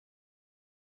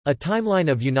A timeline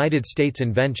of United States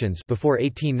inventions before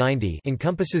 1890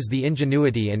 encompasses the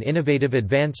ingenuity and innovative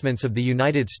advancements of the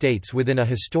United States within a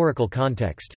historical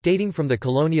context, dating from the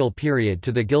colonial period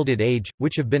to the Gilded Age,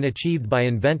 which have been achieved by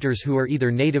inventors who are either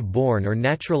native-born or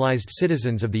naturalized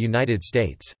citizens of the United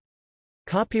States.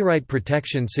 Copyright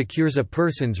protection secures a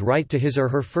person's right to his or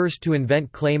her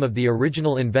first-to-invent claim of the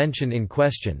original invention in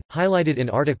question, highlighted in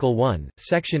Article 1,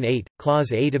 Section 8,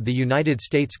 Clause 8 of the United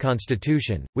States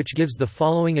Constitution, which gives the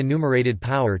following enumerated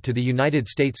power to the United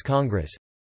States Congress.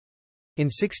 In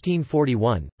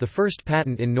 1641, the first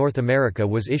patent in North America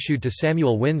was issued to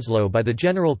Samuel Winslow by the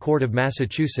General Court of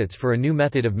Massachusetts for a new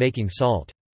method of making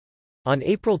salt. On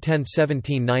April 10,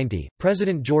 1790,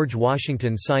 President George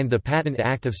Washington signed the Patent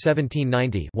Act of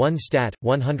 1790 1 Stat.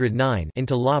 109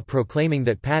 into law, proclaiming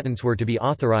that patents were to be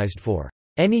authorized for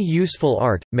any useful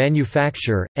art,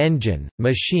 manufacture, engine,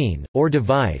 machine, or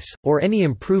device, or any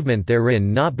improvement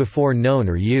therein not before known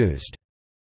or used.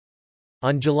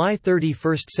 On July 31,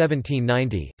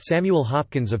 1790, Samuel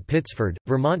Hopkins of Pittsford,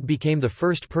 Vermont became the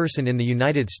first person in the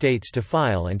United States to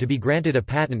file and to be granted a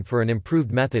patent for an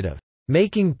improved method of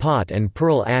making pot and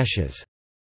pearl ashes.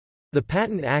 The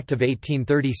Patent Act of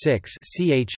 1836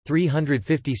 ch.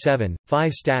 357,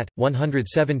 5 Stat.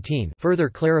 117 further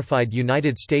clarified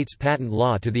United States patent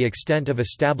law to the extent of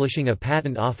establishing a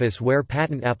patent office where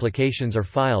patent applications are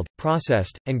filed,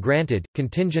 processed, and granted,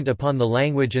 contingent upon the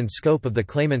language and scope of the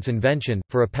claimant's invention,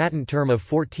 for a patent term of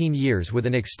 14 years with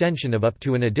an extension of up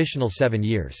to an additional 7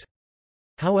 years.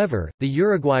 However, the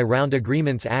Uruguay Round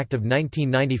Agreements Act of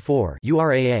 1994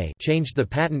 URAA changed the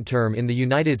patent term in the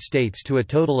United States to a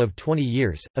total of 20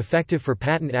 years, effective for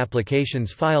patent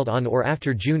applications filed on or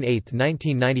after June 8,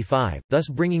 1995, thus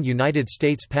bringing United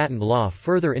States patent law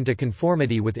further into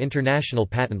conformity with international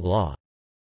patent law.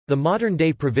 The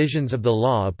modern-day provisions of the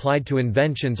law applied to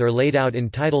inventions are laid out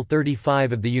in Title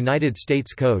 35 of the United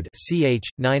States Code ch.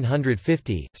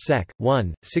 950, Sec.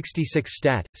 1, 66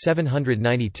 Stat.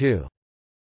 792.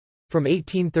 From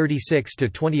 1836 to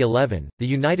 2011, the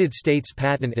United States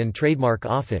Patent and Trademark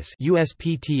Office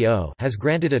 (USPTO) has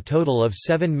granted a total of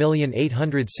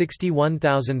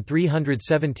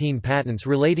 7,861,317 patents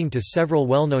relating to several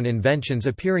well-known inventions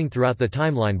appearing throughout the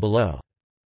timeline below.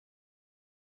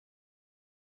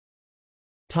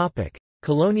 Topic: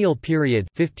 Colonial period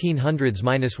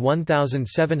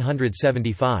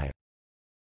 1500s–1775.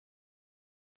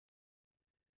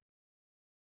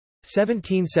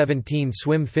 1717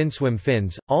 swim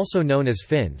fins, also known as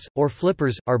fins, or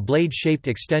flippers, are blade-shaped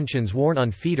extensions worn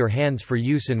on feet or hands for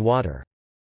use in water.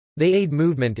 They aid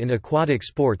movement in aquatic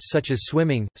sports such as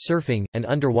swimming, surfing, and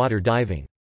underwater diving.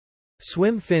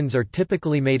 Swim fins are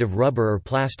typically made of rubber or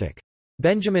plastic.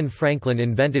 Benjamin Franklin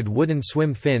invented wooden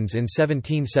swim fins in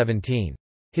 1717.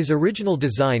 His original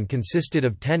design consisted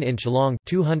of 10-inch long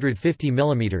 250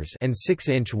 mm and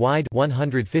 6-inch wide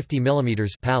 150 mm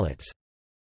pallets.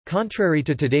 Contrary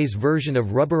to today's version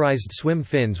of rubberized swim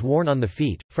fins worn on the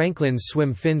feet, Franklin's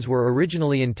swim fins were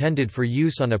originally intended for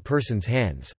use on a person's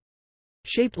hands.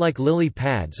 Shaped like lily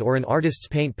pads or an artist's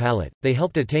paint palette, they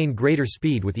helped attain greater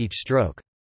speed with each stroke.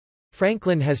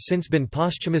 Franklin has since been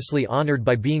posthumously honored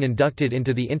by being inducted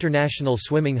into the International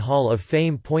Swimming Hall of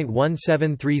Fame.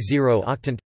 1730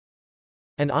 Octant.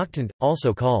 An octant,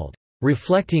 also called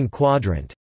reflecting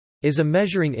quadrant, is a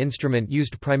measuring instrument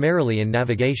used primarily in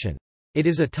navigation. It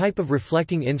is a type of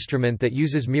reflecting instrument that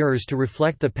uses mirrors to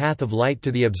reflect the path of light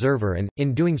to the observer and,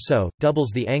 in doing so,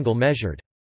 doubles the angle measured.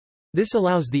 This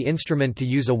allows the instrument to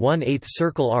use a 1/8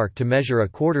 circle arc to measure a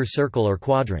quarter circle or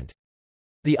quadrant.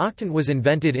 The octant was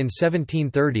invented in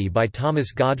 1730 by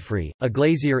Thomas Godfrey, a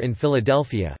glazier in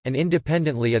Philadelphia, and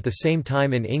independently at the same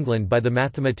time in England by the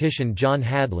mathematician John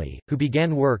Hadley, who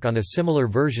began work on a similar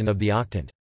version of the octant.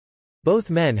 Both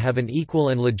men have an equal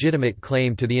and legitimate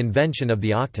claim to the invention of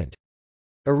the octant.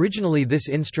 Originally this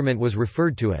instrument was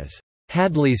referred to as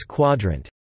Hadley's quadrant,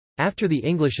 after the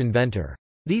English inventor.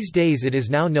 These days it is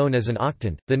now known as an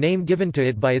octant, the name given to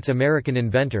it by its American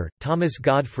inventor, Thomas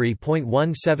Godfrey.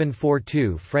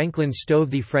 1742 Franklin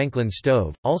stove. The Franklin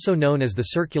stove, also known as the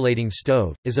circulating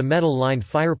stove, is a metal-lined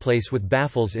fireplace with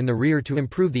baffles in the rear to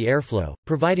improve the airflow,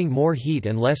 providing more heat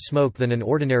and less smoke than an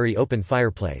ordinary open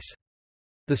fireplace.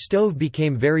 The stove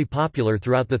became very popular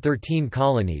throughout the 13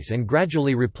 colonies and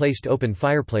gradually replaced open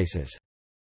fireplaces.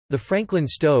 The Franklin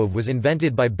stove was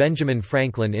invented by Benjamin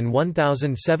Franklin in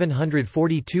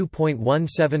 1742.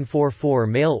 1744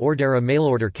 Mail order. A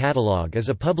mail-order catalog is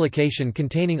a publication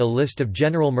containing a list of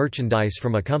general merchandise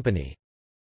from a company.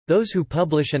 Those who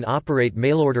publish and operate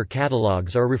mail-order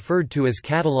catalogs are referred to as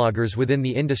catalogers within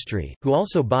the industry, who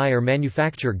also buy or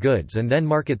manufacture goods and then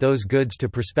market those goods to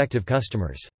prospective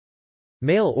customers.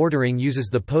 Mail ordering uses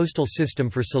the postal system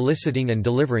for soliciting and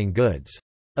delivering goods.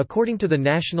 According to the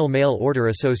National Mail Order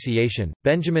Association,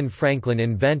 Benjamin Franklin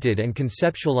invented and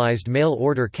conceptualized mail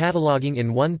order cataloging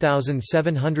in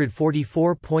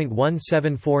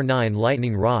 1744.1749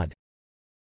 lightning rod.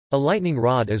 A lightning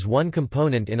rod is one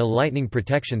component in a lightning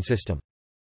protection system.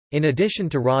 In addition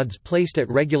to rods placed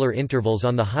at regular intervals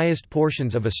on the highest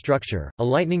portions of a structure, a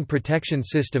lightning protection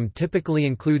system typically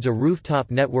includes a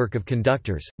rooftop network of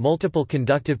conductors, multiple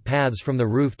conductive paths from the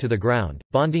roof to the ground,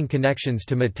 bonding connections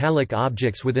to metallic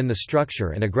objects within the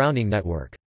structure, and a grounding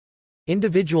network.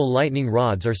 Individual lightning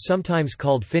rods are sometimes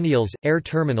called finials, air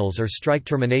terminals, or strike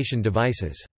termination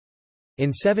devices. In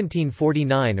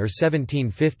 1749 or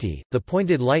 1750, the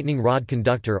pointed lightning rod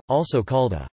conductor, also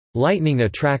called a lightning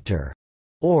attractor,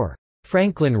 or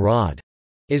Franklin rod,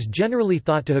 is generally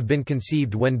thought to have been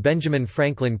conceived when Benjamin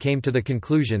Franklin came to the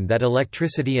conclusion that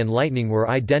electricity and lightning were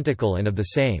identical and of the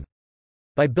same.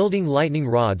 By building lightning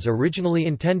rods originally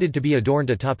intended to be adorned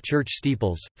atop church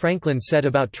steeples, Franklin set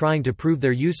about trying to prove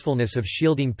their usefulness of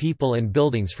shielding people and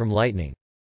buildings from lightning.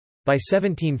 By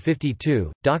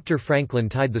 1752, Dr. Franklin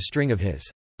tied the string of his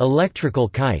electrical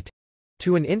kite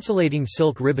to an insulating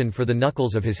silk ribbon for the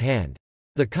knuckles of his hand.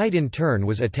 The kite in turn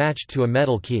was attached to a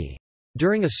metal key.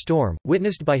 During a storm,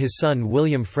 witnessed by his son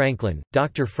William Franklin,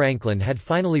 Dr. Franklin had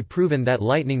finally proven that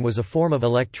lightning was a form of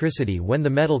electricity when the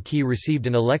metal key received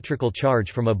an electrical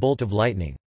charge from a bolt of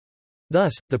lightning.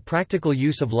 Thus, the practical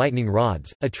use of lightning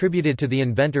rods, attributed to the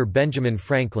inventor Benjamin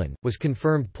Franklin, was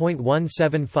confirmed.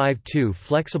 1752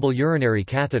 Flexible urinary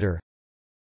catheter.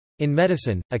 In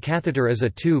medicine, a catheter is a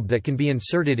tube that can be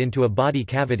inserted into a body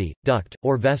cavity, duct,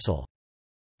 or vessel.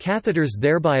 Catheters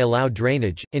thereby allow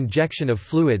drainage, injection of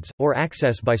fluids, or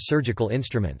access by surgical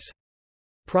instruments.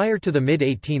 Prior to the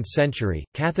mid-18th century,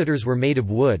 catheters were made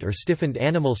of wood or stiffened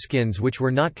animal skins which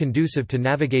were not conducive to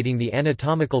navigating the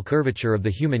anatomical curvature of the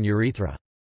human urethra.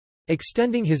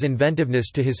 Extending his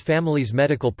inventiveness to his family's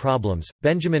medical problems,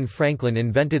 Benjamin Franklin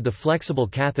invented the flexible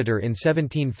catheter in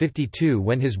 1752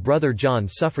 when his brother John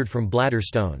suffered from bladder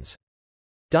stones.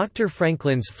 Dr.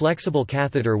 Franklin's flexible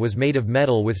catheter was made of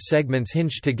metal with segments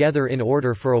hinged together in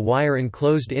order for a wire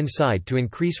enclosed inside to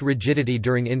increase rigidity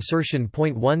during insertion.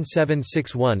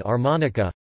 1761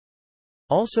 Harmonica.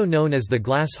 Also known as the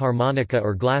glass harmonica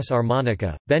or glass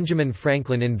harmonica, Benjamin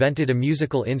Franklin invented a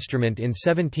musical instrument in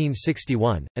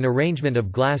 1761, an arrangement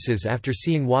of glasses after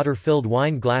seeing water-filled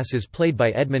wine glasses played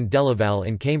by Edmund Delaval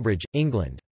in Cambridge,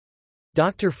 England.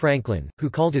 Dr. Franklin, who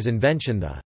called his invention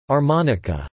the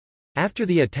harmonica, after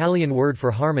the Italian word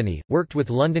for harmony, worked with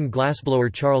London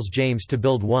glassblower Charles James to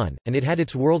build one, and it had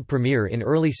its world premiere in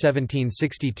early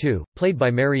 1762, played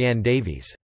by Marianne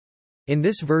Davies. In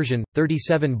this version,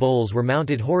 37 bowls were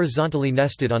mounted horizontally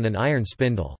nested on an iron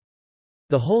spindle.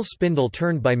 The whole spindle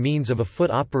turned by means of a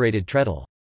foot-operated treadle.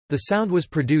 The sound was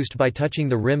produced by touching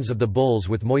the rims of the bowls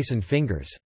with moistened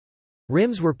fingers.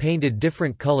 Rims were painted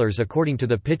different colors according to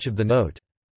the pitch of the note.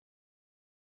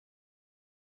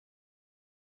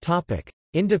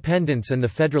 Independence and the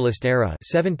Federalist era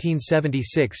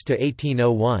 1776 to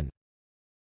 1801.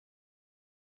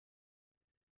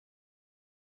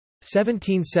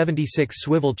 1776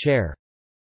 Swivel chair.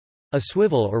 A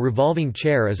swivel or revolving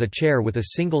chair is a chair with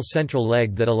a single central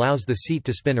leg that allows the seat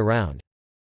to spin around.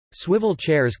 Swivel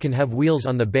chairs can have wheels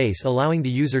on the base allowing the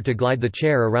user to glide the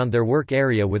chair around their work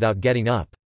area without getting up.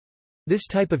 This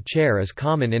type of chair is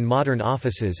common in modern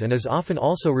offices and is often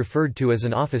also referred to as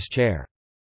an office chair.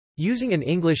 Using an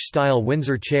English-style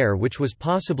Windsor chair which was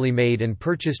possibly made and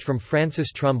purchased from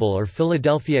Francis Trumbull or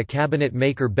Philadelphia cabinet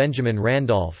maker Benjamin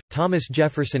Randolph, Thomas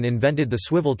Jefferson invented the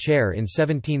swivel chair in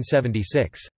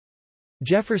 1776.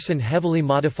 Jefferson heavily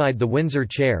modified the Windsor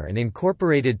chair and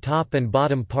incorporated top and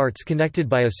bottom parts connected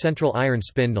by a central iron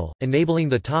spindle, enabling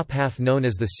the top half known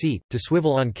as the seat, to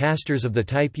swivel on casters of the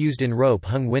type used in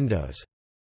rope-hung windows.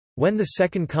 When the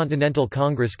Second Continental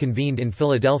Congress convened in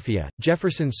Philadelphia,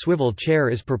 Jefferson's swivel chair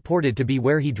is purported to be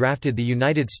where he drafted the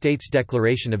United States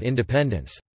Declaration of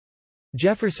Independence.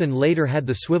 Jefferson later had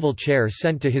the swivel chair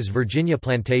sent to his Virginia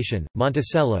plantation,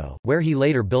 Monticello, where he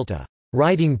later built a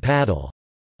writing paddle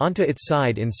onto its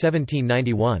side in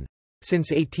 1791.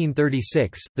 Since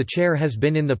 1836, the chair has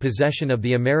been in the possession of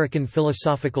the American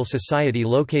Philosophical Society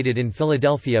located in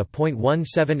Philadelphia.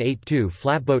 1782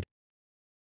 Flatboat.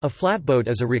 A flatboat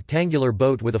is a rectangular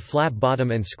boat with a flat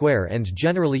bottom and square ends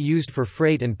generally used for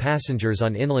freight and passengers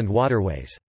on inland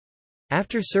waterways.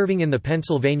 After serving in the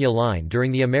Pennsylvania line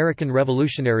during the American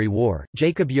Revolutionary War,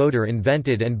 Jacob Yoder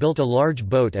invented and built a large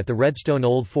boat at the Redstone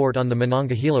Old Fort on the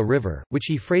Monongahela River, which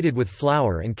he freighted with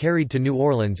flour and carried to New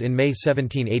Orleans in May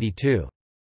 1782.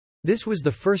 This was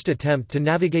the first attempt to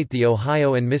navigate the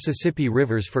Ohio and Mississippi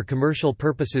rivers for commercial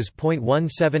purposes.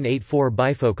 1784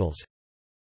 Bifocals.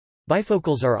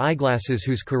 Bifocals are eyeglasses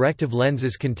whose corrective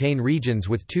lenses contain regions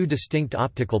with two distinct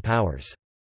optical powers.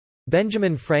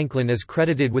 Benjamin Franklin is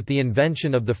credited with the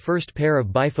invention of the first pair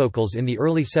of bifocals in the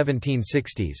early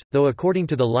 1760s, though according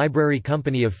to the Library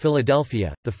Company of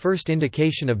Philadelphia, the first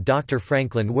indication of Dr.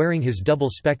 Franklin wearing his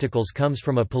double spectacles comes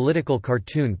from a political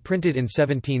cartoon printed in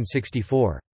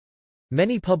 1764.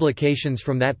 Many publications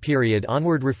from that period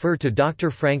onward refer to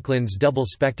Dr. Franklin's double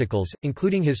spectacles,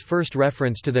 including his first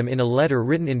reference to them in a letter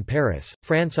written in Paris,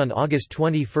 France on August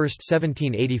 21,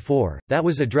 1784, that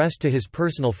was addressed to his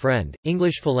personal friend,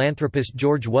 English philanthropist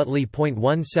George Whatley.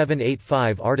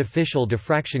 1785 Artificial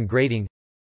diffraction grating.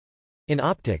 In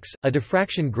optics, a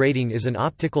diffraction grating is an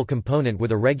optical component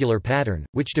with a regular pattern,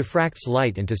 which diffracts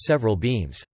light into several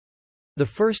beams. The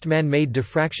first man-made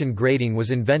diffraction grating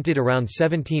was invented around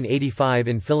 1785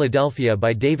 in Philadelphia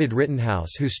by David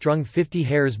Rittenhouse, who strung 50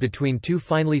 hairs between two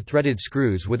finely threaded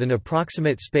screws with an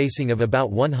approximate spacing of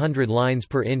about 100 lines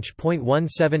per inch.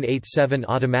 1787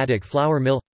 Automatic flour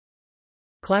mill.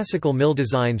 Classical mill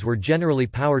designs were generally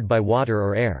powered by water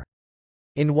or air.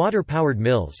 In water-powered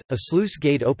mills, a sluice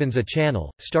gate opens a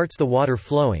channel, starts the water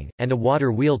flowing, and a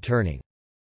water wheel turning.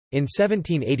 In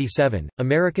 1787,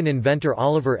 American inventor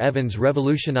Oliver Evans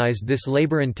revolutionized this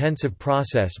labor-intensive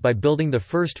process by building the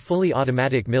first fully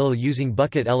automatic mill using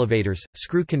bucket elevators,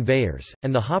 screw conveyors,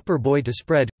 and the hopper boy to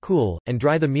spread, cool, and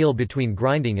dry the meal between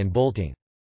grinding and bolting.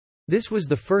 This was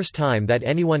the first time that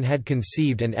anyone had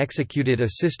conceived and executed a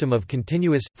system of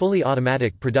continuous, fully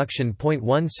automatic production.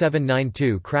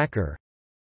 1792 Cracker.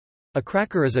 A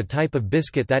cracker is a type of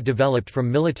biscuit that developed from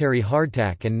military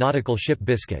hardtack and nautical ship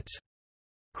biscuits.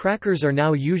 Crackers are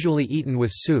now usually eaten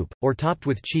with soup, or topped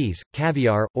with cheese,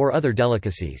 caviar, or other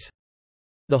delicacies.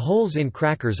 The holes in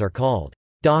crackers are called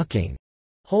docking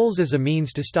holes as a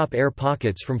means to stop air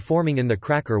pockets from forming in the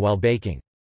cracker while baking.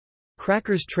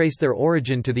 Crackers trace their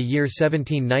origin to the year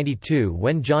 1792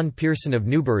 when John Pearson of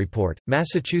Newburyport,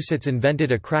 Massachusetts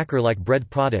invented a cracker-like bread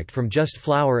product from just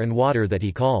flour and water that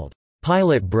he called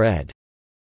pilot bread.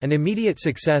 An immediate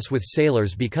success with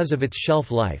sailors because of its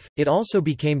shelf life, it also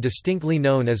became distinctly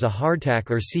known as a hardtack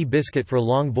or sea biscuit for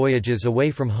long voyages away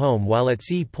from home while at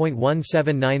sea.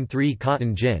 1793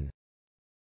 Cotton gin.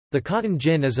 The cotton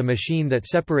gin is a machine that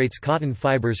separates cotton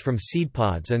fibers from seed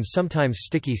pods and sometimes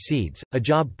sticky seeds, a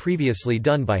job previously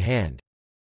done by hand.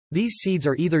 These seeds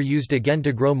are either used again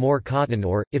to grow more cotton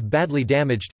or, if badly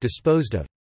damaged, disposed of.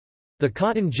 The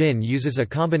cotton gin uses a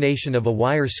combination of a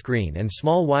wire screen and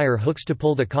small wire hooks to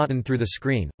pull the cotton through the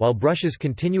screen, while brushes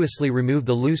continuously remove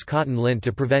the loose cotton lint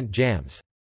to prevent jams.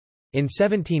 In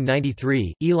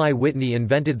 1793, Eli Whitney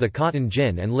invented the cotton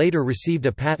gin and later received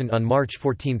a patent on March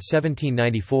 14,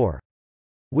 1794.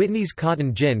 Whitney's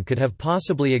cotton gin could have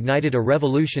possibly ignited a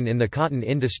revolution in the cotton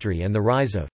industry and the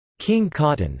rise of King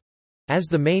Cotton as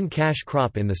the main cash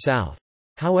crop in the South.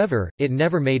 However, it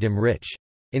never made him rich.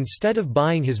 Instead of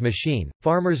buying his machine,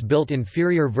 farmers built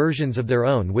inferior versions of their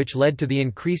own, which led to the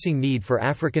increasing need for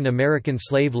African American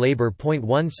slave labor.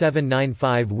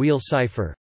 1795 Wheel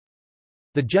cipher.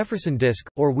 The Jefferson disk,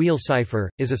 or wheel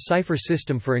cipher, is a cipher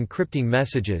system for encrypting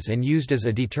messages and used as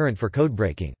a deterrent for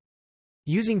codebreaking.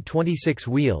 Using 26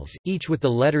 wheels, each with the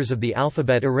letters of the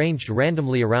alphabet arranged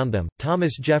randomly around them,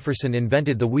 Thomas Jefferson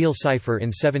invented the wheel cipher in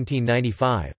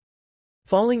 1795.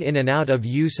 Falling in and out of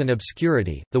use and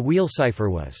obscurity, the wheel cipher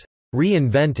was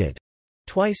reinvented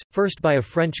twice, first by a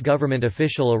French government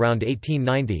official around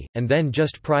 1890, and then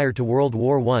just prior to World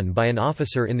War I by an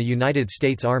officer in the United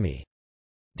States Army.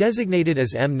 Designated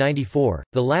as M94,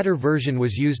 the latter version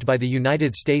was used by the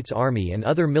United States Army and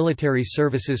other military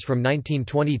services from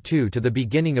 1922 to the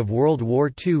beginning of World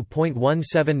War II.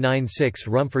 1796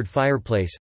 Rumford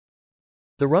fireplace.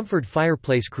 The Rumford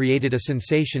fireplace created a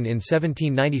sensation in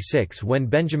 1796 when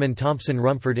Benjamin Thompson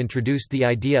Rumford introduced the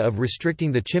idea of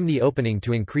restricting the chimney opening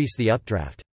to increase the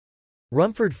updraft.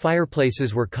 Rumford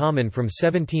fireplaces were common from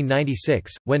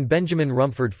 1796, when Benjamin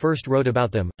Rumford first wrote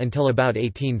about them, until about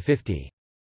 1850.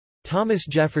 Thomas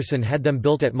Jefferson had them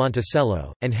built at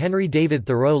Monticello, and Henry David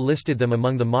Thoreau listed them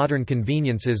among the modern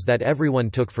conveniences that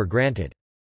everyone took for granted.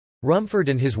 Rumford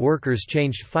and his workers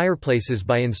changed fireplaces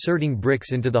by inserting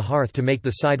bricks into the hearth to make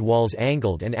the side walls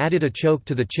angled and added a choke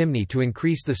to the chimney to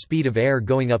increase the speed of air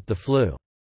going up the flue.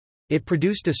 It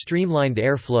produced a streamlined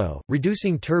air flow,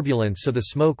 reducing turbulence so the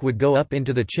smoke would go up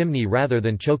into the chimney rather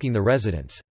than choking the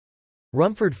residents.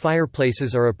 Rumford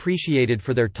fireplaces are appreciated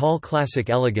for their tall classic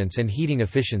elegance and heating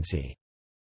efficiency.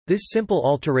 This simple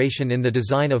alteration in the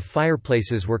design of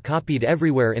fireplaces were copied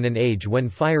everywhere in an age when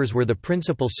fires were the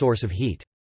principal source of heat.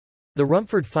 The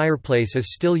Rumford fireplace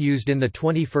is still used in the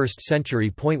 21st century.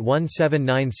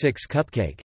 1796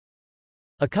 Cupcake.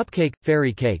 A cupcake,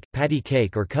 fairy cake, patty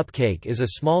cake or cupcake is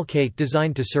a small cake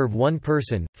designed to serve one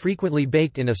person, frequently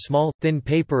baked in a small, thin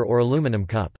paper or aluminum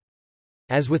cup.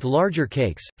 As with larger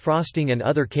cakes, frosting and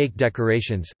other cake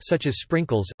decorations, such as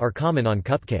sprinkles, are common on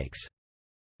cupcakes.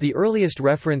 The earliest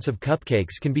reference of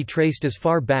cupcakes can be traced as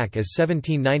far back as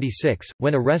 1796,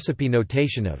 when a recipe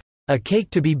notation of "a cake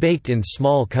to be baked in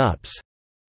small cups"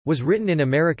 was written in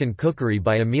American Cookery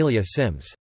by Amelia Sims.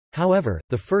 However,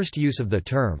 the first use of the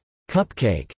term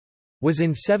cupcake was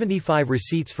in 75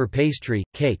 receipts for pastry,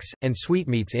 cakes, and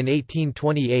sweetmeats in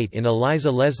 1828 in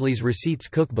Eliza Leslie's Receipts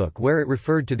Cookbook, where it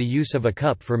referred to the use of a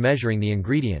cup for measuring the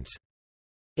ingredients.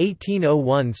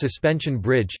 1801 Suspension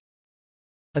bridge.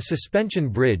 A suspension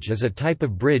bridge is a type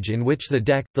of bridge in which the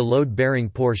deck, the load-bearing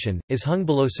portion, is hung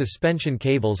below suspension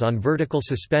cables on vertical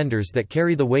suspenders that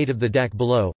carry the weight of the deck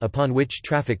below, upon which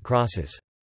traffic crosses.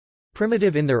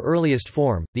 Primitive in their earliest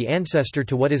form, the ancestor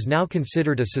to what is now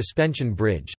considered a suspension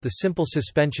bridge, the simple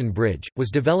suspension bridge, was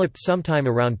developed sometime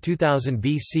around 2000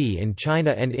 BC in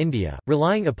China and India,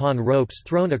 relying upon ropes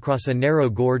thrown across a narrow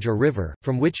gorge or river,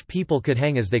 from which people could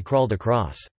hang as they crawled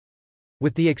across.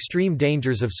 With the extreme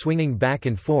dangers of swinging back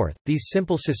and forth, these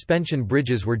simple suspension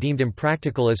bridges were deemed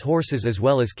impractical as horses as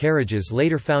well as carriages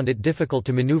later found it difficult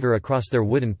to maneuver across their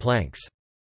wooden planks.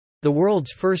 The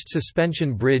world's first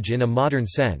suspension bridge in a modern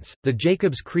sense, the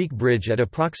Jacobs Creek Bridge at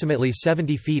approximately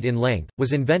 70 feet in length,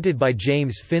 was invented by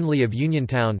James Finley of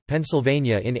Uniontown,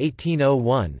 Pennsylvania in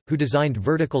 1801, who designed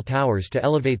vertical towers to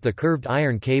elevate the curved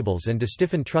iron cables and to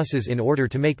stiffen trusses in order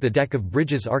to make the deck of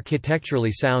bridges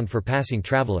architecturally sound for passing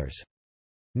travelers.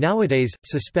 Nowadays,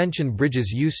 suspension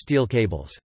bridges use steel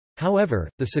cables. However,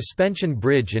 the suspension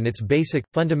bridge and its basic,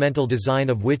 fundamental design,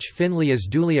 of which Finley is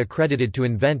duly accredited to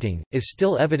inventing, is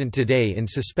still evident today in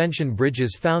suspension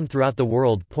bridges found throughout the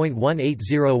world.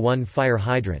 1801 Fire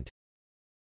hydrant.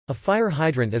 A fire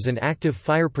hydrant is an active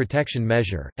fire protection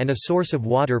measure, and a source of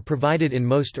water provided in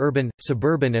most urban,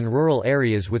 suburban and rural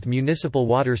areas with municipal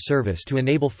water service to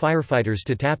enable firefighters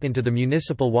to tap into the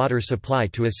municipal water supply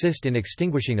to assist in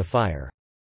extinguishing a fire.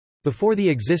 Before the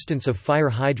existence of fire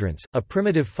hydrants, a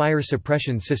primitive fire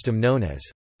suppression system known as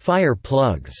fire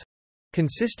plugs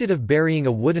consisted of burying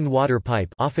a wooden water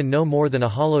pipe, often no more than a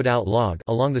hollowed-out log,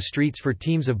 along the streets for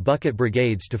teams of bucket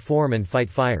brigades to form and fight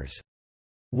fires.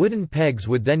 Wooden pegs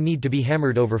would then need to be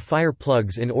hammered over fire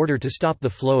plugs in order to stop the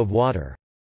flow of water.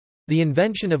 The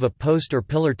invention of a post or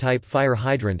pillar-type fire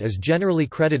hydrant is generally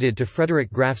credited to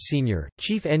Frederick Graff Sr.,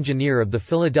 chief engineer of the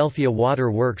Philadelphia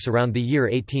Water Works around the year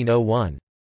 1801.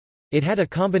 It had a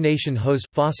combination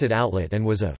hose-faucet outlet and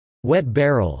was a wet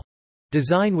barrel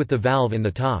design with the valve in the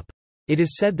top. It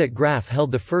is said that Graff held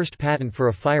the first patent for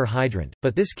a fire hydrant,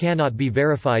 but this cannot be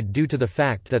verified due to the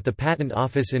fact that the patent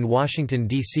office in Washington,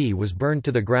 D.C. was burned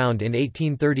to the ground in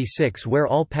 1836, where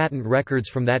all patent records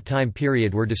from that time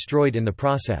period were destroyed in the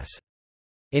process.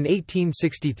 In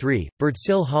 1863,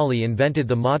 Birdsell Hawley invented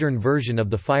the modern version of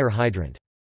the fire hydrant.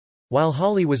 While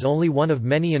Hawley was only one of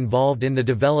many involved in the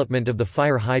development of the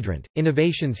fire hydrant,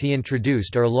 innovations he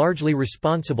introduced are largely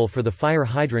responsible for the fire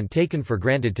hydrant taken for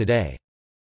granted today.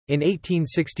 In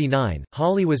 1869,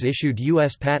 Hawley was issued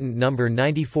U.S. Patent No.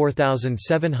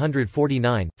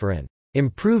 94749, for an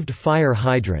improved fire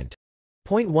hydrant.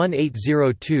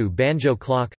 .1802 Banjo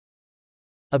clock.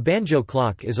 A banjo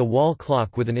clock is a wall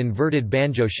clock with an inverted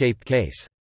banjo-shaped case.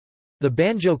 The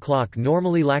banjo clock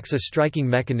normally lacks a striking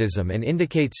mechanism and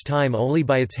indicates time only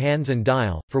by its hands and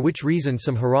dial, for which reason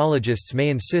some horologists may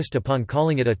insist upon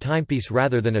calling it a timepiece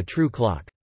rather than a true clock.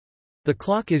 The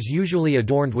clock is usually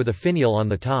adorned with a finial on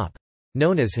the top.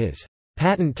 Known as his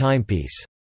patent timepiece,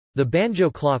 the banjo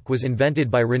clock was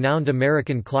invented by renowned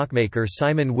American clockmaker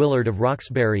Simon Willard of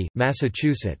Roxbury,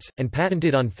 Massachusetts, and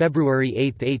patented on February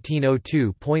 8,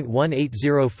 1802.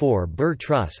 1804 Burr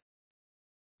truss.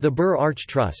 The Burr arch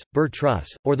truss, Burr truss,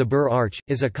 or the Burr arch,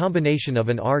 is a combination of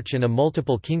an arch and a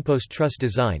multiple kingpost truss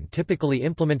design typically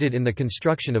implemented in the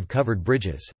construction of covered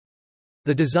bridges.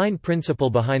 The design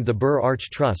principle behind the Burr arch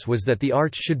truss was that the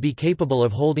arch should be capable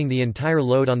of holding the entire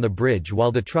load on the bridge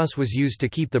while the truss was used to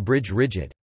keep the bridge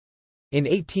rigid. In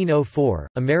 1804,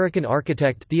 American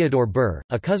architect Theodore Burr,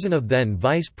 a cousin of then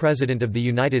Vice President of the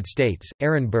United States,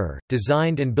 Aaron Burr,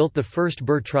 designed and built the first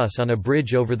Burr truss on a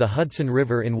bridge over the Hudson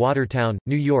River in Watertown,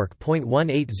 New York.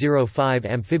 1805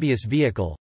 Amphibious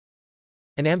vehicle.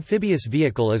 An amphibious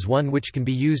vehicle is one which can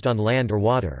be used on land or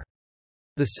water.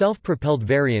 The self-propelled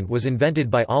variant was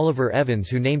invented by Oliver Evans,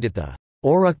 who named it the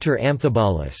Oructor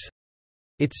amphibolus.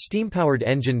 Its steam-powered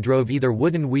engine drove either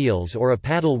wooden wheels or a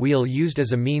paddle wheel used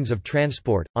as a means of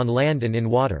transport, on land and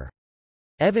in water.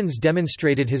 Evans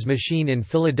demonstrated his machine in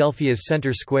Philadelphia's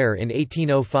Center Square in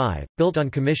 1805, built on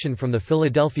commission from the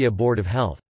Philadelphia Board of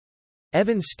Health.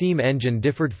 Evans' steam engine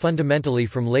differed fundamentally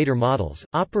from later models,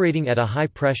 operating at a high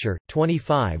pressure,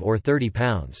 25 or 30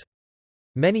 pounds.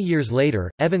 Many years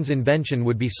later, Evans' invention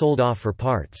would be sold off for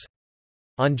parts.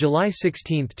 On July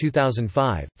 16,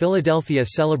 2005, Philadelphia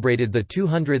celebrated the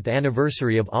 200th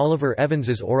anniversary of Oliver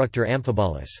Evans's Oructor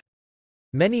amphibolus.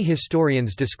 Many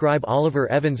historians describe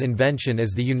Oliver Evans' invention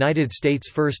as the United States'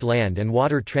 first land and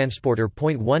water transporter.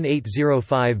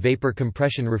 1805 Vapor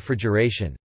compression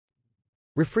refrigeration.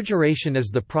 Refrigeration is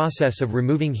the process of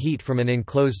removing heat from an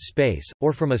enclosed space,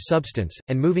 or from a substance,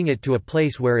 and moving it to a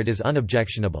place where it is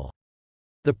unobjectionable.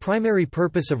 The primary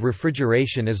purpose of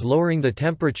refrigeration is lowering the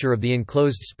temperature of the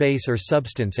enclosed space or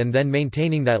substance and then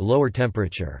maintaining that lower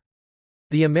temperature.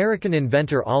 The American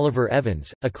inventor Oliver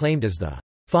Evans, acclaimed as the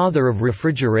 "father of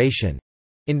refrigeration,"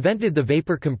 invented the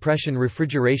vapor compression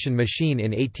refrigeration machine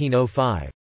in 1805.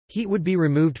 Heat would be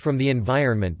removed from the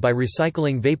environment by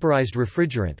recycling vaporized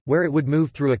refrigerant, where it would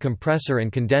move through a compressor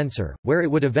and condenser, where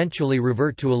it would eventually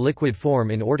revert to a liquid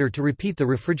form in order to repeat the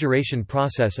refrigeration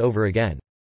process over again.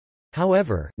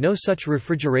 However, no such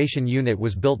refrigeration unit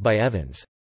was built by Evans.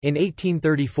 In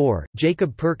 1834,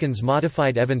 Jacob Perkins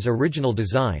modified Evans' original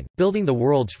design, building the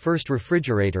world's first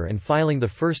refrigerator and filing the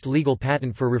first legal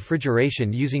patent for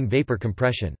refrigeration using vapor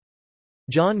compression.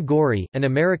 John Gorrie, an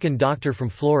American doctor from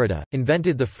Florida,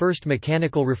 invented the first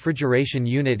mechanical refrigeration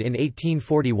unit in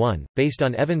 1841, based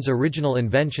on Evans' original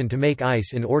invention to make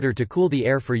ice in order to cool the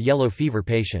air for yellow fever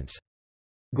patients.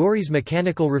 Gorrie's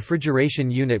mechanical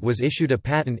refrigeration unit was issued a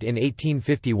patent in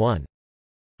 1851.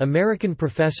 American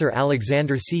professor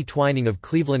Alexander C. Twining of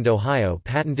Cleveland, Ohio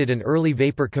patented an early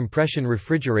vapor compression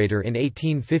refrigerator in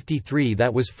 1853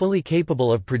 that was fully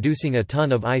capable of producing a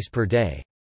ton of ice per day.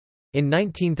 In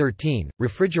 1913,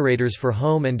 refrigerators for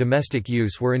home and domestic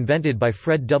use were invented by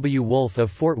Fred W. Wolfe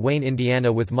of Fort Wayne,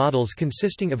 Indiana, with models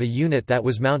consisting of a unit that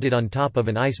was mounted on top of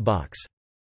an ice box.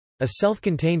 A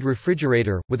self-contained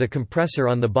refrigerator, with a compressor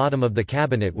on the bottom of the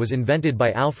cabinet, was invented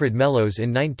by Alfred Mellows in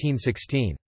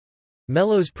 1916.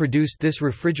 Mellows produced this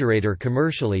refrigerator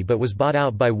commercially but was bought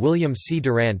out by William C.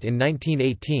 Durant in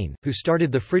 1918, who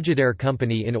started the Frigidaire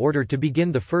Company in order to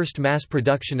begin the first mass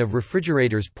production of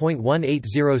refrigerators.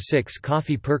 1806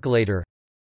 Coffee percolator.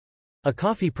 A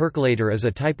coffee percolator is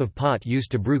a type of pot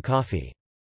used to brew coffee.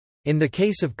 In the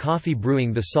case of coffee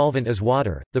brewing, the solvent is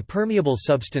water, the permeable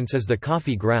substance is the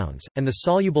coffee grounds, and the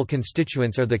soluble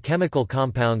constituents are the chemical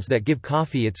compounds that give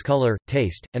coffee its color,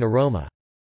 taste, and aroma.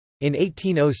 In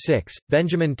 1806,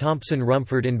 Benjamin Thompson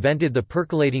Rumford invented the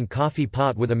percolating coffee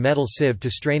pot with a metal sieve to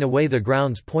strain away the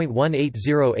grounds.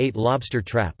 1808 Lobster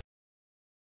trap.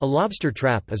 A lobster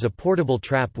trap is a portable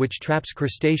trap which traps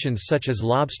crustaceans such as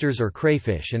lobsters or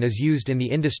crayfish and is used in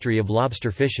the industry of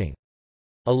lobster fishing.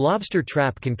 A lobster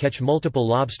trap can catch multiple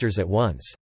lobsters at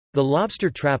once. The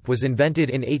lobster trap was invented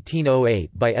in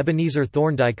 1808 by Ebenezer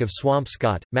Thorndike of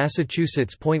Swampscott,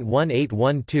 Massachusetts.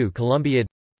 1812 Columbiad.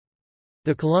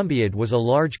 The Columbiad was a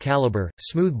large-caliber,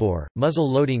 smoothbore,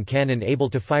 muzzle-loading cannon able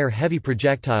to fire heavy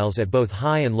projectiles at both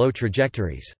high and low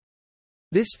trajectories.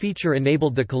 This feature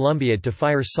enabled the Columbiad to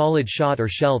fire solid shot or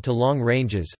shell to long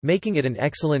ranges, making it an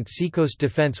excellent seacoast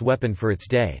defense weapon for its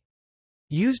day.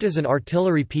 Used as an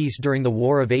artillery piece during the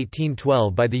War of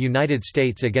 1812 by the United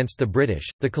States against the British,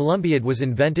 the Columbiad was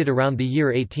invented around the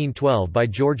year 1812 by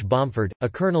George Bomford, a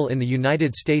colonel in the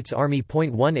United States Army.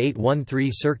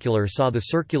 1813 Circular saw. The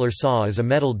circular saw is a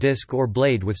metal disc or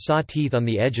blade with saw teeth on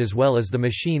the edge as well as the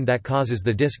machine that causes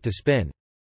the disc to spin.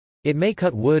 It may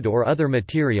cut wood or other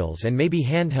materials and may be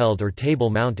handheld or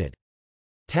table-mounted.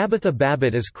 Tabitha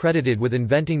Babbitt is credited with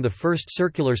inventing the first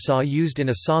circular saw used in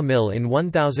a sawmill in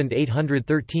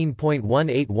 1813.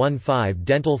 1815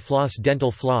 Dental floss.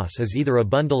 Dental floss is either a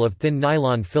bundle of thin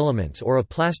nylon filaments or a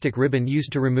plastic ribbon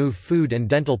used to remove food and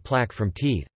dental plaque from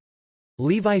teeth.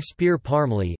 Levi Spear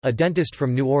Parmley, a dentist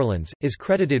from New Orleans, is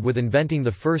credited with inventing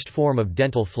the first form of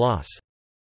dental floss.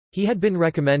 He had been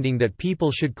recommending that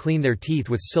people should clean their teeth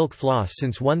with silk floss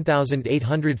since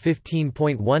 1815.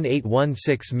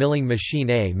 1816 Milling machine.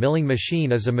 A milling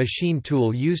machine is a machine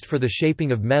tool used for the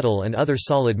shaping of metal and other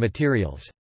solid materials.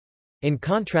 In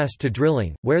contrast to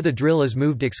drilling, where the drill is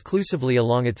moved exclusively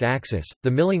along its axis,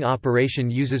 the milling operation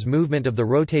uses movement of the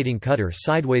rotating cutter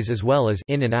sideways as well as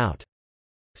in and out.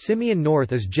 Simeon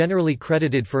North is generally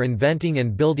credited for inventing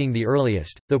and building the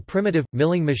earliest, though primitive,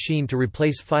 milling machine to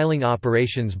replace filing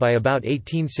operations by about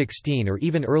 1816 or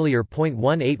even earlier.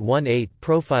 1818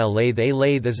 Profile lathe. A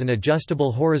lathe is an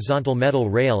adjustable horizontal metal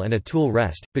rail and a tool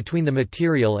rest, between the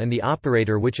material and the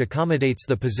operator which accommodates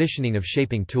the positioning of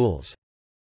shaping tools.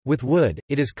 With wood,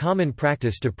 it is common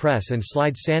practice to press and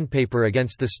slide sandpaper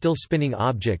against the still spinning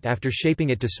object after shaping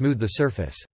it to smooth the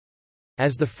surface.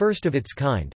 As the first of its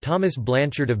kind, Thomas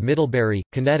Blanchard of Middlebury,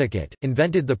 Connecticut,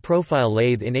 invented the profile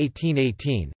lathe in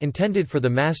 1818, intended for the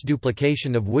mass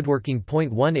duplication of woodworking.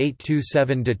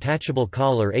 1827 Detachable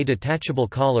collar. A detachable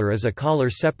collar is a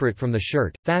collar separate from the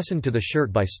shirt, fastened to the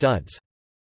shirt by studs.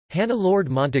 Hannah Lord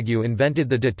Montagu invented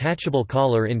the detachable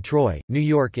collar in Troy, New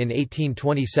York in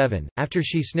 1827, after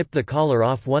she snipped the collar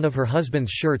off one of her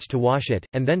husband's shirts to wash it,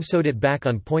 and then sewed it back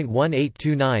on.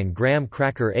 1829 Graham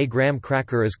cracker. A graham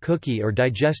cracker is cookie or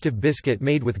digestive biscuit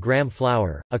made with graham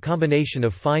flour, a combination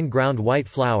of fine ground white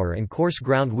flour and coarse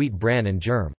ground wheat bran and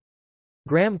germ.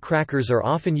 Graham crackers are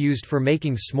often used for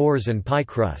making s'mores and pie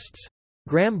crusts.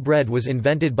 Graham bread was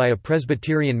invented by a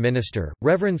Presbyterian minister,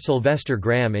 Reverend Sylvester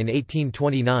Graham in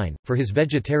 1829, for his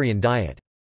vegetarian diet.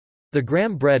 The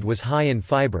Graham bread was high in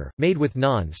fiber, made with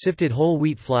non-sifted whole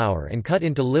wheat flour and cut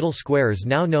into little squares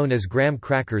now known as graham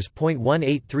crackers.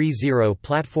 1830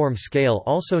 Platform scale.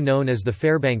 Also known as the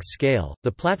Fairbanks scale,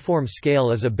 the platform scale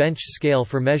is a bench scale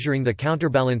for measuring the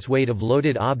counterbalance weight of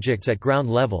loaded objects at ground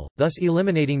level, thus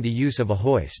eliminating the use of a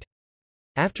hoist.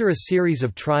 After a series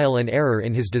of trial and error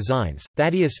in his designs,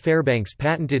 Thaddeus Fairbanks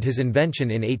patented his invention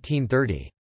in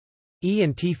 1830.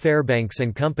 E&T Fairbanks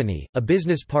and Company, a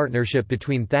business partnership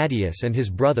between Thaddeus and his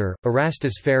brother,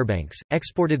 Erastus Fairbanks,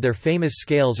 exported their famous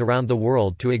scales around the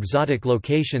world to exotic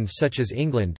locations such as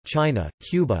England, China,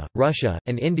 Cuba, Russia,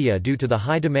 and India due to the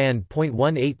high demand.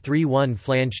 1831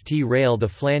 Flange T-rail. The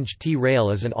flange T-rail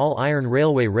is an all-iron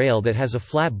railway rail that has a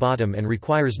flat bottom and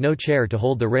requires no chair to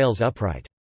hold the rails upright.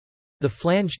 The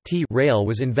flange T-rail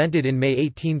was invented in May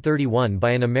 1831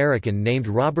 by an American named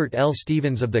Robert L.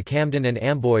 Stevens of the Camden and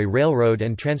Amboy Railroad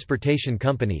and Transportation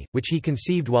Company, which he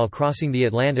conceived while crossing the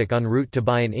Atlantic en route to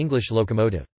buy an English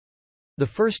locomotive. The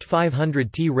first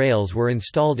 500 T-rails were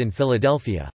installed in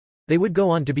Philadelphia. They would go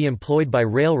on to be employed by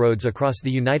railroads across the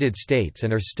United States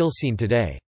and are still seen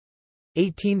today.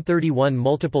 1831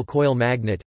 Multiple coil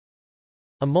magnet.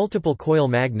 A multiple coil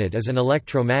magnet is an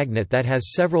electromagnet that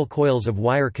has several coils of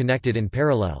wire connected in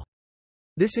parallel.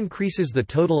 This increases the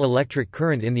total electric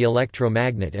current in the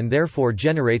electromagnet and therefore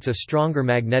generates a stronger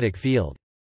magnetic field.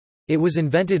 It was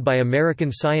invented by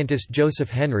American scientist Joseph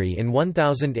Henry in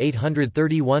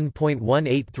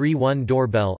 1831.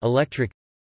 Doorbell electric.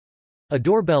 A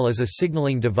doorbell is a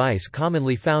signaling device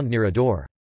commonly found near a door.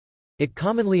 It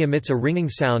commonly emits a ringing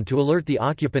sound to alert the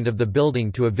occupant of the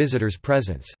building to a visitor's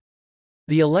presence.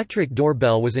 The electric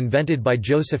doorbell was invented by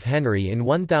Joseph Henry in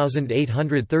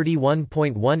 1831.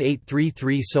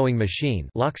 1833 Sewing machine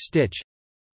lock stitch.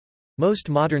 Most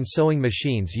modern sewing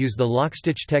machines use the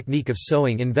lock-stitch technique of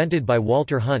sewing invented by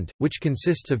Walter Hunt, which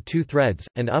consists of two threads,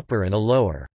 an upper and a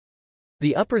lower.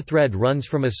 The upper thread runs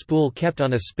from a spool kept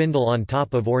on a spindle on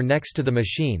top of or next to the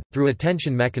machine, through a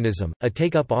tension mechanism, a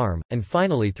take-up arm, and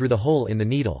finally through the hole in the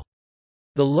needle.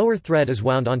 The lower thread is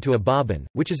wound onto a bobbin,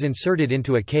 which is inserted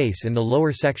into a case in the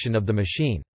lower section of the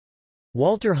machine.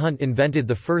 Walter Hunt invented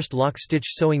the first lock-stitch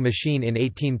sewing machine in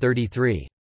 1833.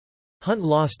 Hunt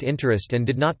lost interest and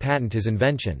did not patent his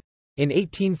invention. In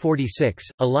 1846,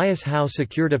 Elias Howe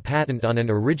secured a patent on an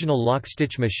original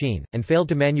lock-stitch machine, and failed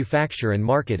to manufacture and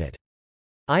market it.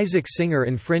 Isaac Singer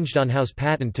infringed on Howe's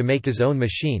patent to make his own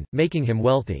machine, making him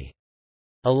wealthy.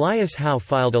 Elias Howe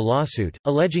filed a lawsuit,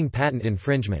 alleging patent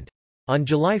infringement. On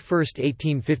July 1,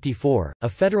 1854, a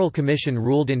federal commission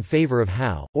ruled in favor of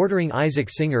Howe, ordering Isaac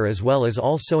Singer as well as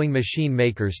all sewing machine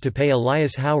makers to pay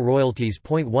Elias Howe royalties.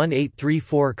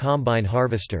 1834 Combine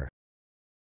harvester.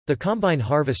 The combine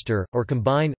harvester, or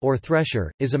combine, or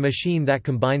thresher, is a machine that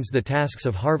combines the tasks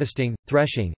of harvesting,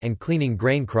 threshing, and cleaning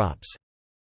grain crops.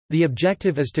 The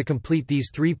objective is to complete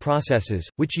these three processes,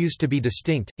 which used to be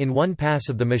distinct, in one pass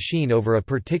of the machine over a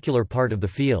particular part of the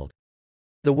field.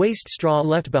 The waste straw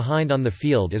left behind on the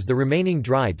field is the remaining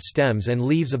dried stems and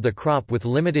leaves of the crop with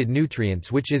limited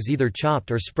nutrients, which is either chopped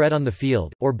or spread on the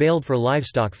field, or baled for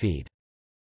livestock feed.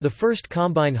 The first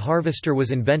combine harvester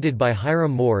was invented by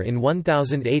Hiram Moore in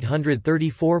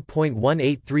 1834.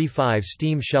 1835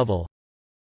 Steam shovel.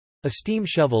 A steam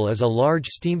shovel is a large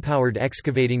steam-powered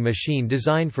excavating machine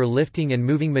designed for lifting and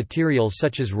moving materials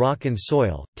such as rock and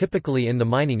soil, typically in the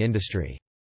mining industry.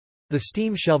 The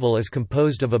steam shovel is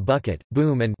composed of a bucket,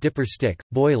 boom and dipper stick,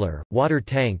 boiler, water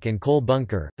tank and coal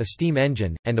bunker, a steam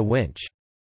engine, and a winch.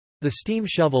 The steam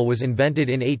shovel was invented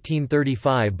in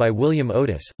 1835 by William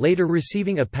Otis, later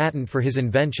receiving a patent for his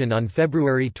invention on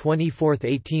February 24,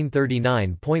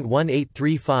 1839.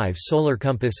 1835 Solar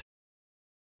compass.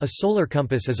 A solar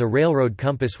compass is a railroad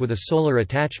compass with a solar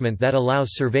attachment that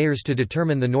allows surveyors to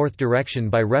determine the north direction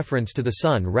by reference to the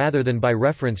sun rather than by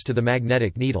reference to the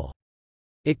magnetic needle.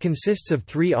 It consists of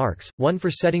 3 arcs, one for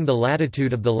setting the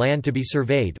latitude of the land to be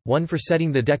surveyed, one for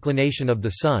setting the declination of the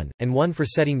sun, and one for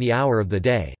setting the hour of the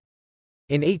day.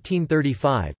 In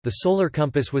 1835, the solar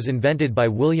compass was invented by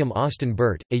William Austin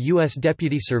Burt, a U.S.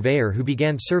 deputy surveyor who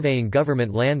began surveying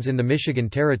government lands in the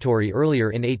Michigan Territory earlier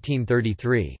in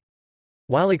 1833.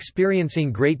 While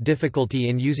experiencing great difficulty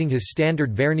in using his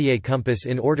standard Vernier compass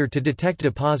in order to detect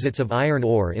deposits of iron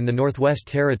ore in the Northwest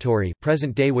Territory,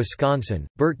 present-day Wisconsin,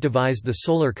 Burt devised the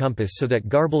solar compass so that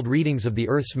garbled readings of the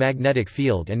Earth's magnetic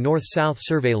field and north-south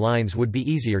survey lines would be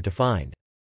easier to find.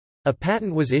 A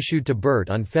patent was issued to Burt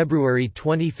on February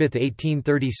 25,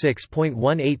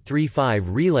 1836.1835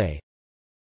 relay.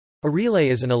 A relay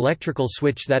is an electrical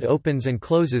switch that opens and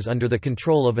closes under the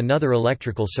control of another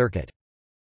electrical circuit.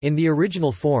 In the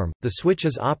original form, the switch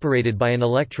is operated by an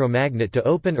electromagnet to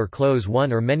open or close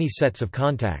one or many sets of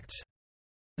contacts.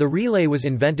 The relay was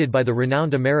invented by the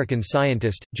renowned American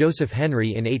scientist, Joseph Henry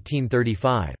in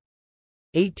 1835.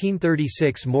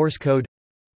 1836 Morse code.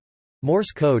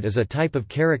 Morse code is a type of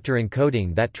character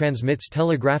encoding that transmits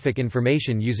telegraphic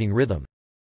information using rhythm.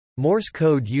 Morse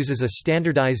code uses a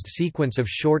standardized sequence of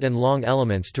short and long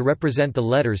elements to represent the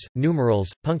letters,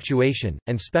 numerals, punctuation,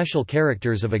 and special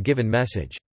characters of a given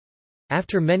message.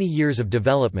 After many years of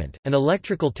development, an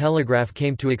electrical telegraph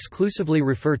came to exclusively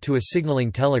refer to a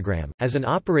signaling telegram, as an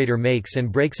operator makes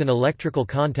and breaks an electrical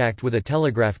contact with a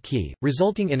telegraph key,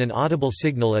 resulting in an audible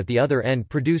signal at the other end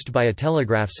produced by a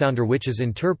telegraph sounder which is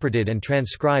interpreted and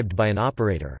transcribed by an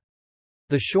operator.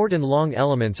 The short and long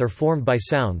elements are formed by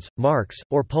sounds, marks,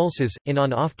 or pulses, in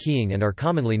on-off keying and are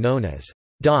commonly known as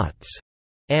dots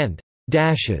and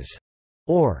dashes,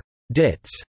 or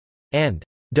dits and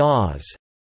daws.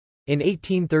 In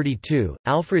 1832,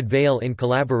 Alfred Vail in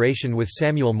collaboration with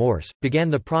Samuel Morse, began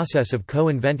the process of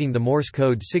co-inventing the Morse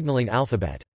code signaling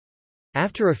alphabet.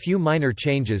 After a few minor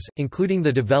changes, including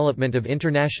the development of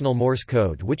International Morse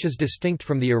code which is distinct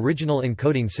from the original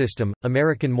encoding system,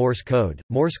 American Morse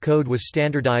code was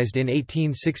standardized in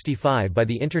 1865 by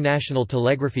the International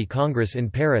Telegraphy Congress in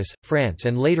Paris, France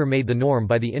and later made the norm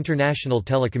by the International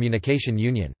Telecommunication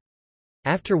Union.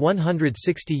 After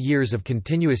 160 years of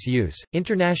continuous use,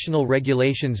 international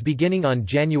regulations beginning on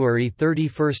January 31,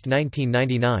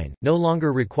 1999, no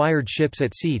longer required ships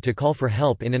at sea to call for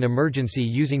help in an emergency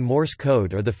using Morse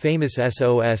code or the famous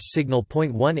SOS signal.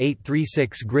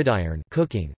 1836 Gridiron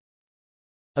cooking.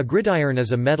 A gridiron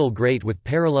is a metal grate with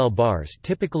parallel bars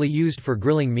typically used for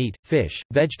grilling meat, fish,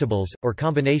 vegetables, or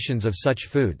combinations of such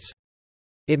foods.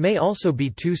 It may also be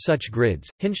 2 such grids,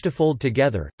 hinged to fold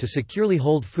together, to securely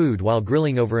hold food while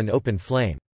grilling over an open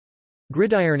flame.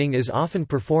 Gridironing is often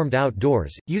performed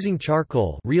outdoors, using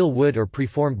charcoal, real wood or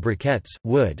preformed briquettes,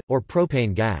 wood, or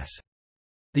propane gas.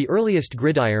 The earliest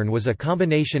gridiron was a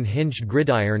combination hinged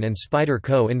gridiron and spider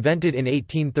co-invented in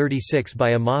 1836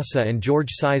 by Amasa and George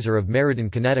Sizer of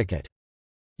Meriden, Connecticut.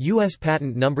 U.S.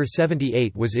 Patent No.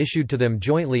 78 was issued to them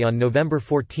jointly on November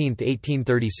 14,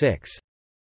 1836.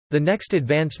 The next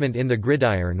advancement in the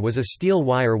gridiron was a steel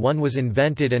wire one was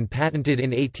invented and patented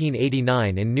in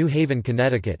 1889 in New Haven,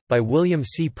 Connecticut, by William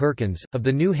C. Perkins, of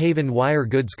the New Haven Wire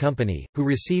Goods Company, who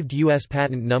received U.S.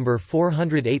 Patent No.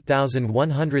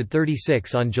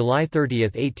 408136 on July 30,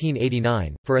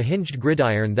 1889, for a hinged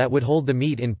gridiron that would hold the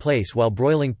meat in place while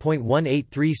broiling.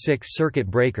 1836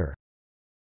 Circuit breaker.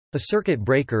 A circuit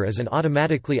breaker is an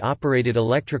automatically operated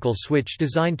electrical switch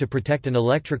designed to protect an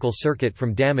electrical circuit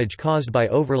from damage caused by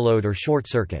overload or short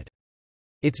circuit.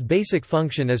 Its basic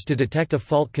function is to detect a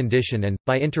fault condition and,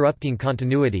 by interrupting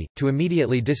continuity, to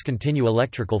immediately discontinue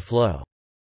electrical flow.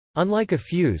 Unlike a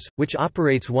fuse, which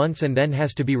operates once and then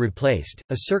has to be replaced,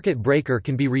 a circuit breaker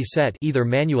can be reset either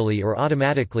manually or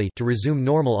automatically to resume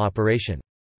normal operation.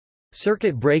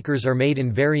 Circuit breakers are made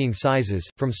in varying sizes,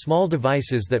 from small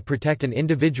devices that protect an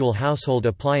individual household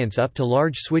appliance up to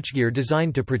large switchgear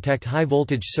designed to protect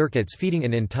high-voltage circuits feeding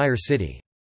an entire city.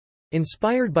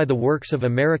 Inspired by the works of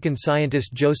American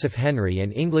scientist Joseph Henry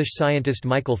and English scientist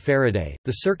Michael Faraday,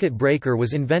 the circuit breaker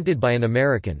was invented by an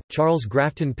American, Charles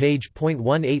Grafton. Page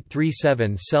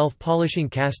 1837 Self-polishing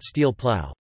cast steel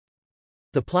plow.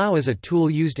 The plow is a tool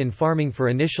used in farming for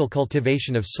initial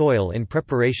cultivation of soil in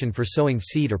preparation for sowing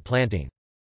seed or planting.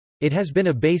 It has been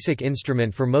a basic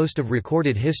instrument for most of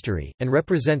recorded history, and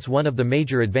represents one of the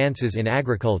major advances in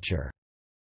agriculture.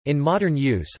 In modern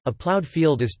use, a plowed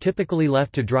field is typically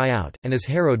left to dry out, and is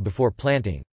harrowed before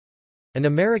planting. An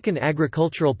American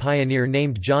agricultural pioneer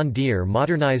named John Deere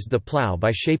modernized the plow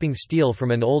by shaping steel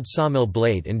from an old sawmill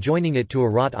blade and joining it to a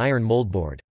wrought iron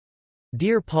moldboard.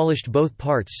 Deere polished both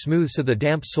parts smooth so the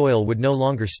damp soil would no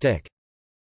longer stick.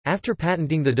 After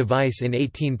patenting the device in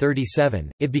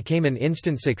 1837, it became an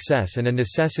instant success and a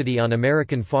necessity on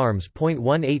American farms.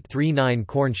 1839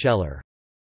 Corn sheller.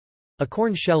 A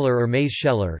corn sheller or maize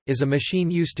sheller, is a machine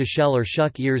used to shell or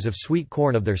shuck ears of sweet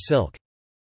corn of their silk.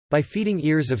 By feeding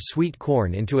ears of sweet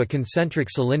corn into a concentric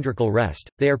cylindrical rest,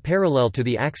 they are parallel to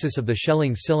the axis of the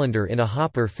shelling cylinder in a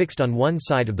hopper fixed on one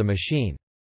side of the machine.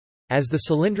 As the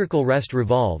cylindrical rest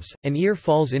revolves, an ear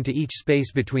falls into each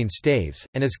space between staves,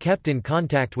 and is kept in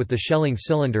contact with the shelling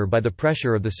cylinder by the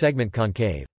pressure of the segment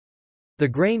concave. The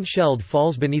grain shelled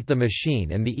falls beneath the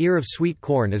machine and the ear of sweet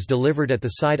corn is delivered at the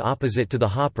side opposite to the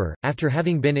hopper, after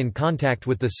having been in contact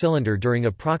with the cylinder during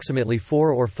approximately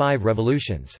 4 or 5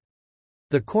 revolutions.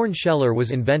 The corn sheller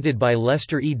was invented by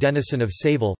Lester E. Dennison of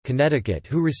Sayville, Connecticut,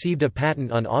 who received a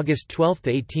patent on August 12,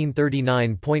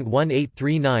 1839.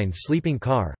 1839 Sleeping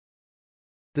car.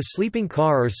 The sleeping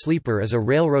car or sleeper is a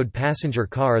railroad passenger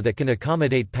car that can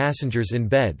accommodate passengers in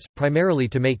beds, primarily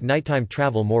to make nighttime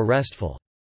travel more restful.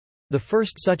 The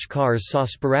first such cars saw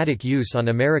sporadic use on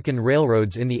American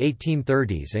railroads in the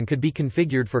 1830s and could be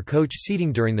configured for coach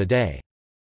seating during the day.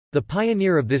 The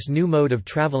pioneer of this new mode of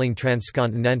traveling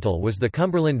transcontinental was the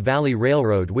Cumberland Valley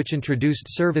Railroad, which introduced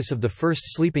service of the first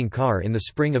sleeping car in the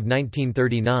spring of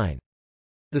 1939.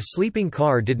 The sleeping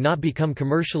car did not become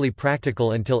commercially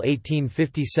practical until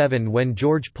 1857 when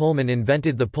George Pullman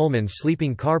invented the Pullman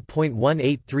sleeping car.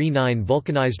 1839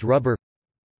 Vulcanized rubber.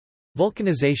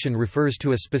 Vulcanization refers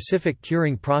to a specific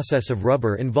curing process of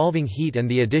rubber involving heat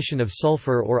and the addition of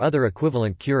sulfur or other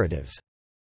equivalent curatives.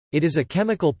 It is a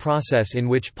chemical process in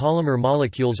which polymer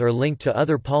molecules are linked to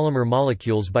other polymer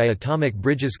molecules by atomic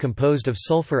bridges composed of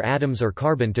sulfur atoms or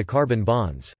carbon-to-carbon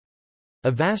bonds. A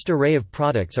vast array of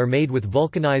products are made with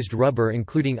vulcanized rubber,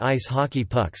 including ice hockey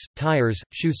pucks, tires,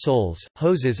 shoe soles,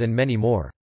 hoses and many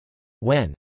more.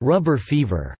 When rubber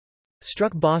fever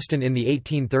struck Boston in the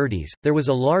 1830s, there was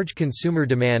a large consumer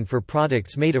demand for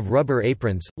products made of rubber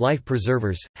aprons, life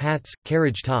preservers, hats,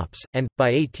 carriage tops, and, by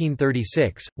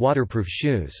 1836, waterproof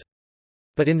shoes.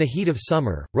 But in the heat of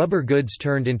summer, rubber goods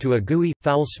turned into a gooey,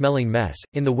 foul-smelling mess.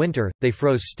 In the winter, they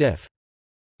froze stiff.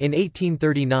 In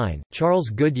 1839, Charles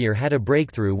Goodyear had a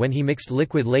breakthrough when he mixed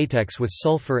liquid latex with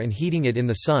sulfur and heating it in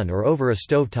the sun or over a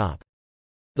stove top.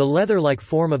 The leather-like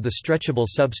form of the stretchable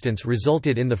substance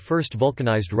resulted in the first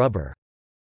vulcanized rubber.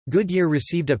 Goodyear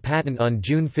received a patent on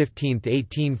June 15,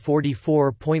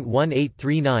 1844.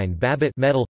 1839 Babbitt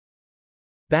metal.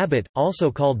 Babbitt,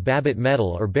 also called Babbitt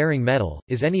metal or bearing metal,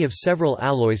 is any of several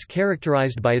alloys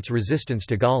characterized by its resistance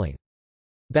to galling.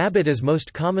 Babbitt is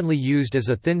most commonly used as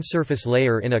a thin surface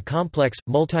layer in a complex,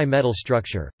 multi-metal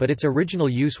structure, but its original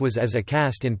use was as a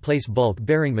cast-in-place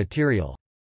bulk-bearing material.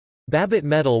 Babbitt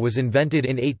metal was invented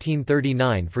in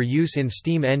 1839 for use in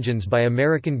steam engines by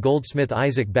American goldsmith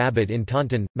Isaac Babbitt in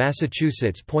Taunton,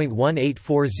 Massachusetts.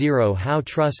 1840 Howe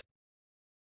truss.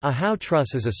 A Howe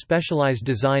truss is a specialized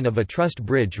design of a trussed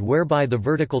bridge whereby the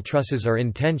vertical trusses are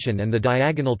in tension and the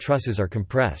diagonal trusses are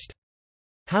compressed.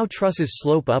 Howe trusses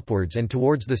slope upwards and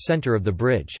towards the center of the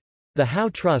bridge. The Howe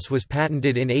truss was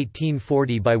patented in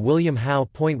 1840 by William Howe.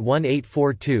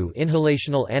 1842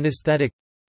 Inhalational anesthetic.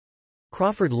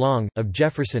 Crawford Long, of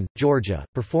Jefferson, Georgia,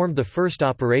 performed the first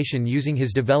operation using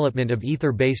his development of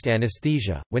ether-based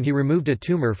anesthesia, when he removed a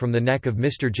tumor from the neck of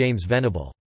Mr. James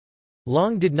Venable.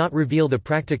 Long did not reveal the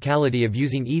practicality of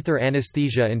using ether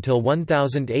anesthesia until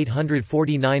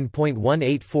 1849.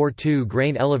 1842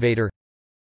 Grain elevator.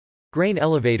 Grain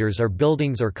elevators are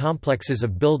buildings or complexes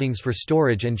of buildings for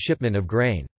storage and shipment of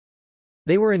grain.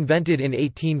 They were invented in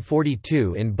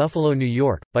 1842 in Buffalo, New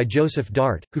York, by Joseph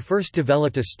Dart, who first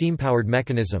developed a steam-powered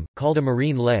mechanism, called a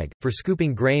marine leg, for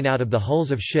scooping grain out of the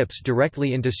hulls of ships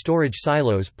directly into storage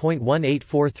silos.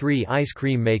 1843 Ice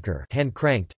cream maker,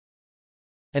 hand-cranked.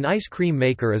 An ice cream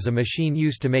maker is a machine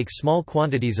used to make small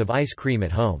quantities of ice cream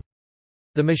at home.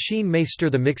 The machine may stir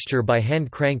the mixture by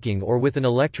hand cranking or with an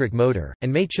electric motor,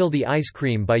 and may chill the ice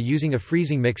cream by using a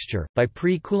freezing mixture, by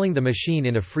pre-cooling the machine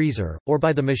in a freezer, or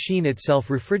by the machine itself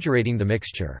refrigerating the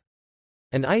mixture.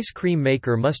 An ice cream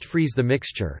maker must freeze the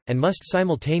mixture, and must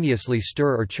simultaneously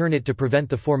stir or churn it to prevent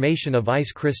the formation of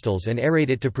ice crystals and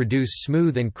aerate it to produce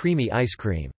smooth and creamy ice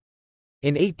cream.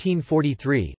 In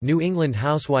 1843, New England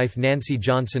housewife Nancy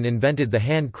Johnson invented the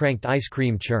hand-cranked ice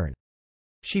cream churn.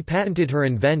 She patented her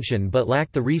invention but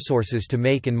lacked the resources to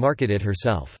make and market it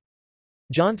herself.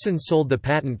 Johnson sold the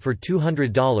patent for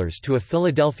 $200 to a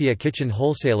Philadelphia kitchen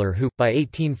wholesaler who, by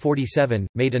 1847,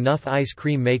 made enough ice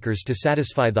cream makers to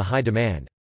satisfy the high demand.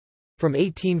 From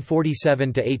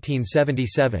 1847 to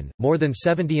 1877, more than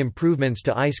 70 improvements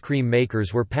to ice cream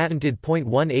makers were patented.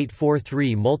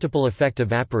 1843 Multiple effect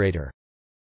evaporator.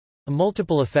 A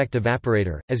multiple effect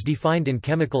evaporator, as defined in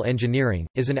chemical engineering,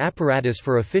 is an apparatus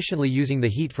for efficiently using the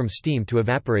heat from steam to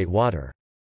evaporate water.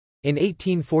 In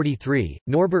 1843,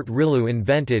 Norbert Rillieux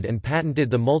invented and patented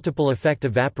the multiple effect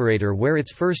evaporator, where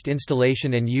its first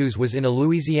installation and use was in a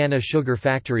Louisiana sugar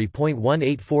factory.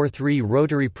 1843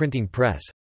 Rotary printing press.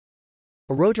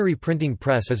 A rotary printing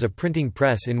press is a printing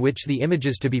press in which the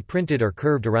images to be printed are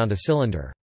curved around a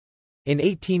cylinder. In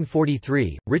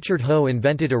 1843, Richard Hoe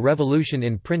invented a revolution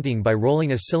in printing by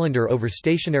rolling a cylinder over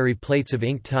stationary plates of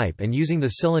ink type and using the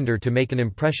cylinder to make an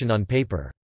impression on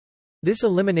paper. This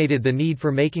eliminated the need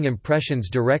for making impressions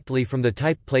directly from the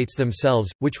type plates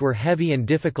themselves, which were heavy and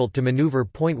difficult to maneuver.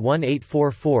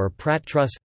 1844 Pratt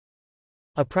truss.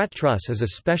 A Pratt truss is a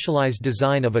specialized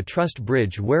design of a trussed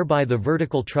bridge whereby the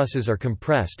vertical trusses are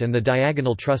compressed and the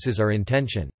diagonal trusses are in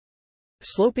tension.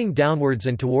 Sloping downwards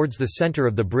and towards the center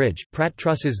of the bridge, Pratt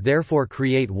trusses therefore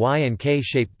create Y and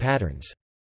K-shaped patterns.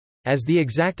 As the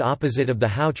exact opposite of the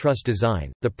Howe truss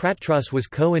design, the Pratt truss was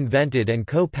co-invented and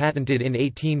co-patented in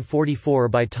 1844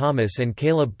 by Thomas and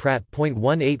Caleb Pratt.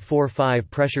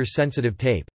 1845 Pressure-sensitive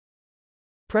tape.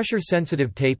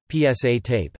 Pressure-sensitive tape, PSA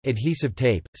tape, adhesive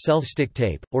tape, self-stick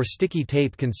tape, or sticky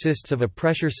tape consists of a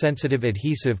pressure-sensitive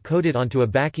adhesive coated onto a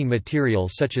backing material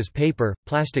such as paper,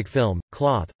 plastic film,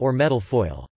 cloth, or metal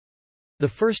foil. The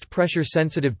first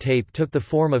pressure-sensitive tape took the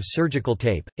form of surgical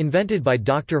tape, invented by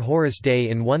Dr. Horace Day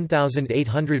in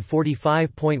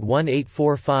 1845.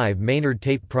 1845 Maynard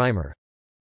tape primer.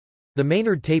 The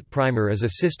Maynard tape primer is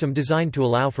a system designed to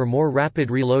allow for more rapid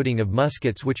reloading of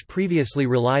muskets which previously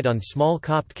relied on small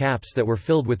copped caps that were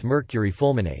filled with mercury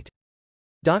fulminate.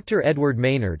 Dr. Edward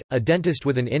Maynard, a dentist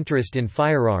with an interest in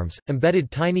firearms,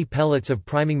 embedded tiny pellets of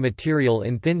priming material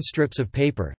in thin strips of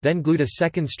paper, then glued a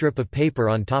second strip of paper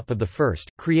on top of the first,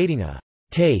 creating a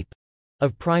tape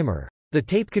of primer. The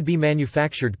tape could be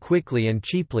manufactured quickly and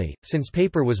cheaply, since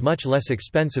paper was much less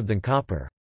expensive than copper.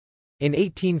 In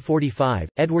 1845,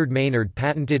 Edward Maynard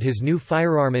patented his new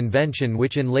firearm invention,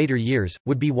 which in later years,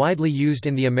 would be widely used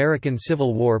in the American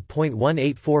Civil War.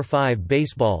 1845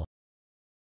 Baseball.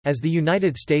 As the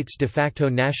United States de facto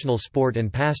national sport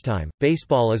and pastime,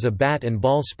 baseball is a bat and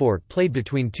ball sport played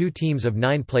between two teams of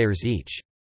 9 players each.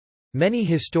 Many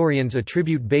historians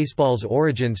attribute baseball's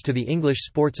origins to the English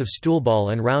sports of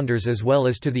stoolball and rounders as well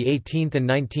as to the 18th and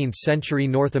 19th century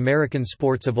North American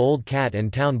sports of old cat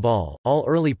and town ball, all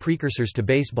early precursors to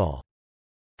baseball.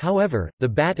 However, the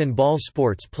bat and ball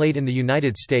sports played in the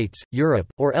United States,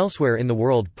 Europe, or elsewhere in the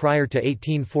world prior to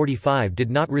 1845 did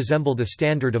not resemble the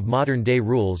standard of modern-day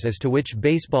rules as to which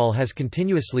baseball has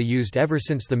continuously used ever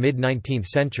since the mid-19th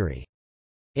century.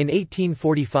 In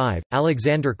 1845,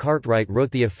 Alexander Cartwright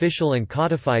wrote the official and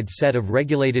codified set of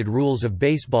regulated rules of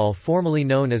baseball formerly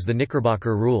known as the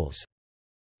Knickerbocker Rules.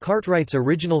 Cartwright's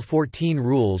original 14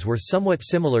 rules were somewhat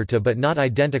similar to but not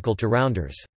identical to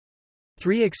rounders.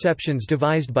 3 exceptions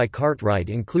devised by Cartwright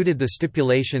included the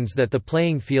stipulations that the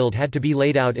playing field had to be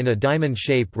laid out in a diamond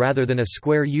shape rather than a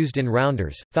square used in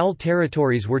rounders, foul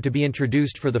territories were to be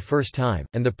introduced for the first time,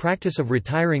 and the practice of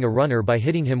retiring a runner by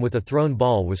hitting him with a thrown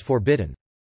ball was forbidden.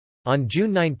 On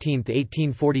June 19,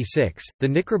 1846, the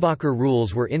Knickerbocker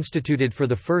Rules were instituted for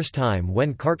the first time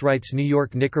when Cartwright's New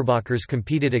York Knickerbockers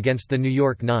competed against the New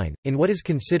York Nine, in what is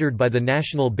considered by the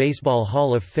National Baseball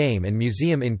Hall of Fame and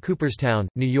Museum in Cooperstown,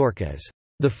 New York as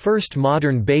the first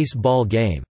modern baseball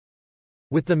game.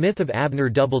 With the myth of Abner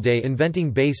Doubleday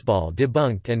inventing baseball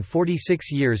debunked and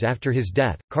 46 years after his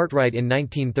death, Cartwright in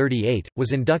 1938,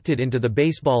 was inducted into the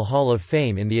Baseball Hall of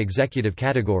Fame in the executive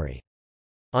category.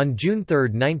 On June 3,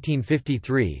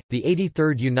 1953, the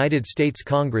 83rd United States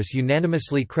Congress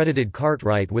unanimously credited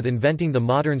Cartwright with inventing the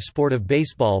modern sport of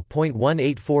baseball.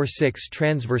 1846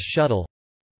 Transverse shuttle.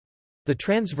 The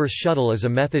transverse shuttle is a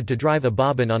method to drive a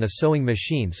bobbin on a sewing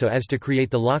machine so as to create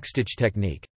the lockstitch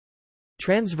technique.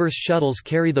 Transverse shuttles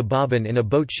carry the bobbin in a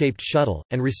boat-shaped shuttle,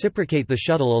 and reciprocate the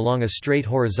shuttle along a straight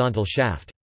horizontal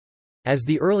shaft. As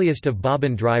the earliest of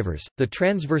bobbin drivers, the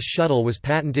transverse shuttle was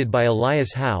patented by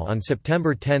Elias Howe on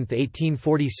September 10,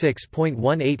 1846.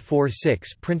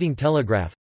 1846 Printing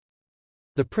telegraph.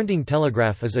 The printing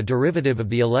telegraph is a derivative of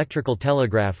the electrical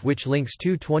telegraph which links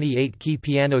two 28-key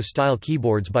piano-style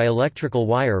keyboards by electrical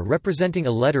wire representing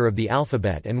a letter of the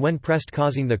alphabet and when pressed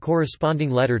causing the corresponding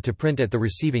letter to print at the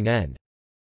receiving end.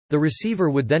 The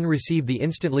receiver would then receive the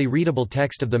instantly readable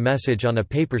text of the message on a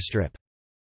paper strip.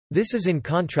 This is in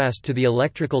contrast to the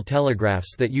electrical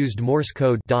telegraphs that used Morse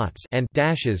code dots and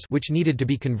dashes which needed to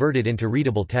be converted into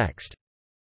readable text.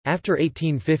 After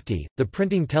 1850, the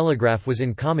printing telegraph was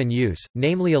in common use,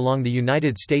 namely along the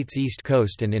United States East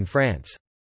Coast and in France.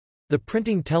 The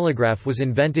printing telegraph was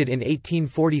invented in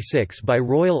 1846 by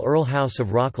Royal Earl House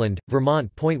of Rockland,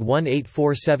 Vermont.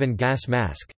 1847 Gas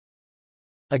mask.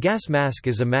 A gas mask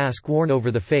is a mask worn over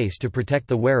the face to protect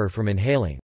the wearer from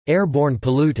inhaling airborne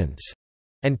pollutants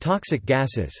and toxic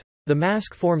gases. The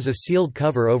mask forms a sealed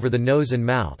cover over the nose and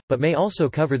mouth, but may also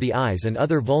cover the eyes and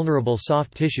other vulnerable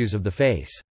soft tissues of the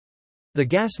face. The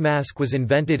gas mask was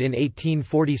invented in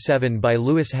 1847 by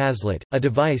Louis Hazlitt, a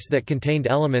device that contained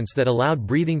elements that allowed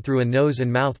breathing through a nose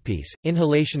and mouthpiece,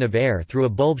 inhalation of air through a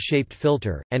bulb-shaped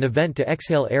filter, and a vent to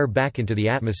exhale air back into the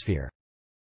atmosphere.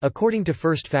 According to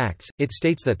First Facts, it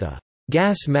states that the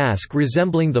gas mask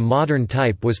resembling the modern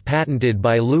type was patented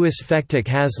by Louis Fechtick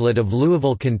Hazlitt of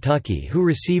Louisville, Kentucky, who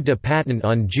received a patent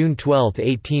on June 12,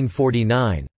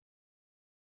 1849.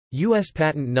 U.S.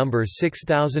 Patent number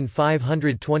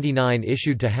 6529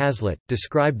 issued to Hazlitt,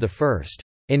 described the first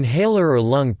inhaler or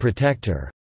lung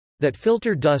protector that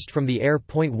filtered dust from the air.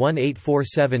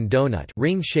 1847 Donut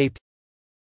ring-shaped.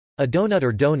 A donut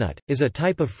or donut, is a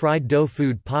type of fried dough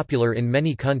food popular in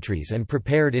many countries and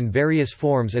prepared in various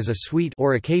forms as a sweet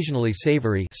or occasionally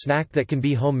savory snack that can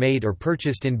be homemade or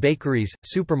purchased in bakeries,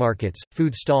 supermarkets,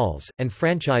 food stalls, and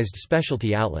franchised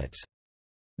specialty outlets.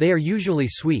 They are usually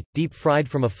sweet, deep-fried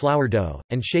from a flour dough,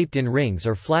 and shaped in rings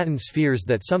or flattened spheres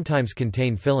that sometimes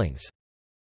contain fillings.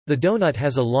 The donut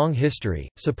has a long history,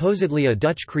 supposedly a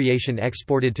Dutch creation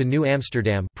exported to New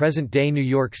Amsterdam, present-day New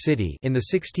York City, in the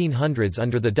 1600s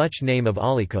under the Dutch name of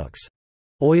olykoeks,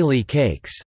 oily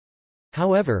cakes.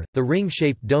 However, the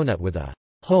ring-shaped donut with a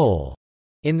hole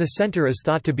in the center is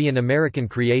thought to be an American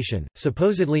creation,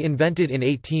 supposedly invented in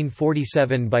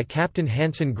 1847 by Captain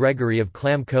Hanson Gregory of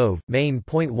Clam Cove, Maine.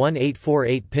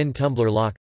 1848 Pin tumbler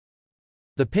lock.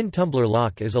 The pin tumbler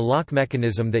lock is a lock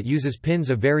mechanism that uses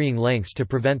pins of varying lengths to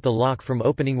prevent the lock from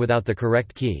opening without the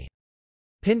correct key.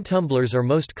 Pin tumblers are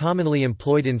most commonly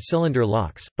employed in cylinder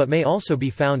locks, but may also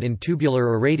be found in tubular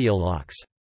or radial locks.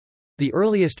 The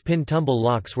earliest pin tumble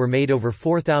locks were made over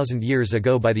 4,000 years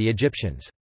ago by the Egyptians.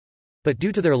 But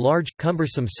due to their large,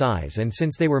 cumbersome size and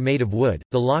since they were made of wood,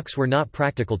 the locks were not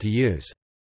practical to use.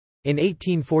 In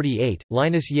 1848,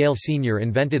 Linus Yale Sr.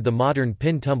 invented the modern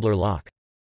pin tumbler lock.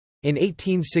 In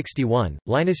 1861,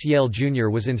 Linus Yale Jr.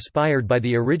 was inspired by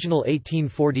the original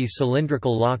 1840s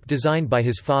cylindrical lock designed by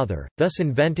his father, thus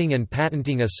inventing and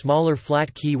patenting a smaller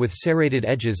flat key with serrated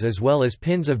edges as well as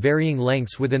pins of varying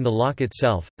lengths within the lock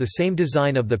itself, the same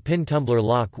design of the pin tumbler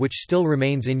lock which still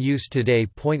remains in use today.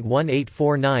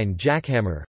 1849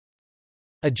 Jackhammer.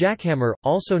 A jackhammer,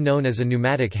 also known as a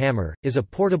pneumatic hammer, is a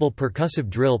portable percussive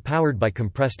drill powered by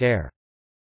compressed air.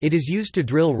 It is used to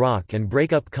drill rock and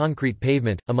break up concrete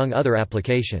pavement, among other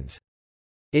applications.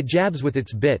 It jabs with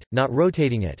its bit, not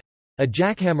rotating it. A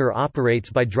jackhammer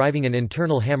operates by driving an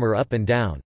internal hammer up and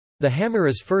down. The hammer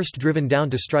is first driven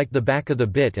down to strike the back of the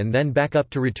bit and then back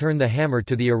up to return the hammer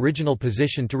to the original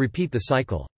position to repeat the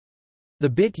cycle. The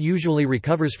bit usually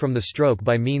recovers from the stroke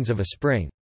by means of a spring.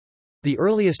 The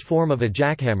earliest form of a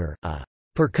jackhammer, a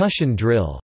percussion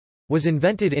drill, was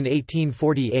invented in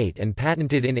 1848 and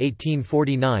patented in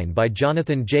 1849 by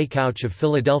Jonathan J. Couch of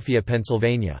Philadelphia,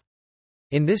 Pennsylvania.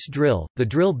 In this drill, the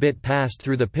drill bit passed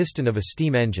through the piston of a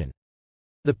steam engine.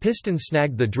 The piston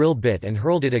snagged the drill bit and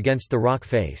hurled it against the rock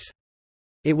face.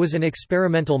 It was an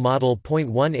experimental model.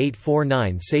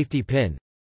 1849 Safety pin.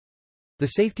 The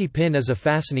safety pin is a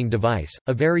fastening device,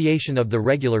 a variation of the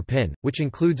regular pin, which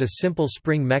includes a simple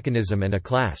spring mechanism and a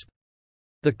clasp.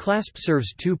 The clasp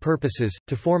serves two purposes,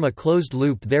 to form a closed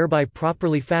loop thereby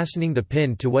properly fastening the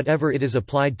pin to whatever it is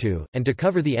applied to, and to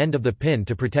cover the end of the pin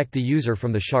to protect the user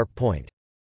from the sharp point.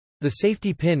 The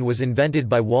safety pin was invented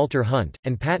by Walter Hunt,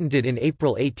 and patented in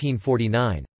April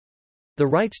 1849. The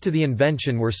rights to the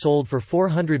invention were sold for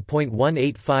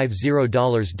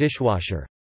 $400,1850 dishwasher.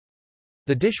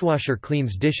 The dishwasher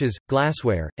cleans dishes,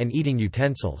 glassware, and eating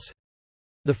utensils.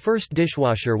 The first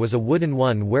dishwasher was a wooden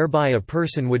one whereby a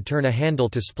person would turn a handle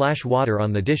to splash water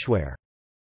on the dishware.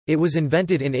 It was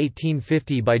invented in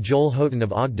 1850 by Joel Houghton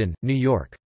of Ogden, New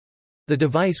York. The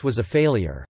device was a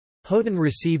failure. Houghton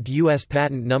received U.S.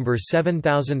 patent number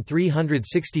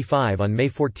 7365 on May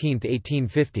 14,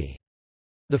 1850.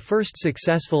 The first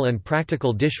successful and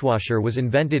practical dishwasher was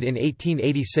invented in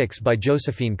 1886 by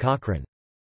Josephine Cochran.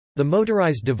 The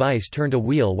motorized device turned a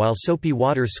wheel while soapy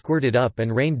water squirted up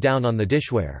and rained down on the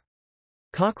dishware.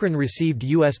 Cochran received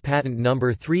U.S. patent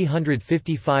number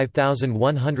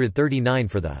 355139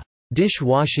 for the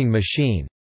dish-washing machine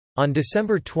on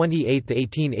December 28,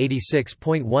 1886.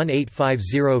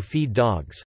 1850 Feed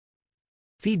dogs.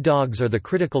 Feed dogs are the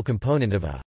critical component of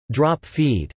a drop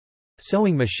feed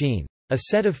sewing machine. A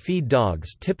set of feed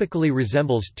dogs typically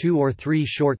resembles 2 or 3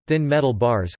 short, thin metal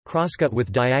bars, crosscut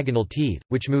with diagonal teeth,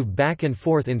 which move back and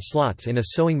forth in slots in a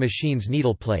sewing machine's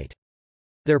needle plate.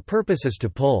 Their purpose is to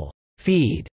pull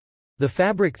feed the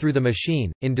fabric through the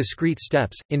machine, in discrete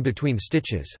steps, in between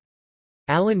stitches.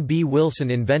 Allen B. Wilson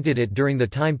invented it during the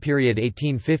time period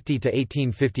 1850 to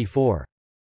 1854.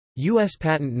 U.S.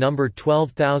 Patent number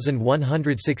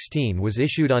 12116 was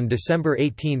issued on December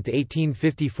 18,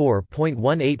 1854.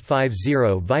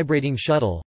 1850 Vibrating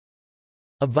shuttle.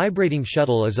 A vibrating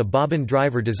shuttle is a bobbin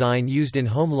driver design used in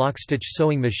home lockstitch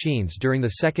sewing machines during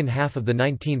the second half of the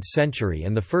 19th century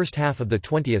and the first half of the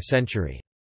 20th century.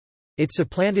 It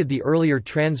supplanted the earlier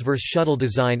transverse shuttle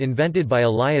design invented by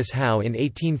Elias Howe in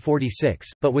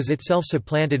 1846, but was itself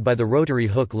supplanted by the rotary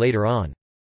hook later on.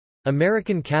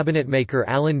 American cabinetmaker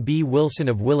Allen B. Wilson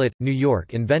of Willett, New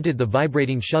York invented the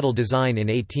vibrating shuttle design in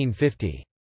 1850.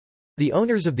 The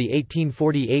owners of the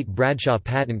 1848 Bradshaw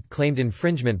patent claimed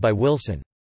infringement by Wilson.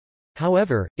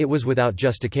 However, it was without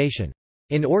justification.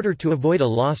 In order to avoid a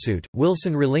lawsuit,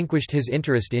 Wilson relinquished his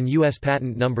interest in U.S.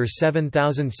 Patent No.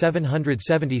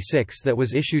 7776 that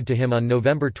was issued to him on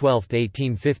November 12,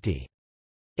 1850.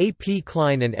 A. P.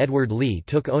 Klein and Edward Lee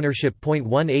took ownership.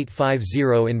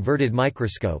 1850 Inverted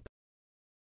microscope.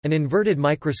 An inverted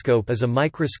microscope is a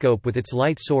microscope with its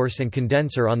light source and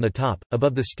condenser on the top,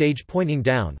 above the stage pointing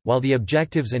down, while the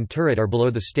objectives and turret are below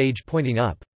the stage pointing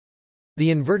up. The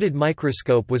inverted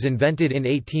microscope was invented in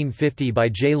 1850 by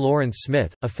J. Lawrence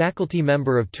Smith, a faculty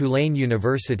member of Tulane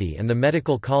University and the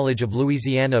Medical College of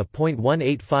Louisiana.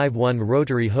 1851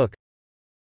 Rotary hook.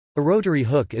 A rotary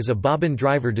hook is a bobbin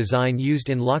driver design used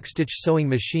in lockstitch sewing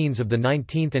machines of the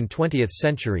 19th and 20th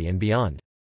century and beyond.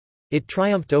 It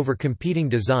triumphed over competing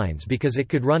designs because it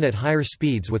could run at higher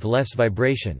speeds with less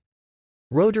vibration.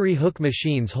 Rotary hook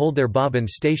machines hold their bobbin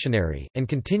stationary, and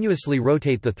continuously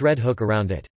rotate the thread hook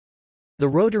around it. The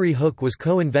rotary hook was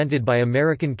co-invented by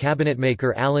American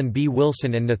cabinetmaker Allen B.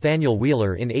 Wilson and Nathaniel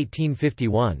Wheeler in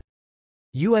 1851.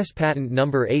 U.S. Patent No.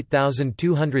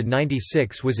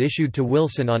 8296 was issued to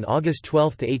Wilson on August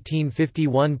 12,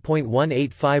 1851.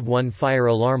 1851 Fire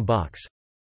alarm box.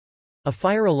 A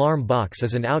fire alarm box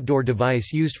is an outdoor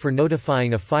device used for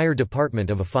notifying a fire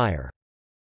department of a fire.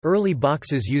 Early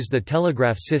boxes used the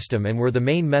telegraph system and were the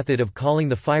main method of calling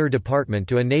the fire department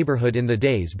to a neighborhood in the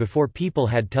days before people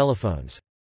had telephones.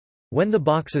 When the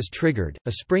box is triggered,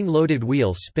 a spring-loaded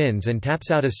wheel spins and taps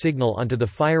out a signal onto the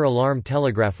fire alarm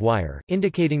telegraph wire,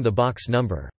 indicating the box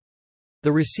number.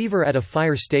 The receiver at a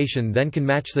fire station then can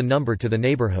match the number to the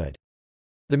neighborhood.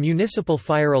 The municipal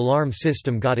fire alarm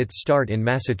system got its start in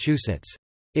Massachusetts.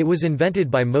 It was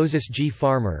invented by Moses G.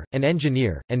 Farmer, an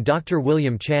engineer, and Dr.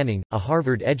 William Channing, a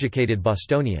Harvard-educated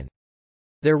Bostonian.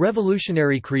 Their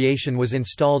revolutionary creation was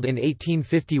installed in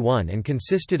 1851 and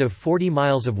consisted of 40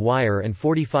 miles of wire and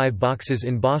 45 boxes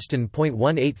in Boston.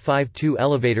 1852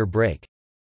 Elevator brake.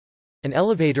 An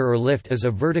elevator or lift is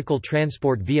a vertical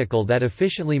transport vehicle that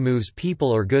efficiently moves people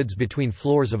or goods between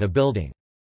floors of a building.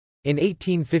 In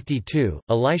 1852,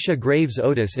 Elisha Graves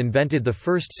Otis invented the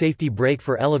first safety brake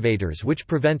for elevators, which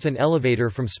prevents an elevator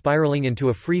from spiraling into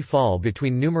a free fall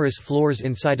between numerous floors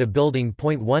inside a building.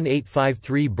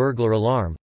 1853 Burglar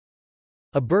alarm.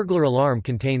 A burglar alarm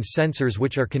contains sensors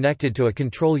which are connected to a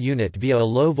control unit via a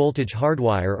low-voltage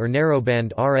hardwire or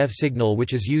narrowband RF signal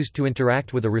which is used to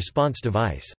interact with a response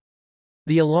device.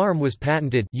 The alarm was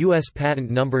patented U.S. Patent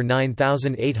No.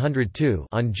 9802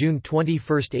 on June 21,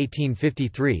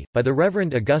 1853, by the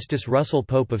Reverend Augustus Russell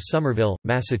Pope of Somerville,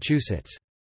 Massachusetts.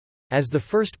 As the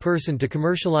first person to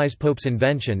commercialize Pope's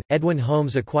invention, Edwin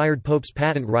Holmes acquired Pope's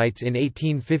patent rights in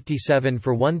 1857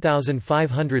 for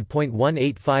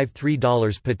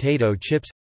 $1,500.1853. Potato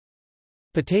chips.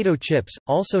 Potato chips,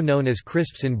 also known as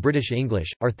crisps in British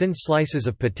English, are thin slices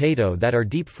of potato that are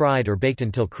deep-fried or baked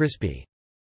until crispy.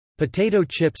 Potato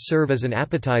chips serve as an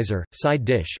appetizer, side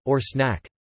dish, or snack.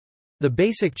 The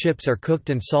basic chips are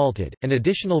cooked and salted, and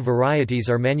additional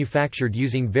varieties are manufactured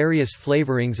using various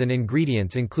flavorings and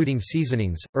ingredients including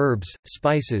seasonings, herbs,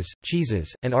 spices,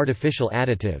 cheeses, and artificial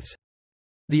additives.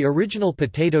 The original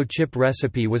potato chip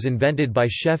recipe was invented by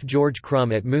chef George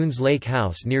Crumb at Moon's Lake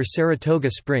House near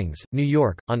Saratoga Springs, New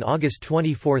York, on August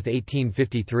 24,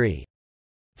 1853.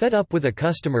 Fed up with a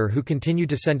customer who continued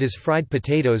to send his fried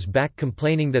potatoes back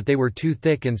complaining that they were too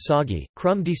thick and soggy,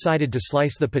 Crumb decided to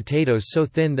slice the potatoes so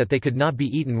thin that they could not be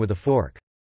eaten with a fork.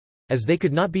 As they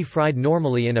could not be fried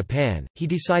normally in a pan, he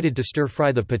decided to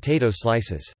stir-fry the potato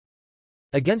slices.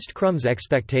 Against Crumb's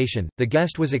expectation, the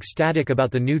guest was ecstatic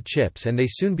about the new chips and they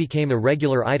soon became a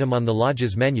regular item on the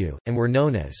lodge's menu, and were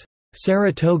known as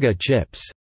Saratoga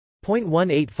chips.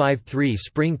 .1853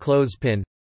 Spring clothespin.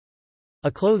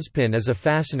 A clothespin is a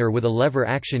fastener with a lever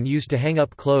action used to hang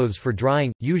up clothes for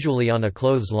drying, usually on a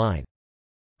clothesline.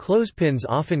 Clothespins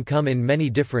often come in many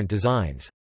different designs.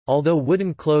 Although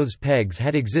wooden clothes pegs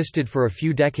had existed for a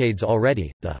few decades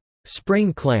already, the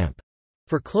spring clamp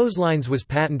for clotheslines was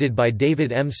patented by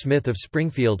David M. Smith of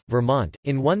Springfield, Vermont,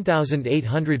 in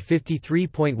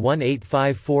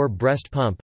 1853.1854 breast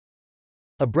pump.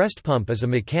 A breast pump is a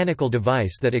mechanical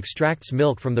device that extracts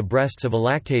milk from the breasts of a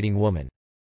lactating woman.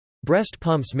 Breast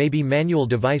pumps may be manual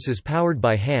devices powered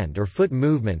by hand or foot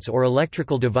movements or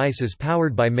electrical devices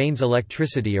powered by mains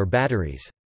electricity or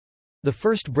batteries. The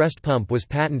first breast pump was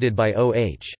patented by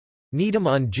O.H. Needham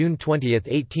on June 20,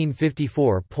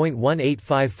 1854.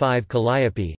 1855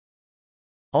 Calliope.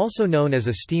 Also known as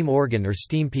a steam organ or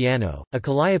steam piano, a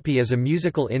calliope is a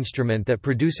musical instrument that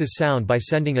produces sound by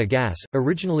sending a gas,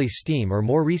 originally steam or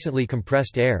more recently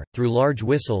compressed air, through large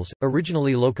whistles,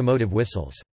 originally locomotive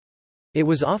whistles. It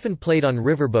was often played on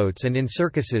riverboats and in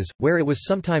circuses, where it was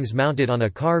sometimes mounted on a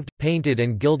carved, painted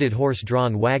and gilded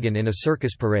horse-drawn wagon in a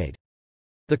circus parade.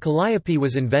 The calliope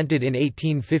was invented in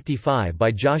 1855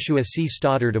 by Joshua C.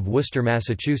 Stoddard of Worcester,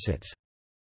 Massachusetts.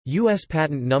 U.S.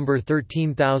 Patent No.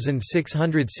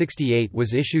 13668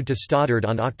 was issued to Stoddard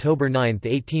on October 9,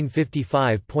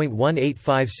 1855.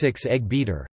 1856 Egg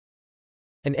beater.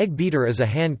 An egg beater is a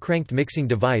hand-cranked mixing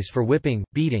device for whipping,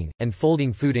 beating, and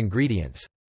folding food ingredients.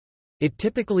 It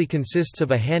typically consists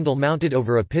of a handle mounted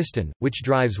over a piston, which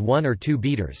drives one or two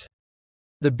beaters.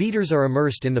 The beaters are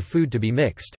immersed in the food to be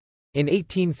mixed. In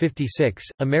 1856,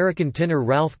 American tinner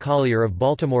Ralph Collier of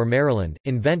Baltimore, Maryland,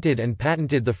 invented and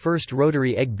patented the first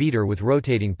rotary egg beater with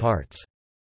rotating parts.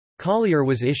 Collier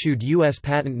was issued U.S.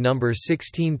 Patent No.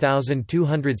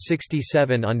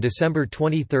 16267 on December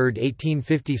 23,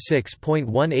 1856.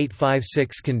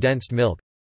 1856 Condensed milk.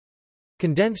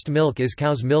 Condensed milk is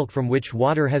cow's milk from which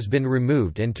water has been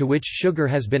removed and to which sugar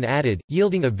has been added,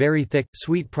 yielding a very thick,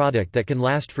 sweet product that can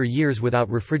last for years without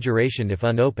refrigeration if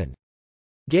unopened.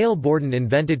 Gail Borden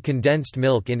invented condensed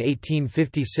milk in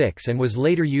 1856 and was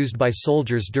later used by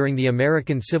soldiers during the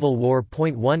American Civil War.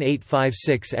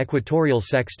 1856 Equatorial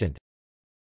sextant.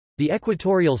 The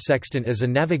equatorial sextant is a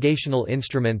navigational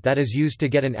instrument that is used to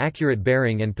get an accurate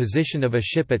bearing and position of a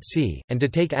ship at sea, and to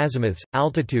take azimuths,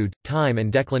 altitude, time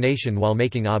and declination while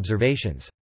making observations.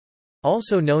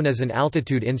 Also known as an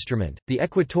altitude instrument, the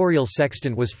equatorial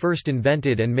sextant was first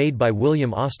invented and made by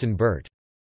William Austin Burt.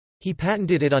 He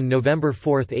patented it on November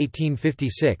 4,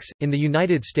 1856, in the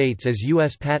United States as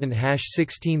U.S. Patent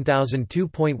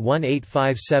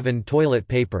 #16002.1857 Toilet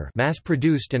paper,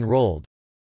 mass-produced and rolled.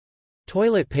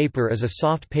 Toilet paper is a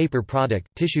soft paper product,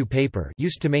 tissue paper,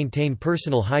 used to maintain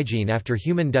personal hygiene after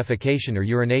human defecation or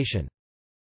urination.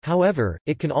 However,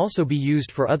 it can also be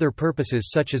used for other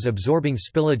purposes such as absorbing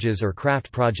spillages or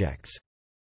craft projects.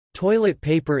 Toilet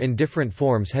paper in different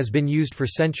forms has been used for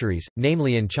centuries,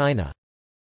 namely in China.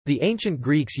 The ancient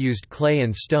Greeks used clay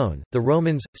and stone, the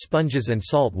Romans, sponges and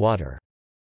salt water.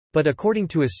 But according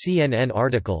to a CNN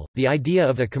article, the idea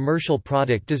of a commercial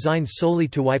product designed solely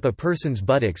to wipe a person's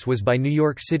buttocks was by New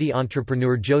York City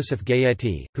entrepreneur Joseph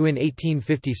Gayety, who in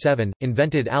 1857,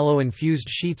 invented aloe-infused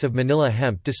sheets of manila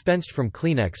hemp dispensed from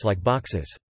Kleenex-like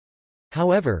boxes.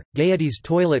 However, Gayety's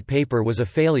toilet paper was a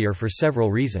failure for several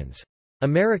reasons.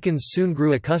 Americans soon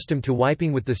grew accustomed to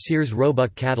wiping with the Sears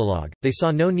Roebuck catalog. They saw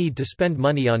no need to spend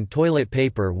money on toilet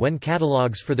paper when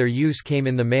catalogs for their use came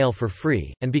in the mail for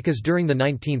free, and because during the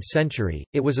 19th century,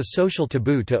 it was a social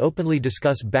taboo to openly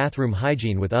discuss bathroom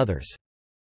hygiene with others.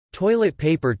 Toilet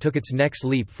paper took its next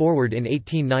leap forward in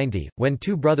 1890, when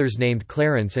two brothers named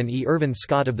Clarence and E. Irvin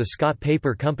Scott of the Scott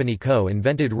Paper Company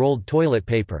co-invented rolled toilet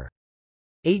paper.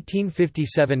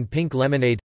 1857 Pink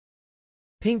lemonade.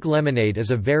 Pink lemonade is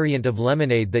a variant of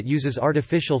lemonade that uses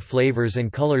artificial flavors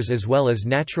and colors as well as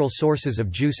natural sources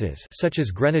of juices such as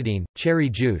grenadine, cherry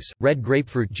juice, red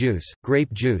grapefruit juice,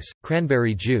 grape juice,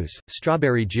 cranberry juice,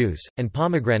 strawberry juice, and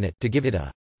pomegranate to give it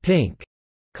a pink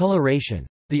coloration.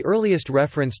 The earliest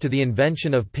reference to the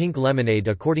invention of pink lemonade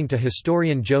according to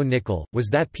historian Joe Nickel, was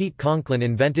that Pete Conklin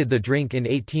invented the drink in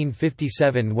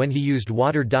 1857 when he used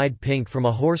water dyed pink from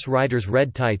a horse rider's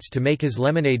red tights to make his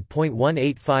lemonade.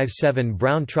 1857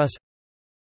 Brown truss.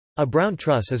 A brown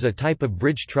truss is a type of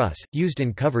bridge truss, used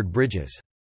in covered bridges.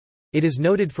 It is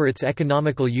noted for its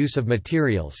economical use of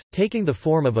materials, taking the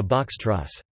form of a box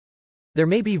truss. There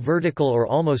may be vertical or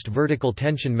almost vertical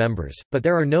tension members, but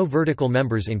there are no vertical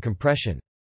members in compression.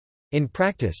 In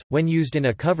practice, when used in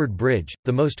a covered bridge,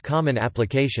 the most common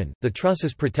application, the truss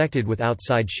is protected with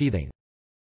outside sheathing.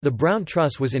 The Brown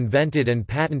truss was invented and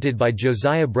patented by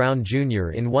Josiah Brown, Jr.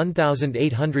 in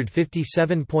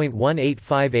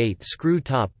 1857.1858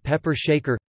 screw-top pepper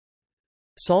shaker.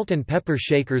 Salt and pepper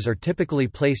shakers are typically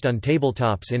placed on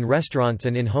tabletops in restaurants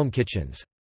and in home kitchens.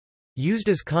 Used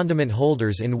as condiment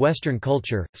holders in Western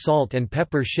culture, salt and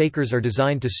pepper shakers are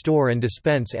designed to store and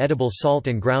dispense edible salt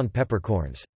and ground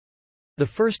peppercorns. The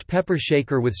first pepper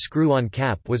shaker with screw-on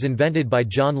cap was invented by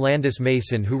John Landis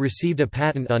Mason, who received a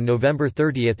patent on November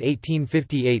 30,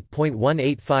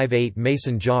 1858.1858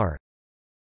 Mason jar.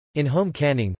 In home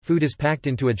canning, food is packed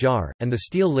into a jar, and the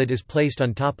steel lid is placed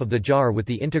on top of the jar with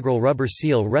the integral rubber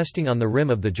seal resting on the rim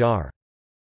of the jar.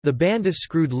 The band is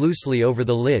screwed loosely over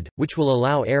the lid, which will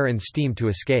allow air and steam to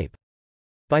escape.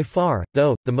 By far,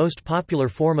 though, the most popular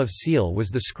form of seal was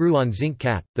the screw-on zinc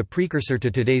cap, the precursor to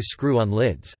today's screw-on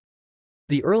lids.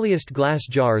 The earliest glass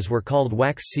jars were called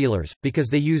wax sealers, because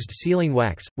they used sealing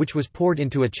wax, which was poured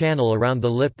into a channel around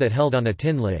the lip that held on a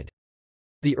tin lid.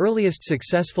 The earliest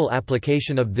successful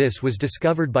application of this was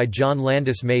discovered by John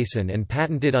Landis Mason and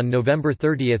patented on November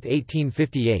 30,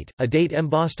 1858, a date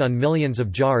embossed on millions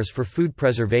of jars for food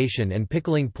preservation and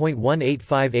pickling.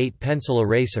 1858 Pencil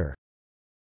eraser.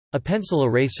 A pencil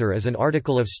eraser is an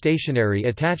article of stationery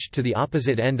attached to the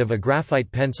opposite end of a graphite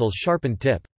pencil's sharpened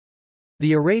tip.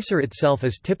 The eraser itself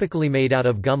is typically made out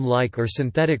of gum-like or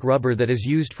synthetic rubber that is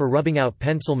used for rubbing out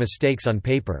pencil mistakes on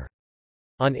paper.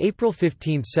 On April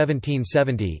 15,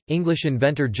 1770, English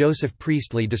inventor Joseph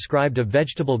Priestley described a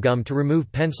vegetable gum to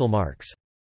remove pencil marks.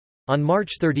 On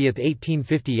March 30,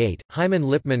 1858, Hyman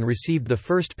Lipman received the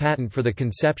first patent for the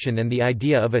conception and the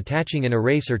idea of attaching an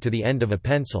eraser to the end of a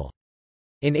pencil.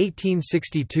 In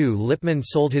 1862, Lipman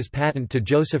sold his patent to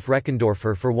Joseph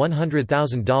Reckendorfer for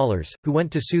 $100,000, who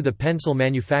went to sue the pencil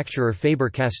manufacturer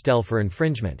Faber-Castell for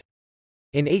infringement.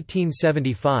 In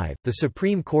 1875, the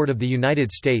Supreme Court of the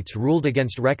United States ruled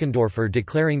against Reckendorfer,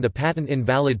 declaring the patent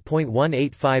invalid.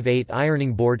 1858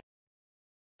 Ironing board.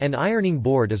 An ironing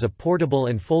board is a portable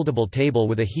and foldable table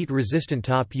with a heat-resistant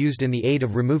top used in the aid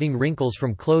of removing wrinkles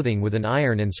from clothing with an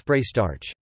iron and spray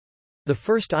starch. The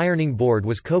first ironing board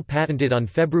was co-patented on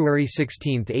February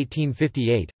 16,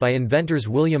 1858, by inventors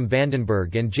William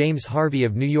Vandenberg and James Harvey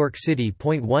of New York City.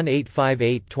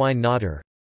 1858 Twine knotter.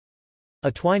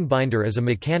 A twine binder is a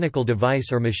mechanical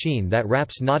device or machine that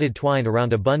wraps knotted twine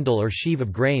around a bundle or sheave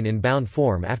of grain in bound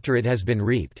form after it has been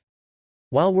reaped.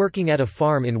 While working at a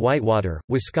farm in Whitewater,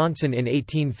 Wisconsin in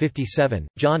 1857,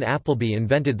 John Appleby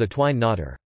invented the twine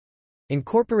knotter.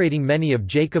 Incorporating many of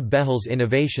Jacob Behel's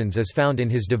innovations is found in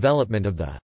his development of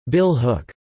the bill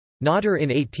hook knotter in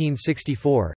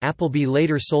 1864. Appleby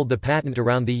later sold the patent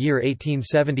around the year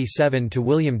 1877 to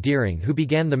William Deering, who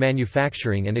began the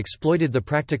manufacturing and exploited the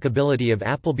practicability of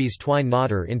Appleby's twine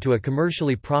knotter into a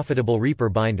commercially profitable reaper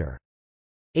binder.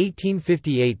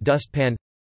 1858 Dustpan.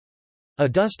 A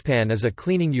dustpan is a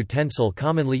cleaning utensil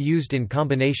commonly used in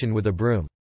combination with a broom.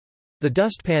 The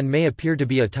dustpan may appear to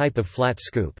be a type of flat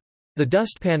scoop. The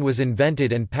dustpan was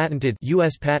invented and patented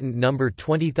U.S. Patent number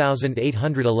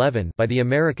 20811 by the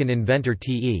American inventor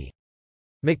T.E.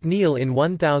 McNeil in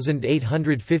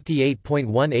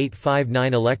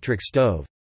 1858.1859 Electric stove.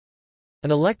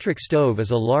 An electric stove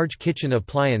is a large kitchen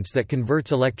appliance that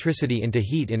converts electricity into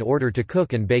heat in order to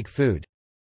cook and bake food.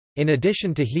 In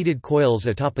addition to heated coils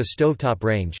atop a stovetop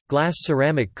range, glass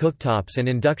ceramic cooktops and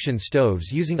induction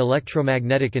stoves using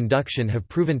electromagnetic induction have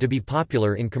proven to be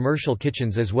popular in commercial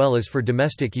kitchens as well as for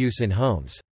domestic use in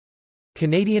homes.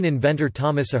 Canadian inventor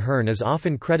Thomas Ahern is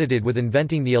often credited with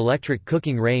inventing the electric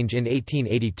cooking range in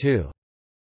 1882.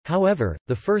 However,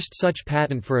 the first such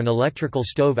patent for an electrical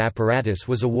stove apparatus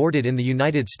was awarded in the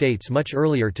United States much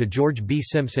earlier to George B.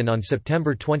 Simpson on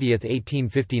September 20,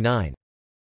 1859.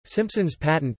 Simpson's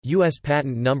patent, U.S.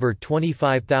 Patent number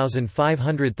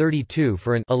 25532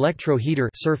 for an electro heater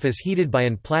surface heated by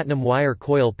an platinum wire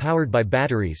coil powered by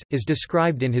batteries, is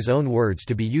described in his own words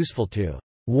to be useful to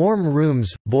warm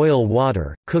rooms, boil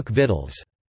water, cook victuals.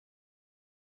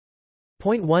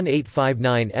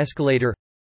 1859 Escalator.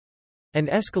 An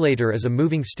escalator is a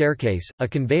moving staircase, a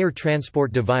conveyor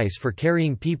transport device for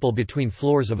carrying people between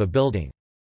floors of a building.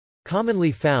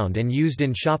 Commonly found and used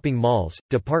in shopping malls,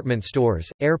 department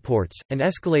stores, airports, an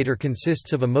escalator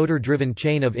consists of a motor-driven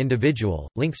chain of individual,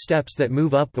 linked steps that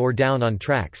move up or down on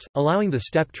tracks, allowing the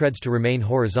step treads to remain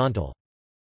horizontal.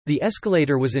 The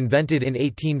escalator was invented in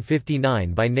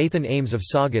 1859 by Nathan Ames of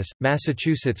Saugus,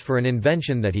 Massachusetts for an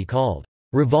invention that he called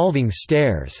revolving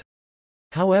stairs.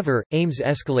 However, Ames'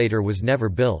 escalator was never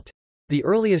built. The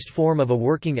earliest form of a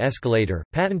working escalator,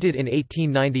 patented in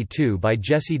 1892 by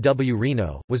Jesse W.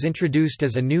 Reno, was introduced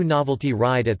as a new novelty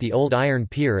ride at the Old Iron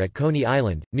Pier at Coney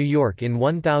Island, New York in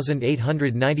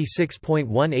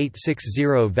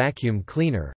 1896.1860 vacuum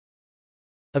cleaner.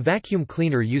 A vacuum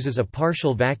cleaner uses a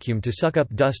partial vacuum to suck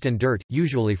up dust and dirt,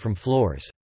 usually from floors.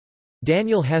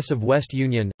 Daniel Hess of West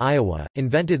Union, Iowa,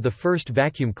 invented the first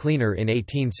vacuum cleaner in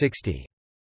 1860.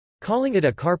 Calling it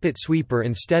a carpet sweeper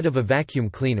instead of a vacuum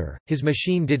cleaner, his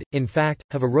machine did, in fact,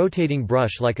 have a rotating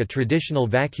brush like a traditional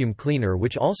vacuum cleaner,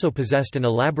 which also possessed an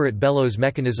elaborate bellows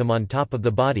mechanism on top of the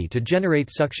body to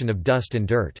generate suction of dust and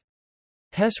dirt.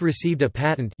 Hess received a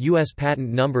patent, U.S.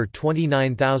 Patent number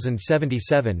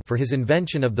 29077, for his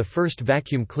invention of the first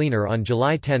vacuum cleaner on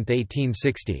July 10,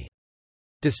 1860.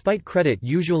 Despite credit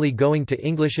usually going to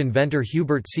English inventor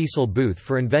Hubert Cecil Booth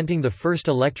for inventing the first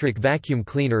electric vacuum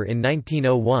cleaner in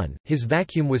 1901, his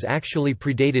vacuum was actually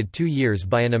predated 2 years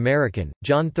by an American,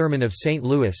 John Thurman of St.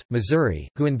 Louis, Missouri,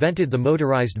 who invented the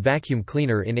motorized vacuum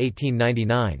cleaner in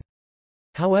 1899.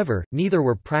 However, neither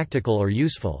were practical or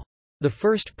useful. The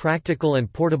first practical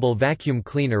and portable vacuum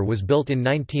cleaner was built in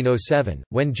 1907,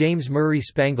 when James Murray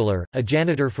Spangler, a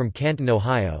janitor from Canton,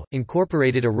 Ohio,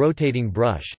 incorporated a rotating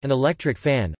brush, an electric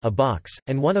fan, a box,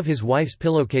 and one of his wife's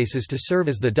pillowcases to serve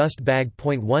as the dust bag.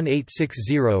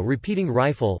 1860 Repeating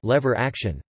rifle lever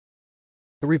action.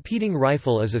 A repeating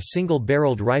rifle is a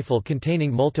single-barreled rifle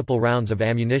containing multiple rounds of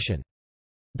ammunition.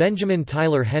 Benjamin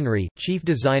Tyler Henry, chief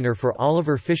designer for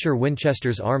Oliver Fisher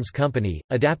Winchester's Arms Company,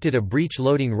 adapted a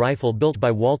breech-loading rifle built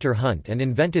by Walter Hunt and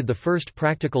invented the first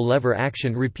practical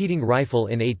lever-action repeating rifle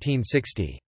in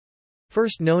 1860.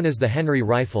 First known as the Henry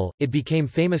rifle, it became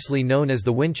famously known as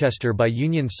the Winchester by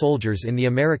Union soldiers in the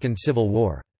American Civil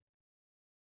War.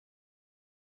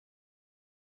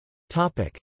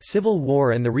 Civil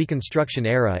War and the Reconstruction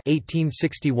era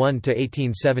 1861 to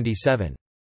 1877.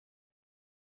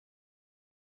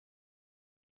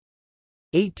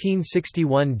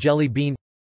 1861 Jelly bean.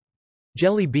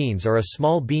 Jelly beans are a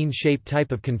small bean-shaped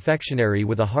type of confectionery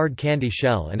with a hard candy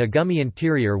shell and a gummy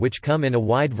interior which come in a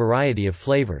wide variety of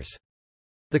flavors.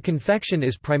 The confection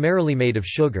is primarily made of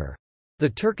sugar. The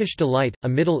Turkish Delight, a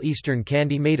Middle Eastern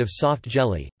candy made of soft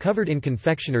jelly, covered in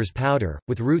confectioner's powder,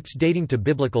 with roots dating to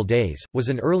biblical days, was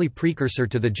an early precursor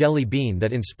to the jelly bean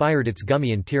that inspired its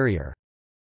gummy interior.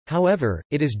 However,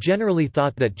 it is generally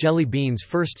thought that jelly beans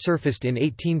first surfaced in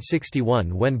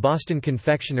 1861 when Boston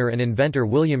confectioner and inventor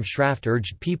William Shraft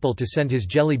urged people to send his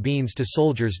jelly beans to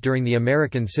soldiers during the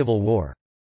American Civil War.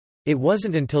 It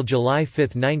wasn't until July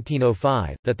 5,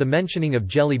 1905, that the mentioning of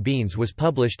jelly beans was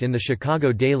published in the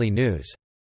Chicago Daily News.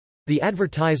 The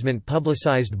advertisement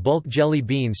publicized bulk jelly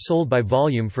beans sold by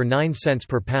volume for 9 cents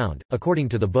per pound, according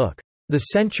to the book, The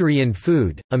Century in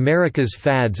Food, America's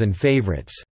Fads and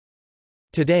Favorites.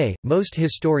 Today, most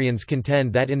historians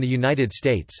contend that in the United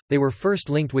States, they were first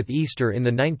linked with Easter in the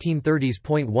 1930s.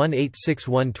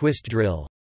 1861 Twist drill.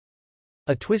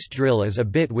 A twist drill is a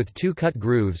bit with 2 cut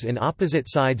grooves in opposite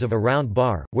sides of a round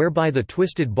bar, whereby the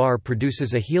twisted bar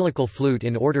produces a helical flute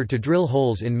in order to drill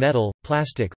holes in metal,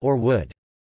 plastic, or wood.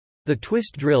 The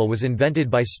twist drill was invented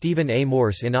by Stephen A.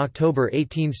 Morse in October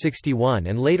 1861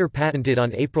 and later patented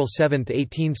on April 7,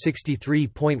 1863.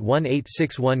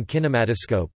 1861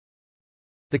 Kinematoscope.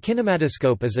 The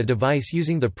kinematoscope is a device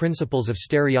using the principles of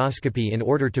stereoscopy in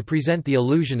order to present the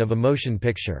illusion of a motion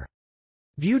picture.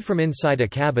 Viewed from inside a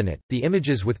cabinet, the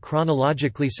images with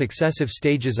chronologically successive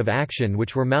stages of action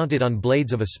which were mounted on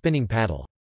blades of a spinning paddle.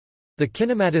 The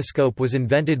kinematoscope was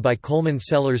invented by Coleman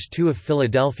Sellers II of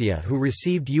Philadelphia, who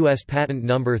received U.S. patent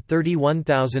number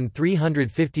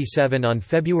 31357 on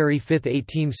February 5,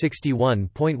 1861.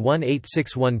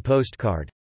 1861 Postcard.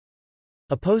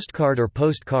 A postcard or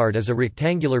postcard is a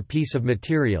rectangular piece of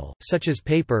material, such as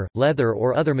paper, leather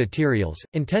or other materials,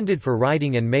 intended for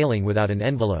writing and mailing without an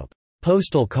envelope.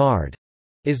 Postal card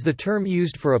is the term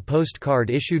used for a postcard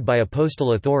issued by a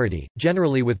postal authority,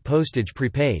 generally with postage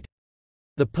prepaid.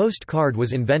 The postcard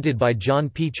was invented by John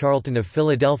P. Charlton of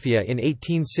Philadelphia in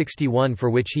 1861, for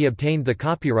which he obtained the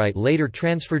copyright later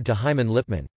transferred to Hyman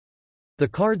Lipman. The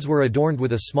cards were adorned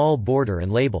with a small border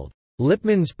and labeled,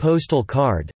 "Lipman's Postal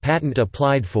Card, Patent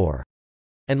Applied For,"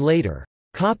 and later,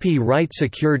 "Copyright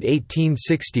Secured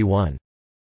 1861."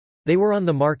 They were on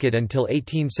the market until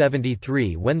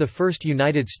 1873, when the first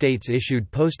United States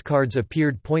issued postcards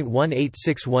appeared.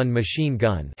 1861 Machine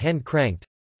gun, hand-cranked.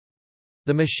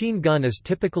 The machine gun is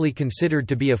typically considered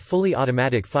to be a fully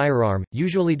automatic firearm,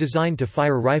 usually designed to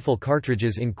fire rifle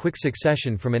cartridges in quick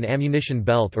succession from an ammunition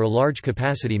belt or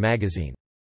large-capacity magazine.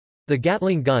 The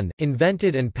Gatling gun,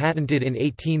 invented and patented in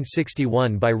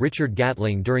 1861 by Richard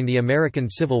Gatling during the American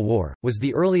Civil War, was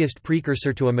the earliest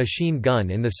precursor to a machine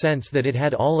gun in the sense that it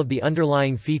had all of the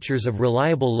underlying features of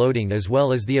reliable loading as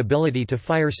well as the ability to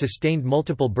fire sustained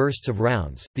multiple bursts of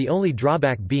rounds, the only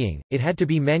drawback being, it had to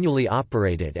be manually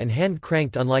operated and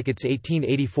hand-cranked unlike its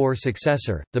 1884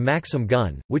 successor, the Maxim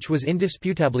gun, which was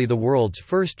indisputably the world's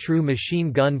first true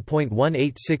machine gun.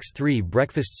 1863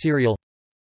 Breakfast cereal.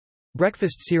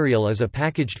 Breakfast cereal is a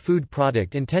packaged food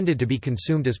product intended to be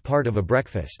consumed as part of a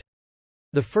breakfast.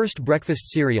 The first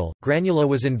breakfast cereal, Granula,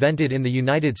 was invented in the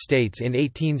United States in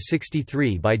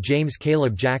 1863 by James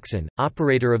Caleb Jackson,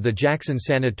 operator of the Jackson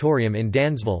Sanatorium in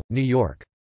Dansville, New York.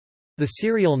 The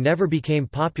cereal never became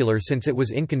popular since it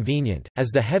was inconvenient,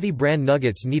 as the heavy bran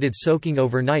nuggets needed soaking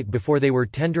overnight before they were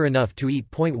tender enough to eat.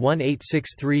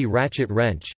 1863 Ratchet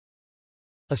wrench.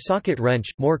 A socket wrench,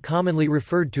 more commonly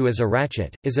referred to as a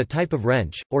ratchet, is a type of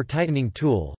wrench, or tightening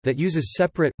tool, that uses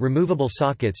separate, removable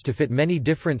sockets to fit many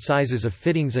different sizes of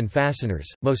fittings and fasteners,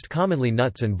 most commonly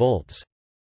nuts and bolts.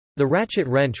 The ratchet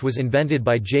wrench was invented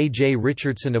by J. J.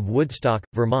 Richardson of Woodstock,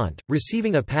 Vermont,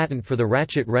 receiving a patent for the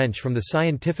ratchet wrench from the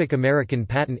Scientific American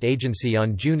Patent Agency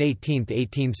on June 18,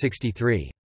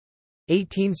 1863.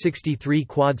 1863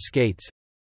 Quad skates.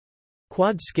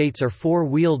 Quad skates are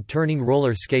four-wheeled turning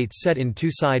roller skates set in two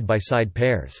side-by-side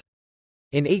pairs.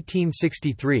 In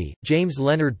 1863, James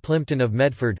Leonard Plimpton of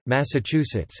Medford,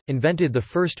 Massachusetts, invented the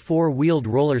first four-wheeled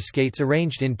roller skates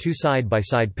arranged in two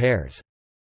side-by-side pairs.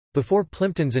 Before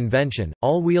Plimpton's invention,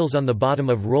 all wheels on the bottom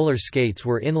of roller skates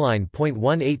were inline.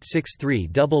 1863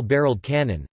 Double-barreled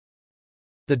cannon.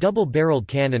 The double-barreled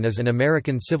cannon is an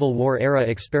American Civil War-era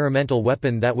experimental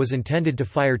weapon that was intended to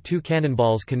fire two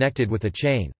cannonballs connected with a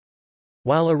chain.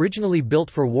 While originally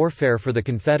built for warfare for the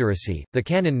Confederacy, the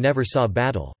cannon never saw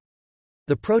battle.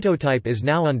 The prototype is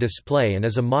now on display and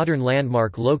is a modern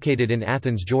landmark located in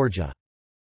Athens, Georgia.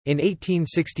 In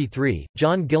 1863,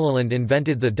 John Gilliland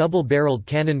invented the double-barreled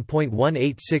cannon.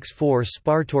 1864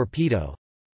 Spar torpedo.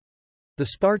 The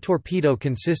spar torpedo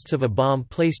consists of a bomb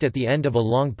placed at the end of a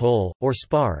long pole, or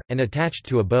spar, and attached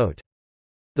to a boat.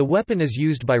 The weapon is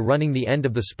used by running the end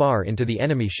of the spar into the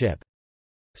enemy ship.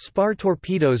 Spar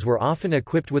torpedoes were often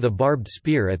equipped with a barbed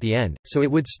spear at the end, so it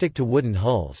would stick to wooden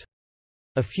hulls.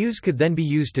 A fuse could then be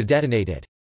used to detonate it.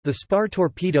 The spar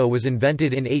torpedo was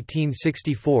invented in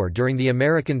 1864 during the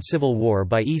American Civil War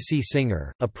by E. C.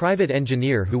 Singer, a private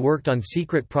engineer who worked on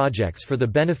secret projects for the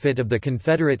benefit of the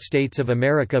Confederate States of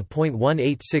America.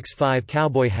 1865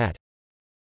 Cowboy hat.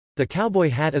 The cowboy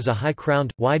hat is a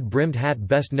high-crowned, wide-brimmed hat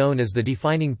best known as the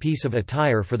defining piece of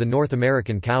attire for the North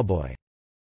American cowboy.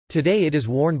 Today it is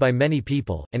worn by many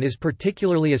people, and is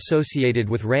particularly associated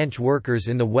with ranch workers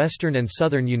in the western and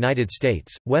southern United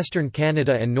States, western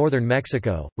Canada and northern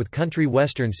Mexico, with country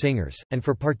western singers, and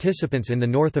for participants in the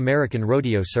North American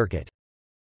rodeo circuit.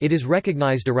 It is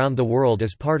recognized around the world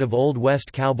as part of Old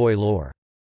West cowboy lore.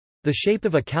 The shape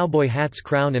of a cowboy hat's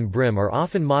crown and brim are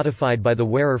often modified by the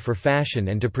wearer for fashion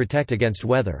and to protect against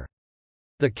weather.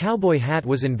 The cowboy hat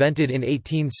was invented in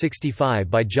 1865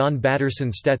 by John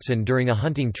Batterson Stetson during a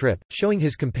hunting trip, showing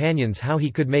his companions how he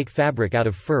could make fabric out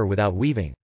of fur without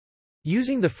weaving.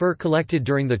 Using the fur collected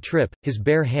during the trip, his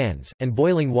bare hands, and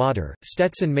boiling water,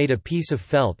 Stetson made a piece of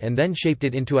felt and then shaped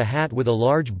it into a hat with a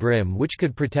large brim which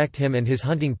could protect him and his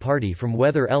hunting party from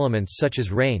weather elements such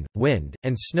as rain, wind,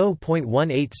 and snow.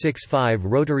 1865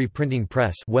 Rotary printing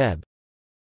press Webb.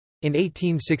 In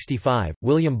 1865,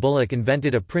 William Bullock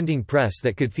invented a printing press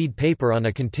that could feed paper on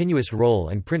a continuous roll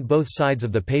and print both sides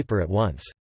of the paper at once.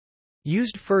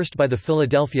 Used first by the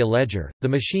Philadelphia Ledger, the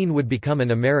machine would become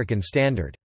an American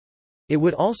standard. It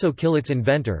would also kill its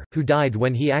inventor, who died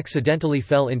when he accidentally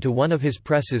fell into one of his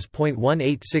presses.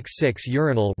 1866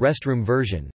 Urinal restroom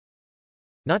version.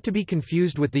 Not to be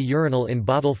confused with the urinal in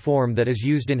bottle form that is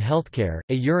used in healthcare,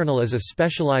 a urinal is a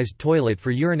specialized toilet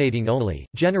for urinating only,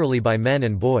 generally by men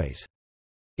and boys.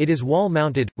 It is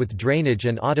wall-mounted, with drainage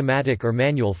and automatic or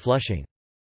manual flushing.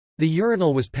 The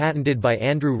urinal was patented by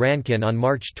Andrew Rankin on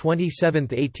March 27,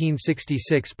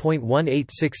 1866.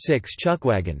 1866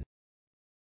 Chuckwagon.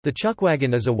 The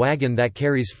chuckwagon is a wagon that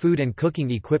carries food and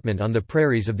cooking equipment on the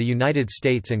prairies of the United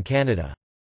States and Canada.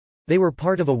 They were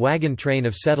part of a wagon train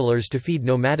of settlers to feed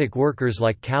nomadic workers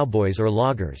like cowboys or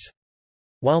loggers.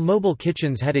 While mobile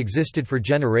kitchens had existed for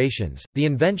generations, the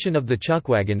invention of the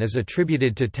chuckwagon is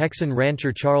attributed to Texan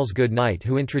rancher Charles Goodnight,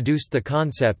 who introduced the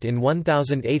concept in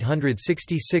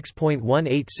 1866.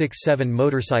 1867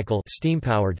 Motorcycle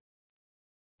steam-powered.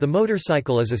 The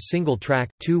motorcycle is a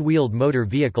single-track, two-wheeled motor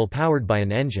vehicle powered by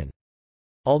an engine.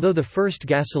 Although the first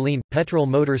gasoline-petrol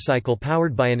motorcycle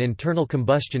powered by an internal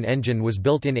combustion engine was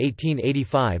built in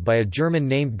 1885 by a German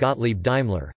named Gottlieb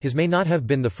Daimler, his may not have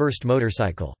been the first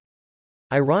motorcycle.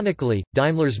 Ironically,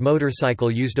 Daimler's motorcycle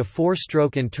used a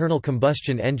four-stroke internal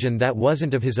combustion engine that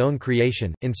wasn't of his own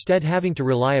creation, instead having to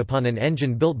rely upon an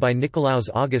engine built by Nikolaus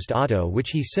August Otto which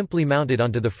he simply mounted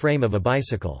onto the frame of a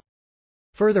bicycle.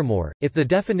 Furthermore, if the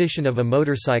definition of a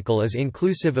motorcycle is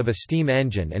inclusive of a steam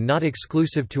engine and not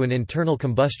exclusive to an internal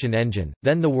combustion engine,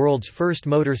 then the world's first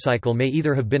motorcycle may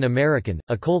either have been American,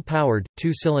 a coal-powered,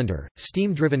 two-cylinder,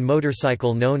 steam-driven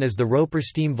motorcycle known as the Roper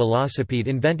steam velocipede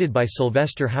invented by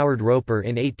Sylvester Howard Roper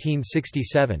in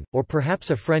 1867, or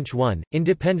perhaps a French one,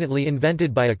 independently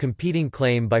invented by a competing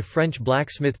claim by French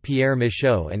blacksmith Pierre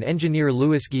Michaud and engineer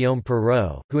Louis-Guillaume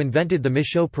Perrault, who invented the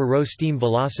Michaud-Perrault steam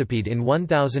velocipede in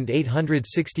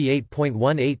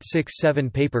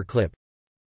 1868.1867 paper clip.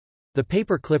 The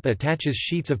paper clip attaches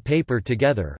sheets of paper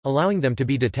together, allowing them to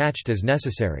be detached as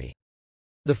necessary.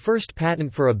 The first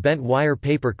patent for a bent wire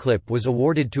paper clip was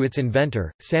awarded to its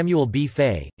inventor, Samuel B.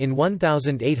 Fay, in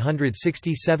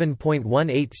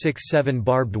 1867.1867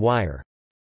 barbed wire.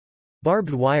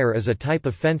 Barbed wire is a type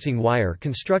of fencing wire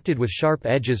constructed with sharp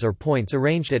edges or points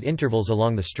arranged at intervals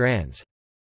along the strands.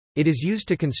 It is used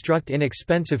to construct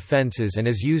inexpensive fences and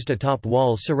is used atop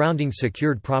walls surrounding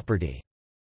secured property.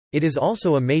 It is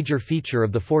also a major feature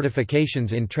of the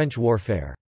fortifications in trench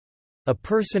warfare. A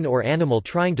person or animal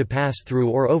trying to pass through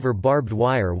or over barbed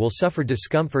wire will suffer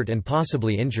discomfort and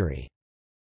possibly injury.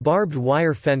 Barbed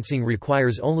wire fencing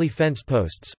requires only fence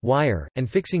posts, wire, and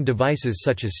fixing devices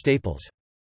such as staples.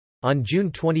 On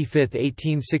June 25,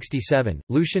 1867,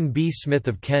 Lucian B. Smith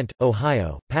of Kent,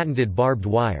 Ohio, patented barbed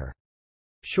wire.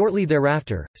 Shortly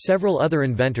thereafter, several other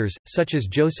inventors, such as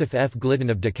Joseph F.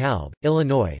 Glidden of DeKalb,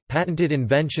 Illinois, patented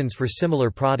inventions for similar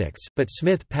products, but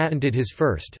Smith patented his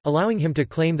first, allowing him to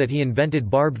claim that he invented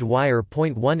barbed wire.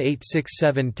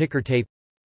 1867 Ticker tape.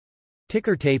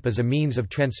 Ticker tape is a means of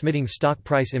transmitting stock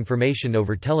price information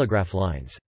over telegraph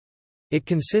lines. It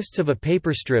consists of a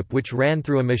paper strip which ran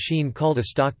through a machine called a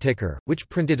stock ticker, which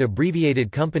printed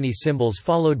abbreviated company symbols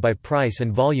followed by price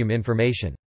and volume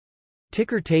information.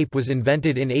 Ticker tape was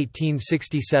invented in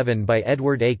 1867 by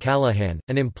Edward A. Callahan,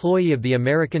 an employee of the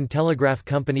American Telegraph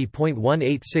Company.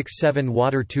 1867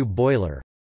 Water tube boiler.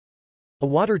 A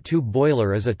water tube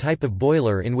boiler is a type of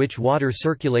boiler in which water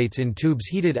circulates in tubes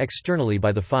heated externally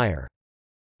by the fire.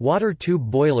 Water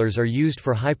tube boilers are used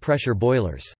for high-pressure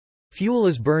boilers. Fuel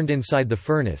is burned inside the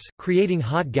furnace, creating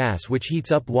hot gas which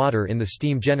heats up water in the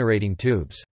steam-generating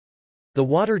tubes. The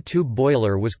water tube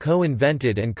boiler was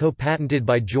co-invented and co-patented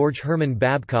by George Herman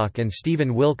Babcock and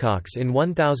Stephen Wilcox in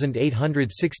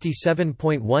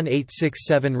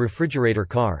 1867.1867 refrigerator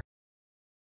car.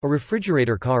 A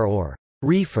refrigerator car or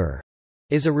reefer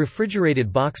is a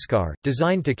refrigerated boxcar,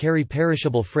 designed to carry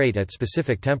perishable freight at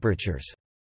specific temperatures.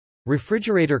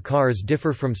 Refrigerator cars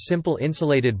differ from simple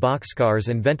insulated boxcars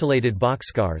and ventilated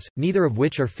boxcars, neither of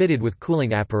which are fitted with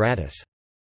cooling apparatus.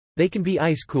 They can be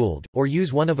ice-cooled, or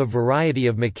use one of a variety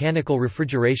of mechanical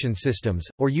refrigeration systems,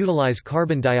 or utilize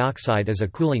carbon dioxide as a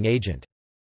cooling agent.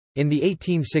 In the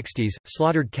 1860s,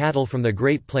 slaughtered cattle from the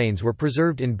Great Plains were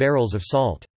preserved in barrels of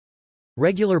salt.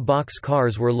 Regular box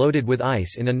cars were loaded with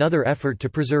ice in another effort to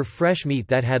preserve fresh meat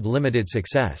that had limited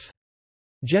success.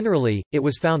 Generally, it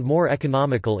was found more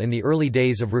economical in the early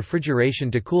days of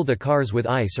refrigeration to cool the cars with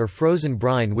ice or frozen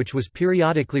brine, which was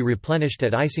periodically replenished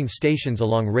at icing stations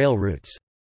along rail routes.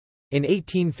 In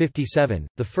 1857,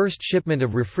 the first shipment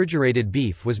of refrigerated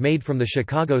beef was made from the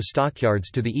Chicago stockyards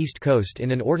to the East Coast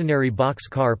in an ordinary box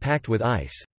car packed with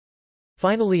ice.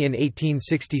 Finally in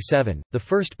 1867, the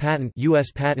first patent,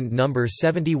 U.S. Patent number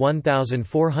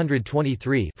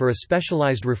 71423, for a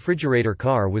specialized refrigerator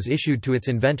car was issued to its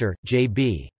inventor,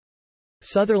 J.B.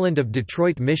 Sutherland of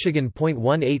Detroit, Michigan.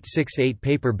 1868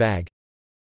 Paper bag.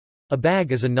 A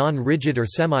bag is a non-rigid or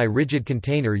semi-rigid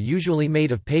container usually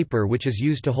made of paper which is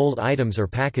used to hold items or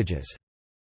packages.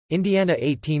 Indiana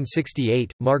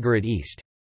 1868, Margaret East.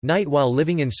 Knight, while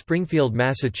living in Springfield,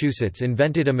 Massachusetts,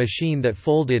 invented a machine that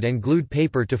folded and glued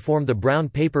paper to form the brown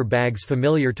paper bags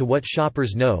familiar to what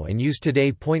shoppers know and use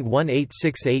today.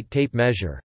 1868 Tape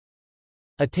measure.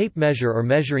 A tape measure or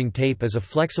measuring tape is a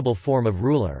flexible form of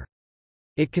ruler.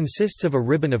 It consists of a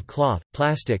ribbon of cloth,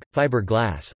 plastic,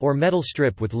 fiberglass, or metal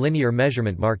strip with linear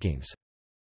measurement markings.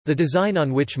 The design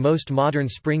on which most modern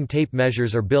spring tape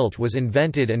measures are built was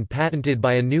invented and patented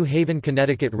by a New Haven,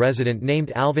 Connecticut resident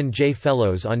named Alvin J.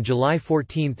 Fellows on July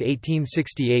 14,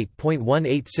 1868.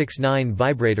 1869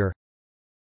 Vibrator.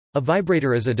 A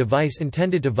vibrator is a device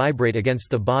intended to vibrate against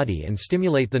the body and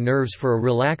stimulate the nerves for a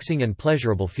relaxing and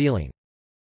pleasurable feeling.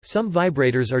 Some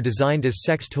vibrators are designed as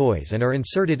sex toys and are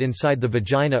inserted inside the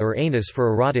vagina or anus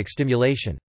for erotic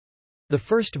stimulation. The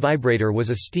first vibrator was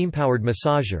a steam-powered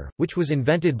massager, which was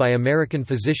invented by American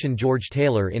physician George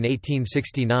Taylor in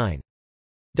 1869.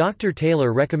 Dr.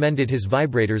 Taylor recommended his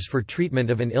vibrators for treatment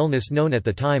of an illness known at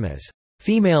the time as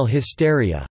female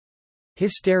hysteria.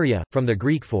 Hysteria, from the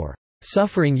Greek for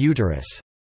suffering uterus,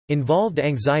 involved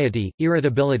anxiety,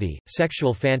 irritability,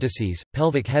 sexual fantasies,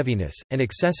 pelvic heaviness, and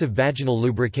excessive vaginal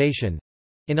lubrication.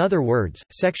 In other words,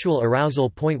 sexual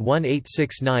arousal.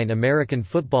 1869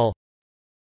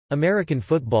 American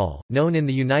football, known in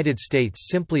the United States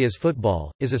simply as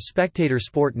football, is a spectator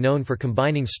sport known for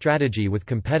combining strategy with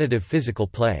competitive physical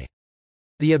play.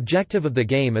 The objective of the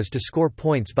game is to score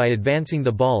points by advancing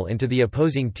the ball into the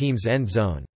opposing team's end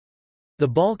zone. The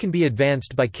ball can be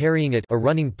advanced by carrying it, a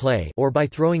running play, or by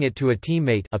throwing it to a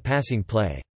teammate, a passing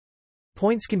play.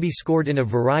 Points can be scored in a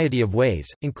variety of ways,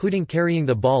 including carrying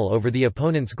the ball over the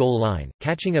opponent's goal line,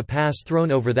 catching a pass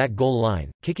thrown over that goal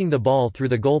line, kicking the ball through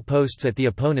the goal posts at the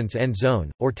opponent's end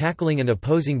zone, or tackling an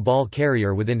opposing ball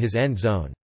carrier within his end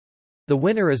zone. The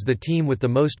winner is the team with the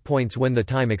most points when the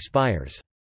time expires.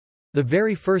 The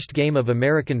very first game of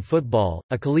American football,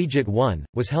 a collegiate one,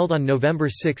 was held on November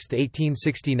 6,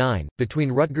 1869,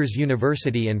 between Rutgers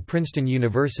University and Princeton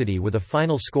University with a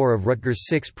final score of Rutgers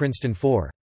 6, Princeton 4.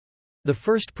 The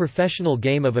first professional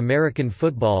game of American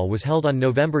football was held on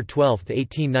November 12,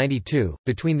 1892,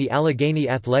 between the Allegheny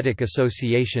Athletic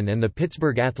Association and the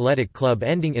Pittsburgh Athletic Club,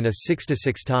 ending in a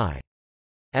 6-6 tie.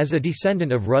 As a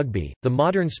descendant of rugby, the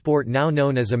modern sport now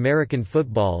known as American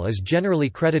football is generally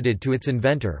credited to its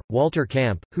inventor, Walter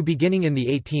Camp, who beginning in the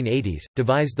 1880s,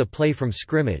 devised the play from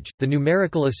scrimmage, the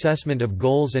numerical assessment of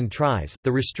goals and tries,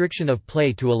 the restriction of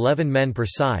play to 11 men per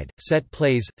side, set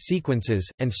plays,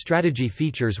 sequences, and strategy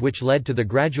features which led to the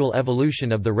gradual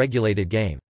evolution of the regulated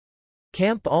game.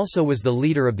 Camp also was the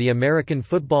leader of the American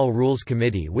Football Rules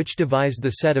Committee, which devised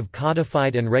the set of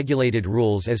codified and regulated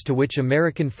rules as to which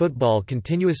American football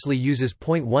continuously uses.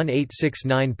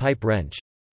 1869 Pipe wrench.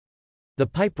 The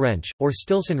pipe wrench, or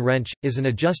Stilson wrench, is an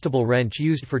adjustable wrench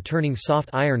used for turning soft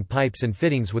iron pipes and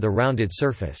fittings with a rounded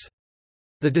surface.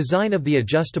 The design of the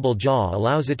adjustable jaw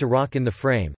allows it to rock in the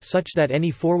frame, such that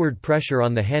any forward pressure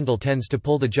on the handle tends to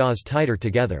pull the jaws tighter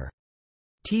together.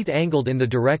 Teeth angled in the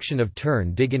direction of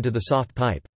turn dig into the soft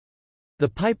pipe. The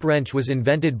pipe wrench was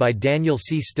invented by Daniel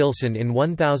C. Stilson in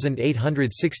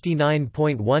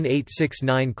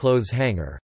 1869. Clothes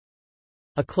hanger.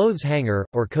 A clothes hanger,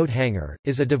 or coat hanger,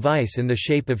 is a device in the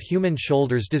shape of human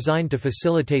shoulders designed to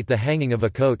facilitate the hanging of a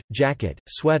coat, jacket,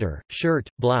 sweater, shirt,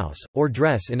 blouse, or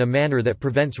dress in a manner that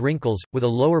prevents wrinkles, with a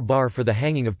lower bar for the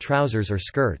hanging of trousers or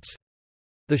skirts.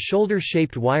 The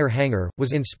shoulder-shaped wire hanger,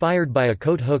 was inspired by a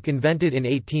coat hook invented in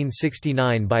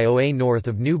 1869 by O.A. north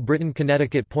of New Britain,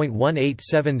 Connecticut.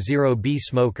 1870 Bee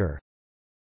smoker.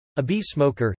 A bee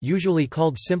smoker, usually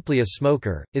called simply a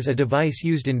smoker, is a device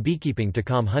used in beekeeping to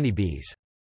calm honeybees.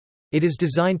 It is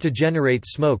designed to generate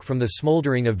smoke from the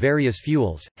smoldering of various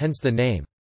fuels, hence the name.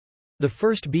 The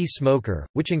first bee smoker,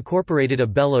 which incorporated a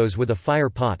bellows with a fire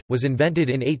pot, was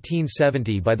invented in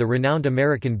 1870 by the renowned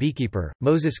American beekeeper,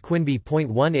 Moses Quinby.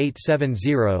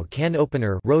 1870 Can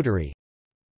opener, rotary.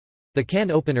 The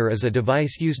can opener is a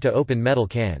device used to open metal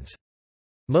cans.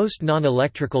 Most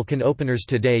non-electrical can openers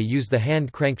today use the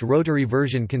hand-cranked rotary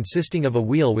version consisting of a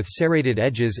wheel with serrated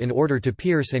edges in order to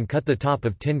pierce and cut the top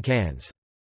of tin cans.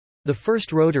 The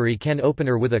first rotary can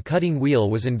opener with a cutting wheel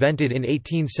was invented in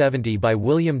 1870 by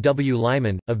William W.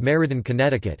 Lyman, of Meriden,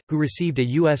 Connecticut, who received a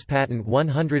U.S. patent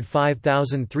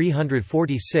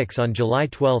 105346 on July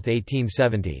 12,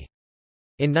 1870.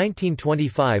 In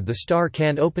 1925 the Star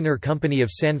Can Opener Company of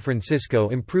San Francisco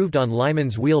improved on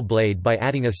Lyman's wheel blade by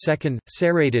adding a second,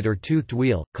 serrated or toothed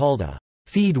wheel, called a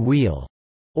feed wheel,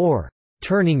 or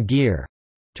turning gear,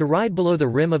 to ride below the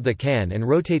rim of the can and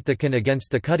rotate the can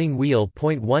against the cutting wheel.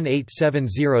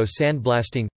 1870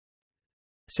 Sandblasting.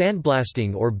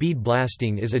 Sandblasting or bead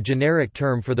blasting is a generic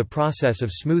term for the process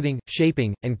of smoothing,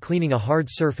 shaping, and cleaning a hard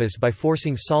surface by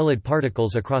forcing solid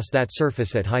particles across that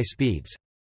surface at high speeds.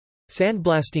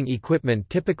 Sandblasting equipment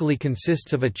typically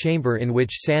consists of a chamber in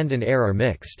which sand and air are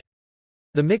mixed.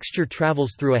 The mixture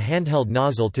travels through a handheld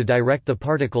nozzle to direct the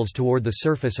particles toward the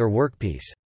surface or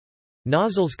workpiece.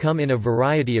 Nozzles come in a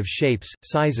variety of shapes,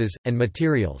 sizes, and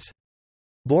materials.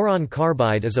 Boron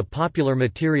carbide is a popular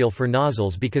material for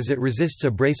nozzles because it resists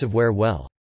abrasive wear well.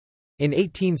 In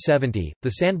 1870,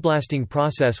 the sandblasting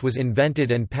process was invented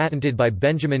and patented by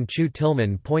Benjamin Chew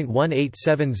Tillman.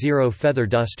 1870 Feather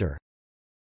duster.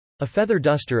 A feather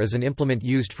duster is an implement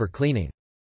used for cleaning.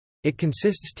 It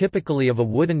consists typically of a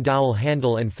wooden dowel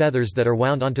handle and feathers that are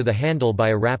wound onto the handle by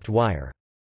a wrapped wire.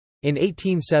 In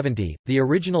 1870, the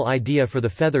original idea for the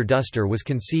feather duster was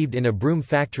conceived in a broom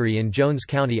factory in Jones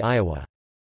County, Iowa.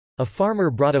 A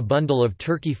farmer brought a bundle of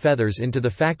turkey feathers into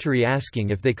the factory asking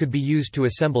if they could be used to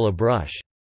assemble a brush.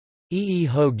 E. E.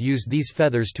 Hoag used these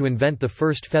feathers to invent the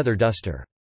first feather duster.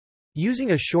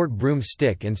 Using a short broom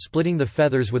stick and splitting the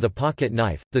feathers with a pocket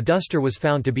knife, the duster was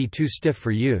found to be too stiff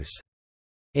for use.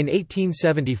 In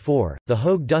 1874, the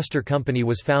Hoag Duster Company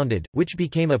was founded, which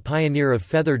became a pioneer of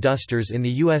feather dusters in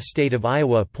the U.S. state of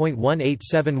Iowa.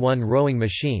 1871 Rowing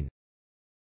machine.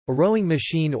 A rowing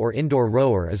machine or indoor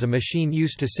rower is a machine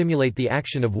used to simulate the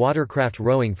action of watercraft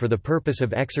rowing for the purpose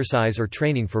of exercise or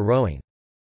training for rowing.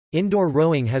 Indoor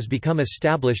rowing has become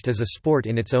established as a sport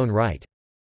in its own right.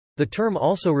 The term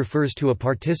also refers to a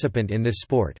participant in this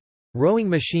sport. Rowing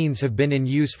machines have been in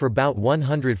use for about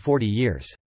 140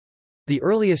 years. The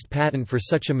earliest patent for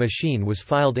such a machine was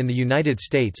filed in the United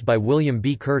States by William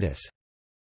B. Curtis.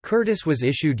 Curtis was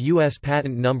issued U.S.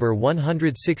 Patent Number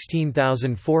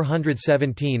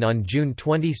 116417 on June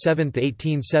 27,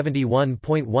 1871.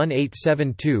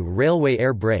 1872 Railway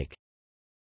air brake.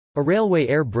 A railway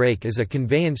air brake is a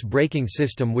conveyance braking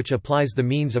system which applies the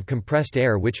means of compressed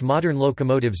air which modern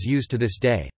locomotives use to this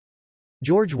day.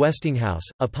 George Westinghouse,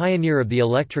 a pioneer of the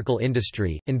electrical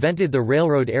industry, invented the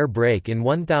railroad air brake in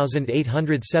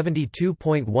 1872.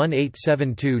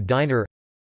 1872 Diner.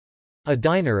 A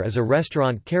diner is a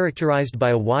restaurant characterized by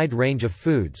a wide range of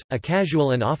foods, a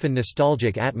casual and often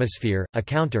nostalgic atmosphere, a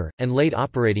counter, and late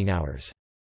operating hours.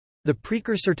 The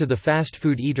precursor to the fast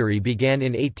food eatery began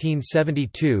in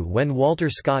 1872 when Walter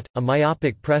Scott, a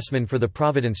myopic pressman for the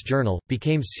Providence Journal,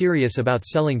 became serious about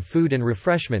selling food and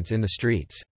refreshments in the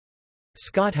streets.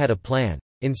 Scott had a plan.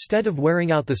 Instead of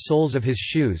wearing out the soles of his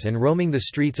shoes and roaming the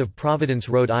streets of Providence,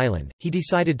 Rhode Island, he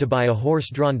decided to buy a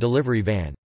horse-drawn delivery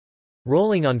van.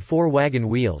 Rolling on 4 wagon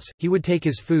wheels, he would take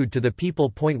his food to the people.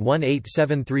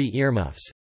 1873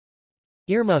 Earmuffs.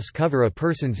 Earmuffs cover a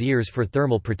person's ears for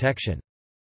thermal protection.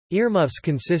 Earmuffs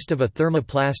consist of a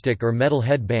thermoplastic or metal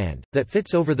headband, that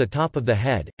fits over the top of the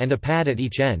head, and a pad at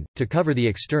each end, to cover the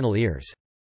external ears.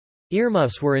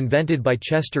 Earmuffs were invented by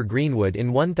Chester Greenwood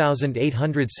in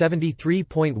 1873.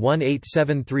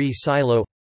 1873 Silo.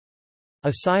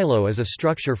 A silo is a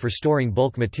structure for storing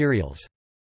bulk materials.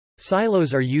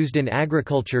 Silos are used in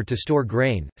agriculture to store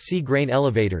grain, see grain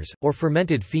elevators, or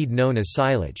fermented feed known as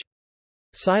silage.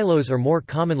 Silos are more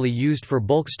commonly used for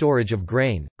bulk storage of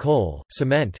grain, coal,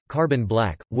 cement, carbon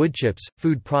black, wood chips,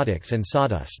 food products and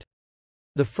sawdust.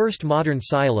 The first modern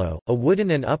silo, a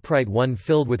wooden and upright one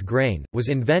filled with grain, was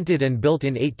invented and built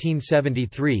in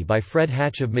 1873 by Fred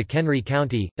Hatch of McHenry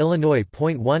County, Illinois.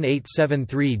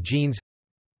 1873 Jeans.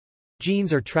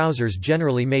 Jeans are trousers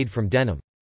generally made from denim.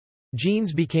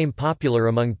 Jeans became popular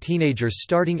among teenagers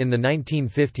starting in the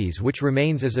 1950s, which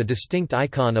remains as a distinct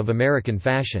icon of American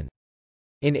fashion.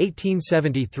 In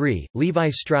 1873, Levi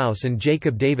Strauss and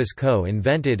Jacob Davis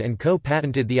co-invented and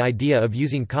co-patented the idea of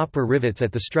using copper rivets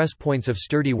at the stress points of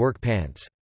sturdy work pants.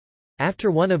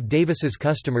 After one of Davis's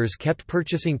customers kept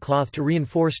purchasing cloth to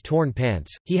reinforce torn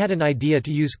pants, he had an idea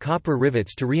to use copper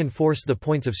rivets to reinforce the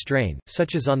points of strain,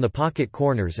 such as on the pocket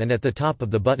corners and at the top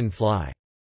of the button fly.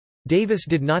 Davis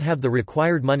did not have the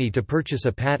required money to purchase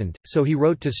a patent, so he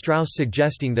wrote to Strauss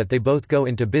suggesting that they both go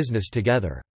into business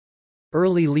together.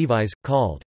 Early Levi's,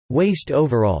 called waist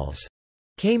overalls,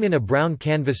 came in a brown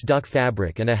canvas duck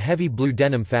fabric and a heavy blue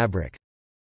denim fabric.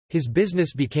 His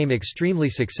business became extremely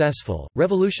successful,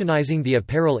 revolutionizing the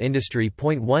apparel industry.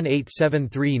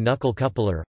 1873 Knuckle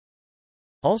coupler.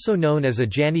 Also known as a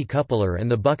Janney coupler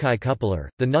and the Buckeye coupler,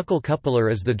 the knuckle coupler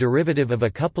is the derivative of a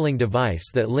coupling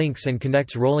device that links and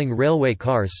connects rolling railway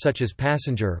cars such as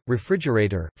passenger,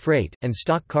 refrigerator, freight, and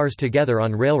stock cars together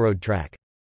on railroad track.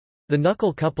 The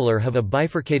knuckle coupler have a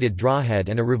bifurcated drawhead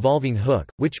and a revolving hook,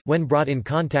 which, when brought in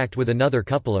contact with another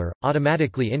coupler,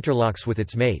 automatically interlocks with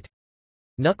its mate.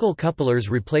 Knuckle couplers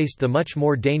replaced the much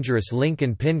more dangerous link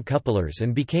and pin couplers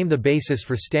and became the basis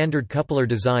for standard coupler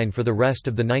design for the rest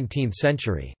of the 19th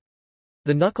century.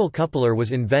 The knuckle coupler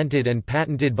was invented and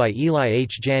patented by Eli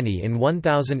H. Janney in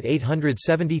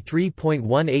 1873.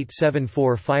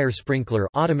 1874 Fire sprinkler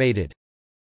automated.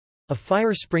 A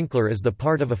fire sprinkler is the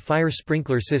part of a fire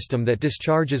sprinkler system that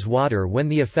discharges water when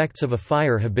the effects of a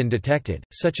fire have been detected,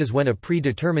 such as when a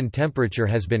predetermined temperature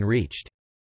has been reached.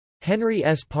 Henry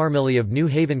S. Parmalee of New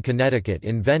Haven, Connecticut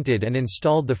invented and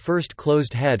installed the first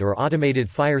closed-head or automated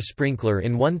fire sprinkler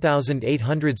in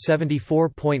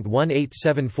 1874.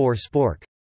 1874 Spork.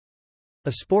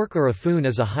 A spork or a foon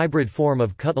is a hybrid form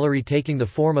of cutlery taking the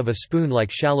form of a spoon-like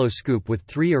shallow scoop with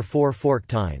 3 or 4 fork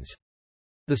tines.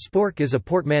 The spork is a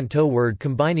portmanteau word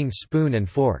combining spoon and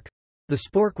fork. The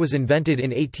spork was invented in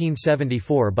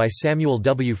 1874 by Samuel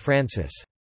W. Francis.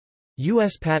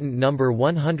 U.S. Patent number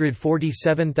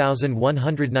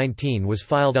 147119 was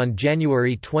filed on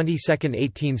January 22,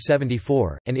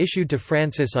 1874, and issued to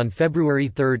Francis on February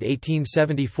 3,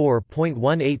 1874.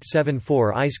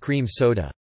 1874 Ice cream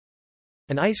soda.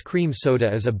 An ice cream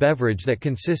soda is a beverage that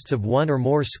consists of 1 or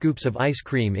more scoops of ice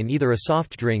cream in either a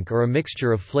soft drink or a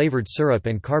mixture of flavored syrup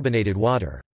and carbonated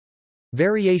water.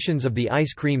 Variations of the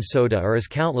ice cream soda are as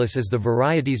countless as the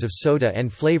varieties of soda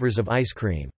and flavors of ice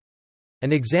cream.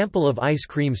 An example of ice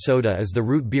cream soda is the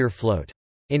root beer float.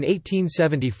 In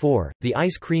 1874, the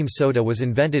ice cream soda was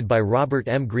invented by Robert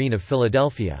M. Greene of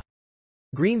Philadelphia.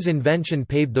 Greene's invention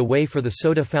paved the way for the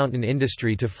soda fountain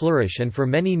industry to flourish and for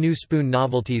many new spoon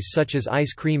novelties such as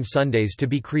ice cream sundaes to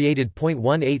be created.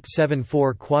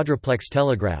 1874 Quadruplex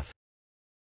telegraph.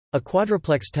 A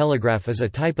quadruplex telegraph is a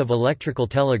type of electrical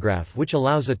telegraph which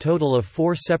allows a total of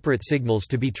 4 separate signals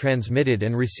to be transmitted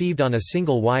and received on a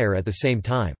single wire at the same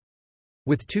time.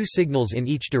 With 2 signals in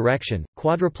each direction,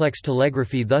 quadruplex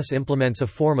telegraphy thus implements a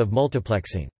form of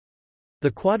multiplexing. The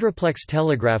quadruplex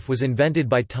telegraph was invented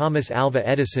by Thomas Alva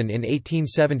Edison in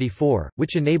 1874,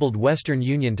 which enabled Western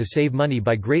Union to save money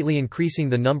by greatly increasing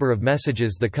the number of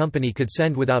messages the company could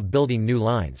send without building new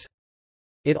lines.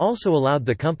 It also allowed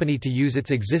the company to use its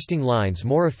existing lines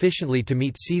more efficiently to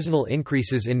meet seasonal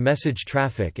increases in message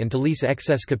traffic and to lease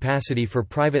excess capacity for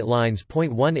private lines.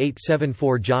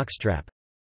 1874 Jockstrap.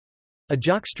 A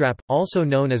jockstrap, also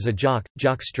known as a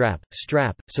jockstrap,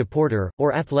 strap, supporter,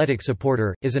 or athletic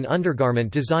supporter, is an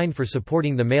undergarment designed for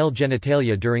supporting the male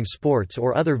genitalia during sports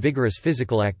or other vigorous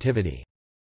physical activity.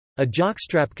 A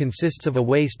jockstrap consists of a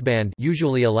waistband,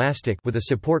 usually elastic, with a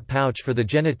support pouch for the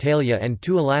genitalia and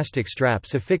 2 elastic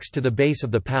straps affixed to the base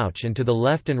of the pouch and to the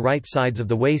left and right sides of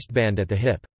the waistband at the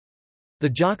hip. The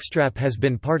jockstrap has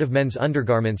been part of men's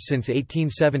undergarments since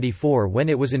 1874 when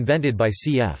it was invented by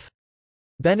C.F.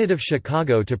 Bennett of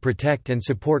Chicago to protect and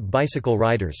support bicycle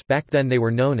riders, back then they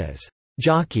were known as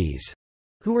jockeys,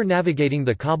 who were navigating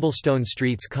the cobblestone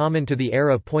streets common to the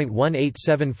era.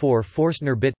 1874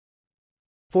 Forstner bit.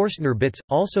 Forstner bits,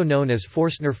 also known as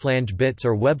Forstner flange bits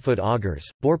or webfoot augers,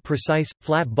 bore precise,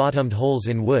 flat-bottomed holes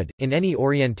in wood, in any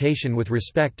orientation with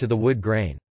respect to the wood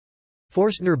grain.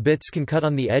 Forstner bits can cut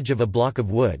on the edge of a block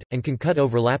of wood, and can cut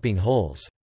overlapping holes.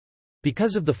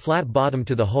 Because of the flat bottom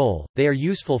to the hole, they are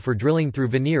useful for drilling through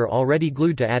veneer already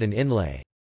glued to add an inlay.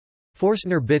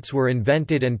 Forstner bits were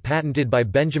invented and patented by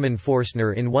Benjamin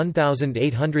Forstner in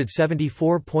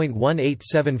 1874.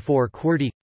 1874 QWERTY.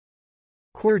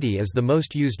 QWERTY is the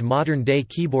most used modern-day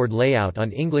keyboard layout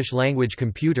on English-language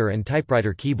computer and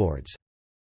typewriter keyboards.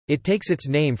 It takes its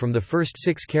name from the first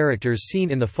 6 characters seen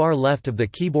in the far left of the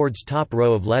keyboard's top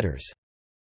row of letters.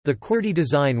 The QWERTY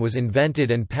design was invented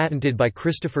and patented by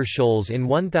Christopher Sholes in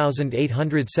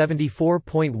 1874.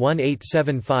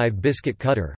 1875 Biscuit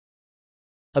cutter.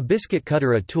 A biscuit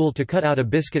cutter, a tool to cut out a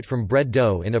biscuit from bread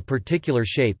dough in a particular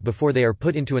shape before they are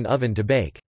put into an oven to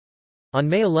bake. On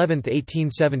May 11,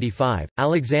 1875,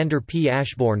 Alexander P.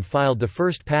 Ashbourne filed the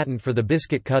first patent for the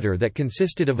biscuit cutter that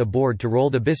consisted of a board to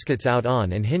roll the biscuits out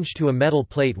on and hinged to a metal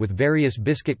plate with various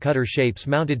biscuit cutter shapes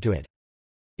mounted to it.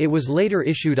 It was later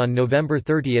issued on November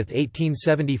 30,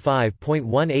 1875.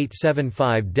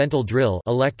 1875 Dental drill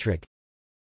electric.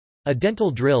 A dental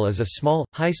drill is a small,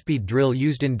 high-speed drill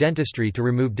used in dentistry to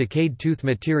remove decayed tooth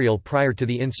material prior to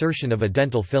the insertion of a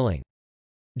dental filling.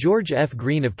 George F.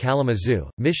 Greene of Kalamazoo,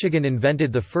 Michigan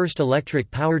invented the first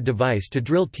electric-powered device to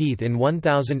drill teeth in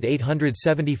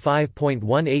 1875.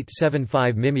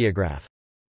 1875 Mimeograph.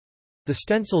 The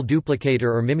stencil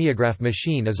duplicator or mimeograph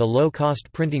machine is a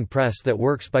low-cost printing press that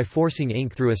works by forcing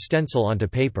ink through a stencil onto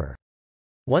paper.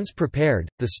 Once prepared,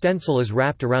 the stencil is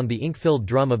wrapped around the ink-filled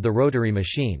drum of the rotary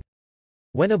machine.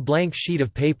 When a blank sheet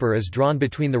of paper is drawn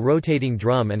between the rotating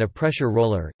drum and a pressure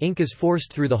roller, ink is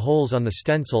forced through the holes on the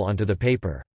stencil onto the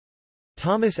paper.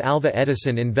 Thomas Alva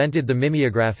Edison invented the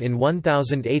mimeograph in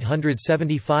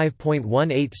 1875.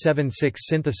 1876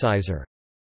 Synthesizer.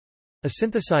 A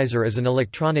synthesizer is an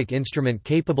electronic instrument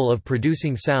capable of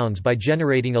producing sounds by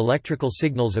generating electrical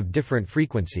signals of different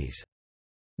frequencies.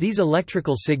 These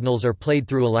electrical signals are played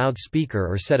through a loudspeaker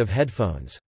or set of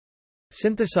headphones.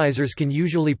 Synthesizers can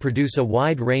usually produce a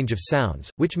wide range of sounds,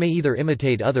 which may either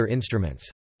imitate other instruments,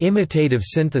 imitative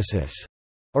synthesis,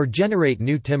 or generate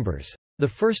new timbres. The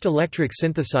first electric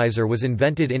synthesizer was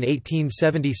invented in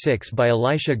 1876 by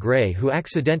Elisha Gray, who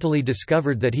accidentally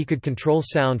discovered that he could control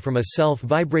sound from a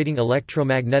self-vibrating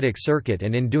electromagnetic circuit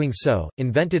and in doing so,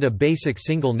 invented a basic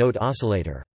single-note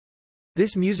oscillator.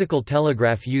 This musical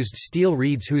telegraph used steel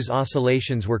reeds whose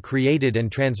oscillations were created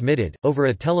and transmitted, over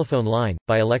a telephone line,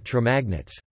 by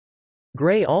electromagnets.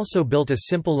 Gray also built a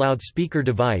simple loudspeaker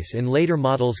device in later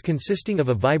models consisting of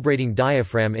a vibrating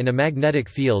diaphragm in a magnetic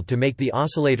field to make the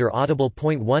oscillator audible.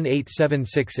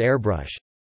 1876 Airbrush.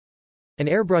 An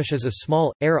airbrush is a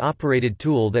small, air-operated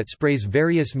tool that sprays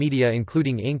various media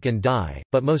including ink and dye,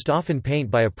 but most often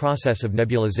paint by a process of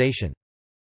nebulization.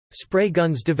 Spray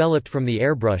guns developed from the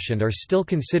airbrush and are still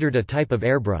considered a type of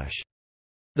airbrush.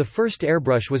 The first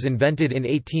airbrush was invented in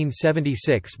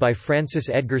 1876 by Francis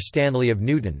Edgar Stanley of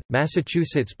Newton,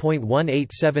 Massachusetts.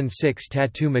 1876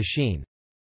 Tattoo machine.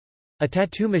 A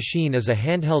tattoo machine is a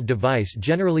handheld device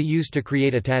generally used to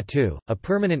create a tattoo, a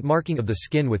permanent marking of the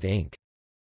skin with ink.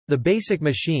 The basic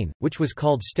machine, which was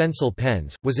called stencil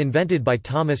pens, was invented by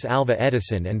Thomas Alva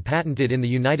Edison and patented in the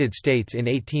United States in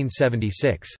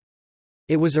 1876.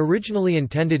 It was originally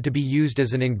intended to be used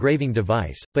as an engraving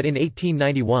device, but in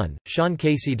 1891, Sean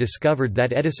Casey discovered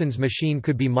that Edison's machine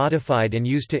could be modified and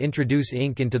used to introduce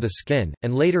ink into the skin,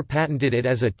 and later patented it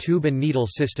as a tube and needle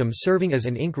system serving as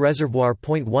an ink reservoir.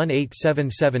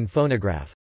 1877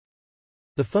 Phonograph.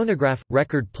 The phonograph,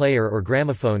 record player or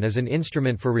gramophone is an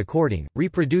instrument for recording,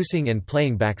 reproducing and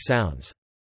playing back sounds.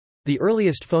 The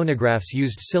earliest phonographs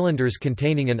used cylinders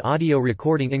containing an audio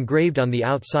recording engraved on the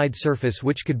outside surface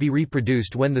which could be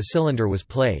reproduced when the cylinder was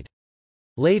played.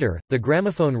 Later, the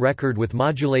gramophone record with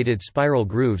modulated spiral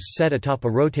grooves set atop a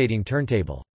rotating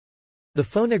turntable. The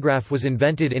phonograph was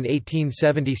invented in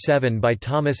 1877 by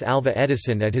Thomas Alva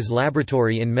Edison at his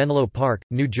laboratory in Menlo Park,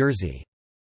 New Jersey.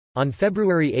 On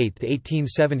February 8,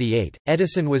 1878,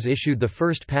 Edison was issued the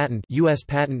first patent, U.S.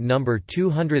 Patent number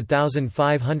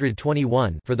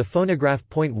 200,521, for the phonograph.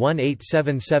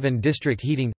 1877 District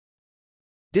heating.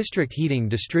 District heating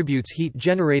distributes heat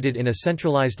generated in a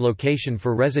centralized location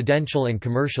for residential and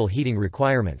commercial heating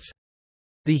requirements.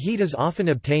 The heat is often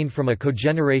obtained from a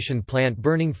cogeneration plant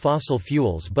burning fossil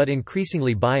fuels but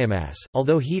increasingly biomass,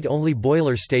 although heat-only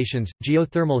boiler stations,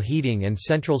 geothermal heating and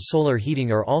central solar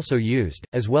heating are also used,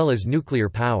 as well as nuclear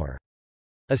power.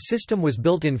 A system was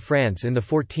built in France in the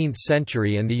 14th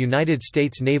century and the United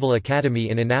States Naval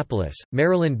Academy in Annapolis,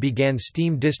 Maryland began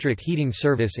steam district heating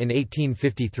service in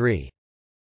 1853.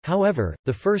 However,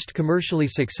 the first commercially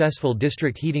successful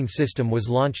district heating system was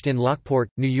launched in Lockport,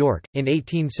 New York, in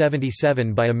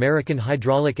 1877 by American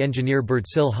hydraulic engineer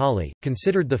Birdsell Hawley,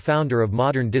 considered the founder of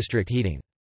modern district heating.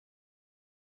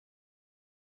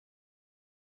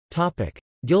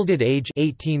 Gilded Age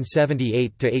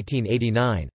 1878 to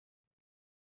 1889.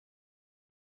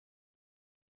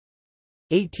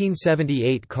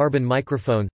 1878 Carbon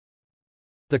microphone.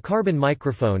 The carbon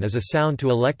microphone is a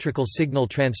sound-to-electrical signal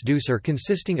transducer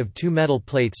consisting of two metal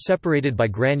plates separated by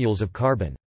granules of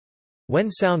carbon. When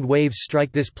sound waves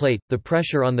strike this plate, the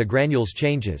pressure on the granules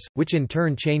changes, which in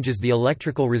turn changes the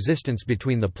electrical resistance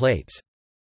between the plates.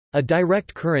 A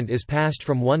direct current is passed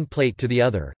from one plate to the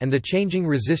other, and the changing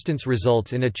resistance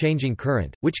results in a changing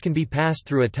current, which can be passed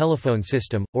through a telephone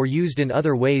system, or used in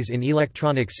other ways in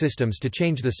electronic systems to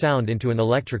change the sound into an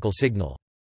electrical signal.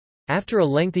 After a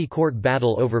lengthy court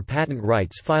battle over patent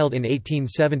rights filed in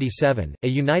 1877, a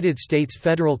United States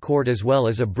federal court as well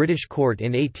as a British court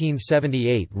in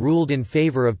 1878 ruled in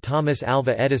favor of Thomas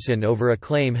Alva Edison over a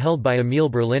claim held by Emil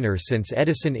Berliner, since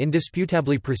Edison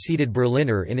indisputably preceded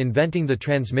Berliner in inventing the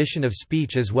transmission of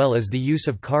speech as well as the use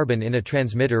of carbon in a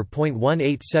transmitter.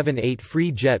 1878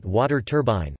 Free jet water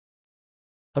turbine.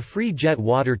 A free jet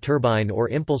water turbine or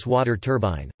impulse water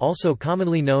turbine, also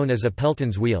commonly known as a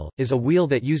Pelton's wheel, is a wheel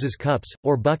that uses cups,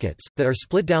 or buckets, that are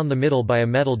split down the middle by a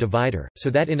metal divider, so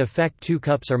that in effect two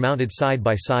cups are mounted side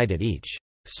by side at each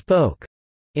spoke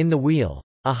in the wheel.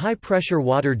 A high-pressure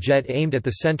water jet aimed at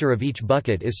the center of each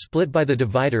bucket is split by the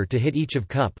divider to hit each of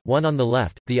cup, one on the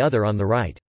left, the other on the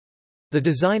right. The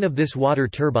design of this water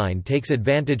turbine takes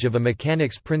advantage of a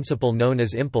mechanics principle known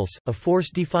as impulse, a force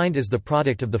defined as the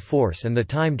product of the force and the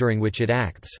time during which it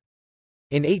acts.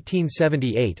 In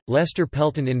 1878, Lester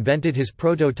Pelton invented his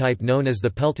prototype known as the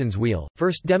Pelton's wheel,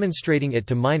 first demonstrating it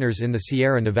to miners in the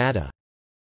Sierra Nevada.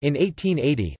 In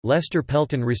 1880, Lester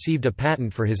Pelton received a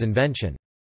patent for his invention.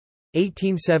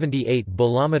 1878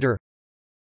 Bolometer.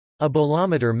 A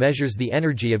bolometer measures the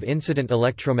energy of incident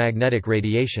electromagnetic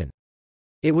radiation.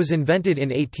 It was invented in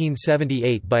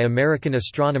 1878 by American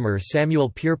astronomer Samuel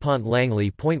Pierpont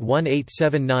Langley.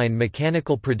 1879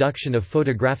 Mechanical production of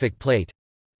photographic plate.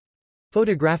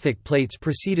 Photographic plates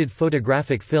preceded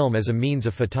photographic film as a means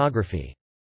of photography.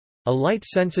 A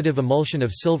light-sensitive emulsion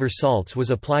of silver salts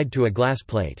was applied to a glass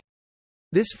plate.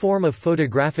 This form of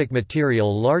photographic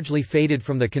material largely faded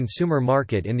from the consumer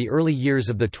market in the early years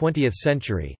of the 20th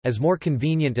century, as more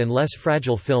convenient and less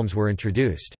fragile films were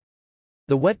introduced.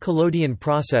 The wet collodion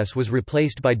process was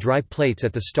replaced by dry plates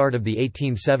at the start of the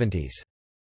 1870s.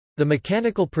 The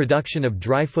mechanical production of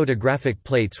dry photographic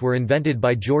plates were invented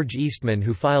by George Eastman,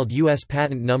 who filed U.S.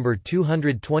 Patent No.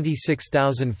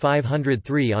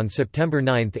 226503 on September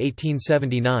 9,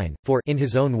 1879, for, in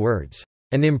his own words,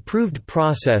 an improved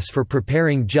process for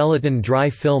preparing gelatin dry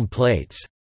film plates,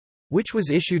 which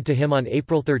was issued to him on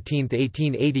April 13,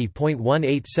 1880.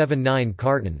 1879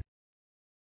 Carton.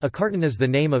 A carton is the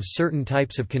name of certain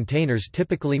types of containers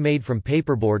typically made from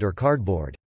paperboard or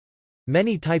cardboard.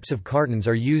 Many types of cartons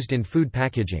are used in food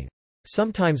packaging.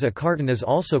 Sometimes a carton is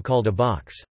also called a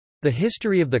box. The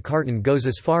history of the carton goes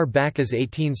as far back as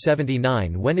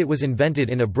 1879, when it was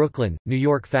invented in a Brooklyn, New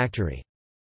York factory.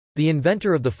 The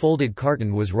inventor of the folded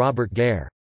carton was Robert Gare.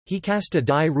 He cast a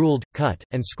die-ruled, cut,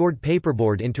 and scored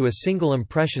paperboard into a single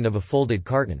impression of a folded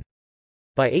carton.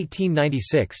 By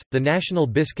 1896, the National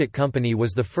Biscuit Company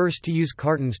was the first to use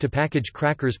cartons to package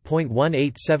crackers.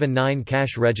 1879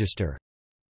 Cash register.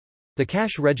 The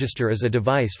cash register is a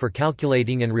device for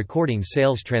calculating and recording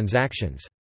sales transactions.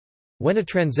 When a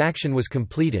transaction was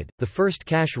completed, the first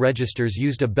cash registers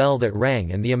used a bell that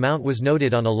rang and the amount was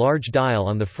noted on a large dial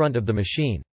on the front of the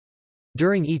machine.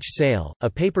 During each sale, a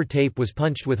paper tape was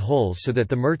punched with holes so that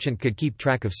the merchant could keep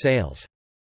track of sales.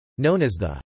 Known as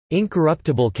the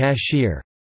incorruptible cashier,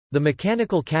 the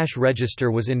mechanical cash register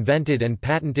was invented and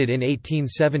patented in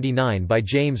 1879 by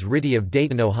James Ritty of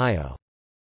Dayton, Ohio.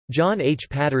 John H.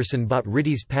 Patterson bought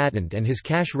Ritty's patent and his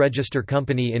cash register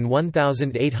company in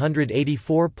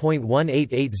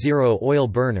 1884.1880 Oil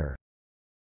burner.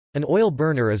 An oil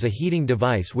burner is a heating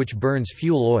device which burns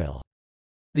fuel oil.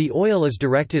 The oil is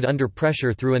directed under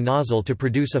pressure through a nozzle to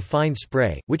produce a fine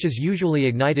spray, which is usually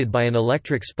ignited by an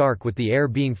electric spark with the air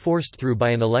being forced through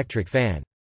by an electric fan.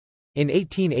 In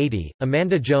 1880,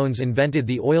 Amanda Jones invented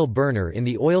the oil burner in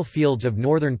the oil fields of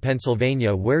northern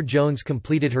Pennsylvania, where Jones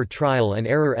completed her trial and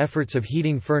error efforts of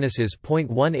heating furnaces.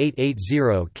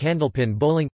 1880 Candlepin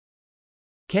bowling.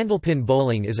 Candlepin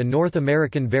bowling is a North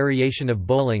American variation of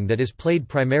bowling that is played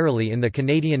primarily in the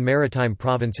Canadian Maritime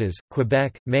provinces,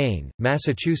 Quebec, Maine,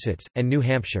 Massachusetts, and New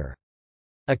Hampshire.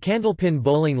 A candlepin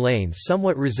bowling lane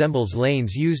somewhat resembles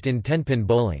lanes used in tenpin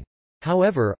bowling.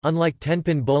 However, unlike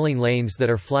tenpin bowling lanes that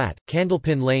are flat,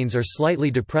 candlepin lanes are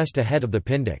slightly depressed ahead of the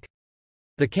pindick.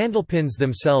 The candlepins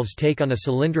themselves take on a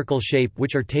cylindrical shape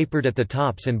which are tapered at the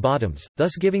tops and bottoms,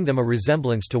 thus giving them a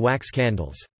resemblance to wax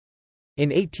candles. In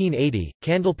 1880,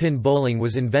 candlepin bowling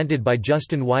was invented by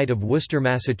Justin White of Worcester,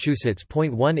 Massachusetts.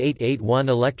 1881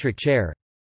 Electric chair.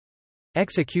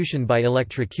 Execution by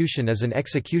electrocution is an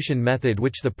execution method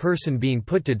which the person being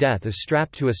put to death is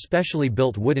strapped to a specially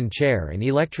built wooden chair and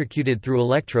electrocuted through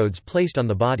electrodes placed on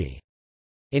the body.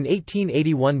 In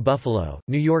 1881 Buffalo,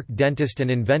 New York dentist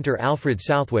and inventor Alfred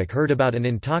Southwick heard about an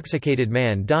intoxicated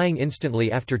man dying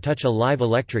instantly after touch a live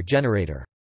electric generator.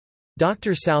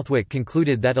 Dr. Southwick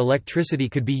concluded that electricity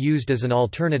could be used as an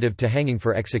alternative to hanging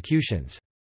for executions.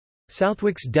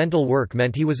 Southwick's dental work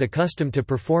meant he was accustomed to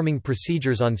performing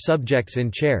procedures on subjects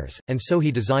in chairs, and so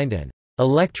he designed an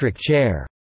electric chair.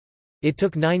 It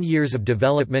took 9 years of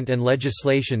development and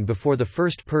legislation before the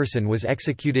first person was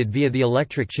executed via the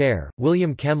electric chair.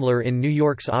 William Kemmler in New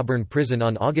York's Auburn prison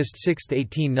on August 6,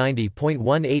 1890.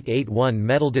 1881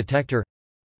 Metal detector.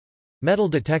 Metal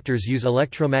detectors use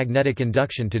electromagnetic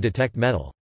induction to detect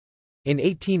metal. In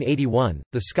 1881,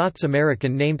 the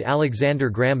Scots-American named Alexander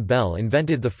Graham Bell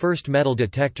invented the first metal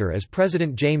detector as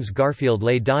President James Garfield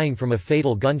lay dying from a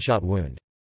fatal gunshot wound.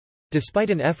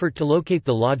 Despite an effort to locate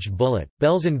the lodged bullet,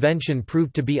 Bell's invention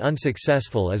proved to be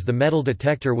unsuccessful as the metal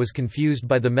detector was confused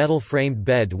by the metal-framed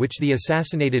bed which the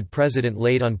assassinated president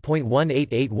laid on.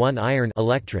 1881 Iron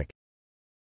electric.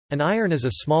 An iron is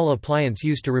a small appliance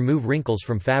used to remove wrinkles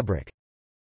from fabric.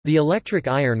 The electric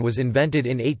iron was invented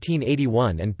in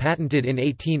 1881 and patented in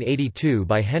 1882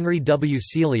 by Henry W.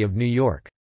 Seeley of New York.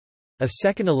 A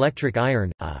second electric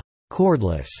iron, a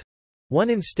cordless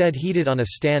one instead heated on a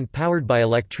stand powered by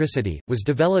electricity, was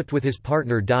developed with his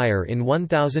partner Dyer in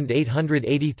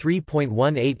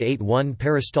 1883.1881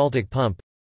 peristaltic pump.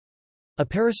 A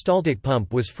peristaltic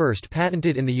pump was first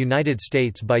patented in the United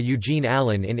States by Eugene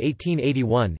Allen in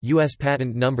 1881, U.S.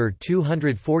 Patent No.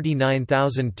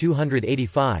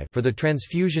 249285 for the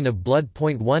transfusion of blood.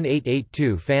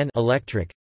 1882 fan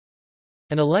electric.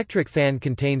 An electric fan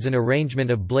contains an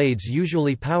arrangement of blades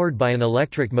usually powered by an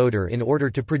electric motor in order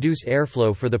to produce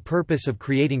airflow for the purpose of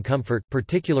creating comfort,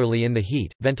 particularly in the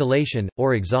heat, ventilation,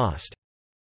 or exhaust.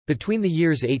 Between the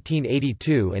years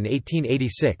 1882 and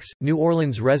 1886, New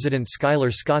Orleans resident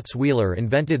Schuyler Scotts Wheeler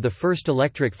invented the first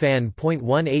electric fan.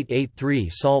 1883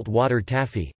 Salt water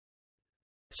taffy.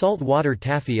 Salt water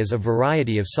taffy is a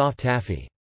variety of soft taffy.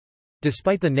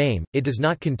 Despite the name, it does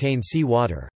not contain sea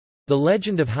water. The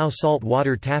legend of how salt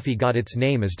water taffy got its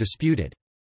name is disputed.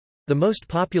 The most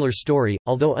popular story,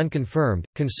 although unconfirmed,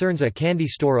 concerns a candy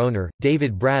store owner,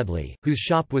 David Bradley, whose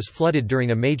shop was flooded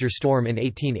during a major storm in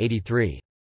 1883.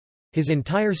 His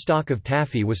entire stock of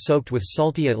taffy was soaked with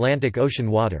salty Atlantic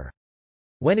Ocean water.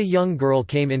 When a young girl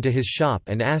came into his shop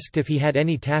and asked if he had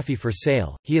any taffy for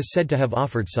sale, he is said to have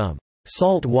offered some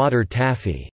salt water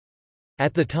taffy.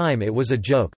 At the time it was a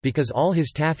joke, because all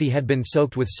his taffy had been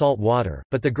soaked with salt water,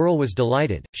 but the girl was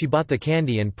delighted. She bought the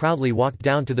candy and proudly walked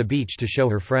down to the beach to show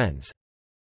her friends.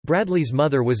 Bradley's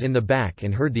mother was in the back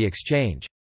and heard the exchange.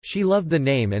 She loved the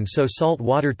name, and so salt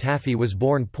water taffy was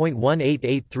born.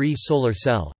 1883 Solar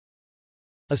cell.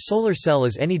 A solar cell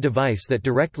is any device that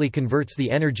directly converts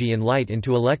the energy in light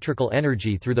into electrical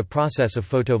energy through the process of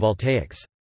photovoltaics.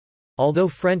 Although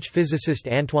French physicist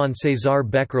Antoine César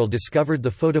Becquerel discovered the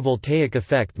photovoltaic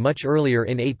effect much earlier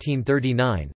in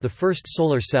 1839, the first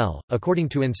solar cell, according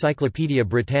to Encyclopædia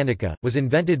Britannica, was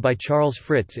invented by Charles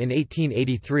Fritz in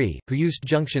 1883, who used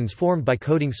junctions formed by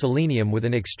coating selenium with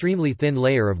an extremely thin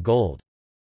layer of gold.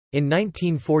 In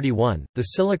 1941, the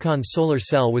silicon solar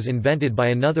cell was invented by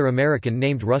another American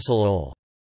named Russell Ohl.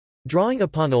 Drawing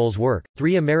upon Ohl's work,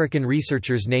 three American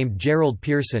researchers named Gerald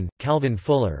Pearson, Calvin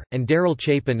Fuller, and Darrell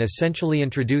Chapin essentially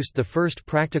introduced the first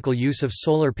practical use of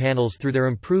solar panels through their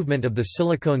improvement of the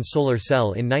silicone solar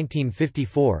cell in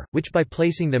 1954, which by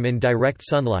placing them in direct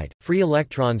sunlight, free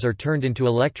electrons are turned into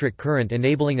electric current,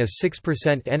 enabling a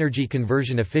 6% energy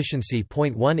conversion efficiency.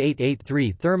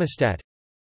 1883 Thermostat.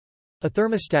 A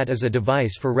thermostat is a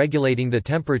device for regulating the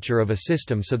temperature of a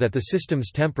system so that the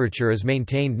system's temperature is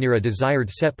maintained near a desired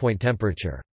setpoint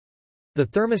temperature. The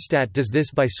thermostat does this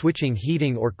by switching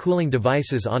heating or cooling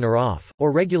devices on or off,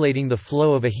 or regulating the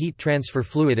flow of a heat transfer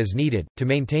fluid as needed, to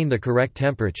maintain the correct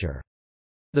temperature.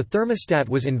 The thermostat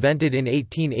was invented in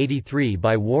 1883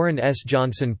 by Warren S.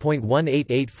 Johnson.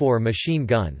 1884 Machine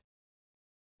gun.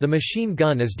 The machine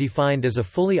gun is defined as a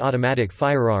fully automatic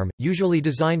firearm, usually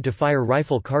designed to fire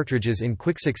rifle cartridges in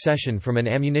quick succession from an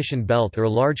ammunition belt or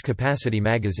large-capacity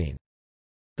magazine.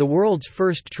 The world's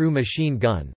first true machine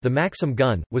gun, the Maxim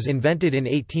gun, was invented in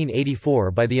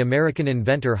 1884 by the American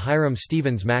inventor Hiram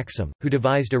Stevens Maxim, who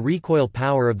devised a recoil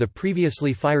power of the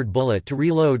previously fired bullet to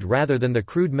reload rather than the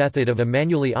crude method of a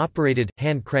manually operated,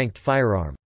 hand-cranked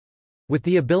firearm. With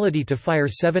the ability to fire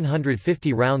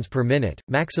 750 rounds per minute,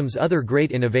 Maxim's other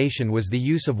great innovation was the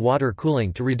use of water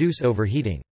cooling to reduce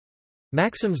overheating.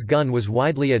 Maxim's gun was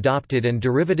widely adopted and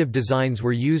derivative designs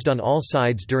were used on all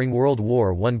sides during World War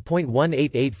I.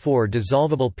 1884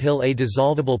 Dissolvable pill. A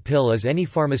dissolvable pill is any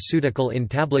pharmaceutical in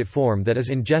tablet form that is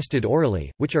ingested orally,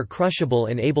 which are crushable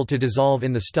and able to dissolve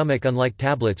in the stomach, unlike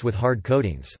tablets with hard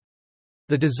coatings.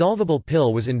 The dissolvable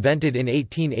pill was invented in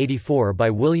 1884 by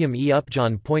William E.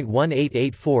 Upjohn.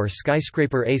 1884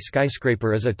 Skyscraper. A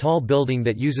skyscraper is a tall building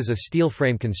that uses a steel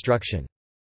frame construction.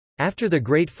 After the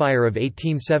Great Fire of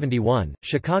 1871,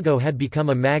 Chicago had become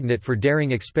a magnet for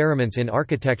daring experiments in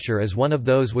architecture, as one of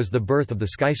those was the birth of the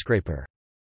skyscraper.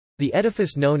 The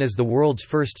edifice known as the world's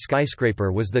first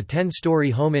skyscraper was the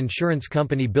 10-story home insurance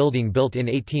company building built in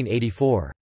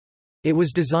 1884. It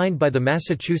was designed by the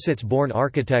Massachusetts-born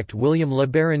architect William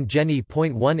LeBaron Jenney.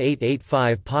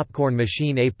 1885 Popcorn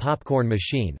machine. A popcorn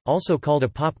machine, also called a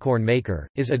popcorn maker,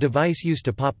 is a device used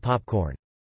to pop popcorn.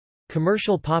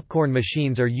 Commercial popcorn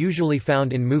machines are usually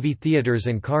found in movie theaters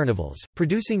and carnivals,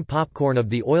 producing popcorn of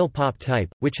the oil pop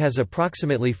type, which has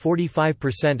approximately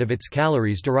 45% of its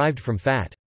calories derived from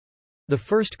fat. The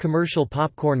first commercial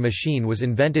popcorn machine was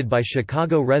invented by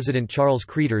Chicago resident Charles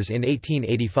Creeders in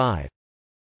 1885.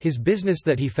 His business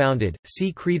that he founded,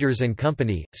 C. Creeders &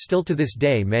 Company, still to this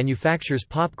day manufactures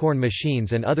popcorn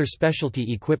machines and other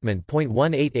specialty equipment.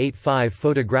 1885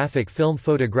 Photographic film.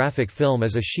 Photographic film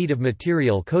is a sheet of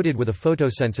material coated with a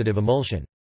photosensitive emulsion.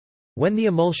 When the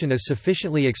emulsion is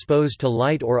sufficiently exposed to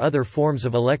light or other forms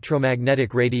of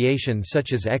electromagnetic radiation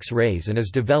such as X-rays and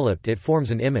is developed, it forms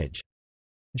an image.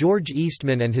 George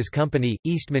Eastman and his company,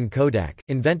 Eastman Kodak,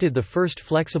 invented the first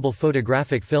flexible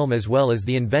photographic film as well as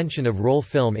the invention of roll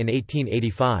film in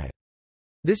 1885.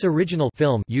 This original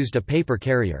film used a paper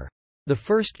carrier. The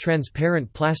first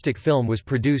transparent plastic film was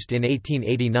produced in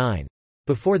 1889.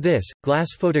 Before this,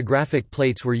 glass photographic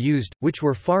plates were used, which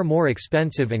were far more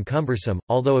expensive and cumbersome,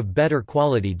 although of better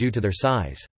quality due to their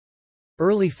size.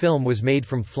 Early film was made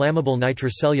from flammable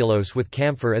nitrocellulose with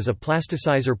camphor as a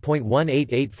plasticizer.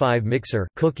 1885 mixer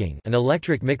cooking, an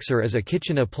electric mixer as a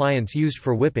kitchen appliance used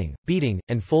for whipping, beating,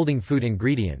 and folding food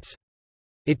ingredients.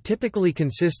 It typically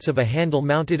consists of a handle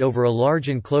mounted over a large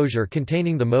enclosure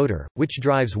containing the motor, which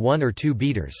drives one or two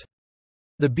beaters.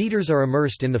 The beaters are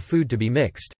immersed in the food to be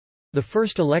mixed. The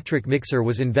first electric mixer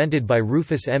was invented by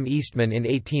Rufus M. Eastman in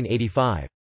 1885.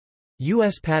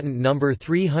 U.S. Patent number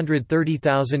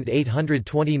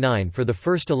 330,829 for the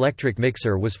first electric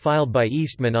mixer was filed by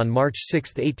Eastman on March 6,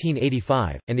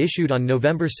 1885, and issued on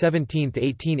November 17,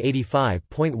 1885.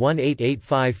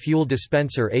 1885 Fuel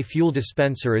dispenser. A fuel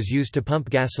dispenser is used to pump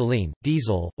gasoline,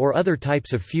 diesel, or other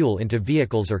types of fuel into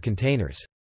vehicles or containers.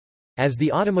 As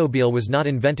the automobile was not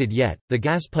invented yet, the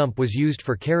gas pump was used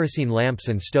for kerosene lamps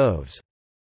and stoves.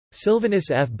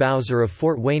 Sylvanus F. Bowser of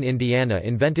Fort Wayne, Indiana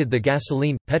invented the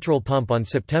gasoline, petrol pump on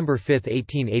September 5,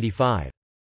 1885.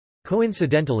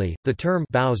 Coincidentally, the term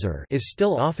Bowser is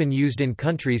still often used in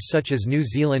countries such as New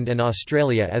Zealand and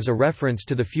Australia as a reference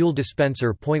to the fuel dispenser.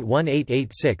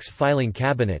 1886 Filing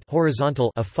cabinet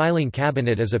horizontal. A filing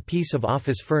cabinet is a piece of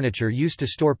office furniture used to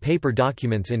store paper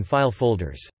documents in file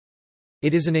folders.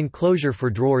 It is an enclosure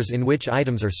for drawers in which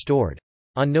items are stored.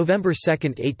 On November 2,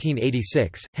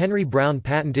 1886, Henry Brown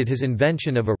patented his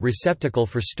invention of a receptacle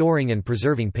for storing and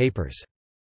preserving papers.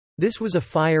 This was a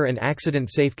fire and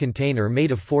accident-safe container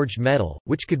made of forged metal,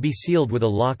 which could be sealed with a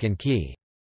lock and key.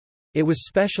 It was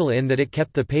special in that it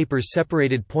kept the papers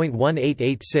separated.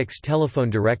 1886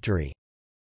 Telephone directory.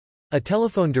 A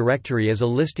telephone directory is a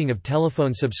listing of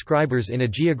telephone subscribers in a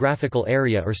geographical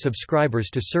area or subscribers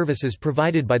to services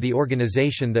provided by the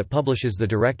organization that publishes the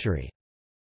directory.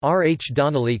 R. H.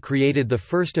 Donnelly created the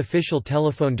first official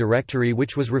telephone directory,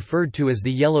 which was referred to as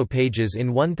the Yellow Pages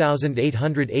in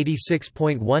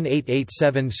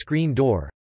 1886.1887. Screen door.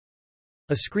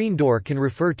 A screen door can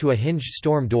refer to a hinged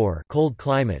storm door, cold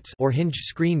climates, or hinged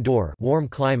screen door, warm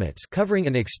climates, covering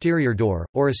an exterior door,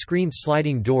 or a screened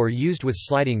sliding door used with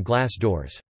sliding glass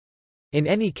doors. In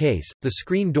any case, the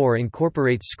screen door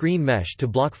incorporates screen mesh to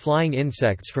block flying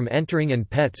insects from entering and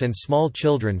pets and small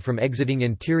children from exiting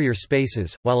interior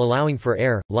spaces, while allowing for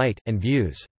air, light, and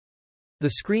views. The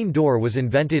screen door was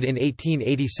invented in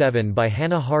 1887 by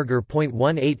Hannah Harger.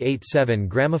 1887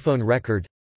 Gramophone record.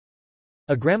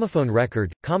 A gramophone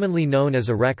record, commonly known as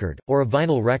a record, or a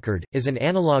vinyl record, is an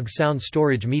analog sound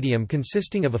storage medium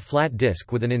consisting of a flat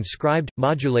disc with an inscribed,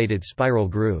 modulated spiral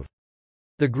groove.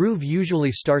 The groove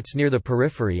usually starts near the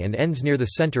periphery and ends near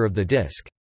the center of the disc.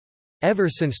 Ever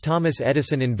since Thomas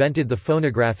Edison invented the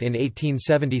phonograph in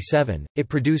 1877, it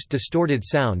produced distorted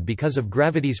sound because of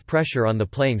gravity's pressure on the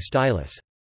playing stylus.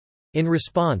 In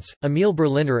response, Emil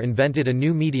Berliner invented a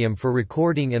new medium for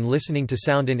recording and listening to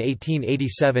sound in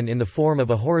 1887 in the form of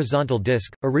a horizontal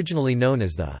disc, originally known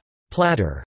as the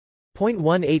platter.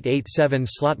 1887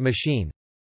 Slot machine.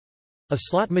 A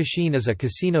slot machine is a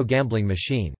casino gambling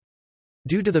machine.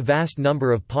 Due to the vast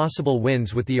number of possible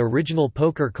wins with the original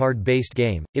poker card-based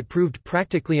game, it proved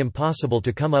practically impossible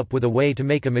to come up with a way to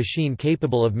make a machine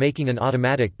capable of making an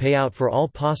automatic payout for all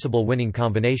possible winning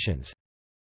combinations.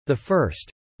 The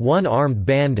first one-armed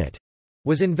bandit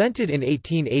was invented in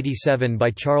 1887 by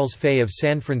Charles Fay of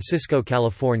San Francisco,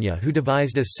 California, who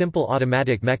devised a simple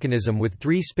automatic mechanism with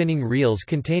 3 spinning reels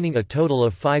containing a total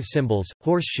of 5 symbols,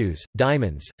 horseshoes,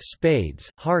 diamonds, spades,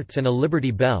 hearts and a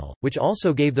Liberty Bell, which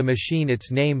also gave the machine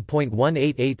its name.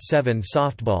 1887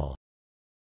 Softball.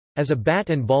 As a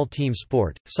bat and ball team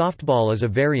sport, softball is a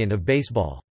variant of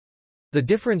baseball. The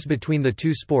difference between the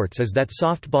two sports is that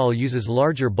softball uses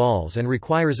larger balls and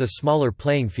requires a smaller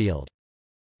playing field.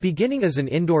 Beginning as an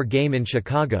indoor game in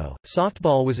Chicago,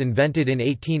 softball was invented in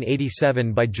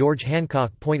 1887 by George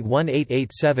Hancock.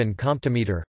 1887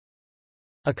 Comptometer.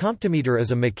 A comptometer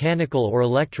is a mechanical or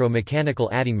electro-mechanical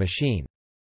adding machine.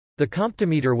 The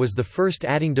comptometer was the first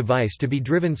adding device to be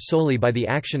driven solely by the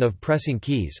action of pressing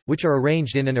keys, which are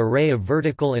arranged in an array of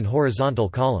vertical and horizontal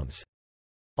columns.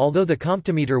 Although the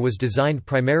comptometer was designed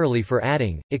primarily for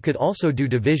adding, it could also do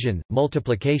division,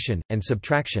 multiplication, and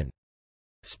subtraction.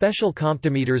 Special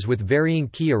comptometers with varying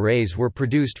key arrays were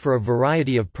produced for a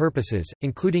variety of purposes,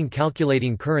 including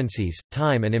calculating currencies,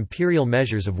 time and imperial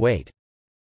measures of weight.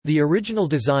 The original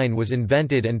design was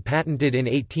invented and patented in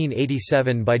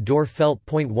 1887 by Dorr Felt.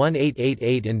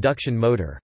 1888 Induction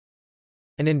motor.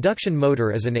 An induction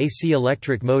motor is an AC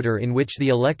electric motor in which the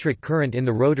electric current in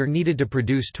the rotor needed to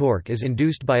produce torque is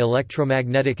induced by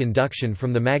electromagnetic induction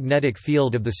from the magnetic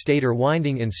field of the stator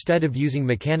winding instead of using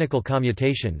mechanical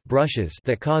commutation brushes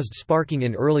that caused sparking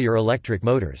in earlier electric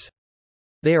motors.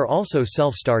 They are also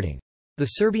self-starting. The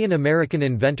Serbian-American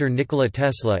inventor Nikola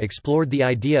Tesla explored the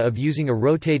idea of using a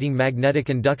rotating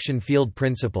magnetic induction field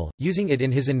principle, using it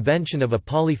in his invention of a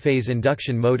polyphase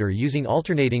induction motor using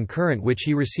alternating current, which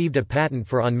he received a patent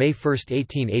for on May 1,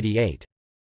 1888.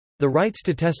 The rights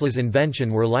to Tesla's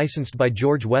invention were licensed by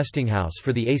George Westinghouse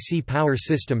for the AC power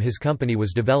system his company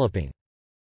was developing.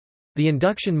 The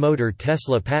induction motor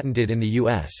Tesla patented in the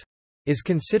U.S. is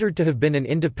considered to have been an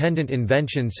independent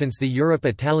invention since the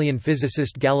Europe-Italian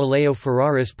physicist Galileo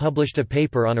Ferraris published a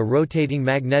paper on a rotating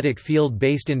magnetic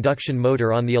field-based induction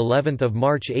motor on the 11th of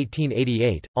March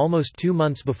 1888, almost 2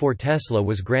 months before Tesla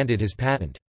was granted his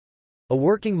patent. A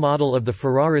working model of the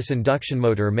Ferraris induction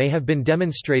motor may have been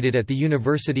demonstrated at the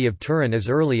University of Turin as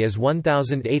early as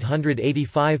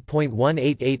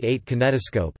 1885.1888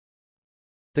 kinetoscope.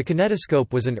 The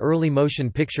kinetoscope was an early motion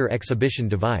picture exhibition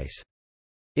device.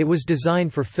 It was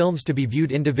designed for films to be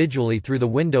viewed individually through the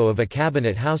window of a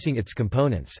cabinet housing its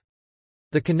components.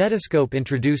 The kinetoscope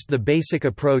introduced the basic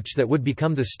approach that would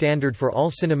become the standard for all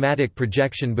cinematic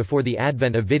projection before the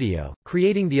advent of video,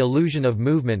 creating the illusion of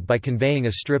movement by conveying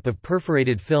a strip of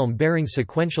perforated film bearing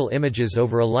sequential images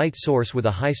over a light source with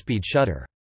a high-speed shutter.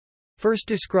 First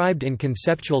described in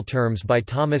conceptual terms by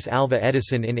Thomas Alva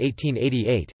Edison in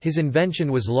 1888, his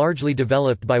invention was largely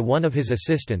developed by one of his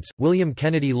assistants, William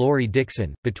Kennedy Laurie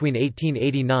Dixon, between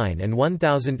 1889 and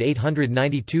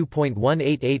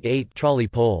 1892.1888 trolley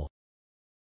pole.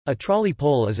 A trolley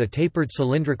pole is a tapered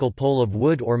cylindrical pole of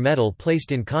wood or metal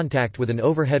placed in contact with an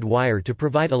overhead wire to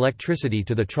provide electricity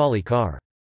to the trolley car.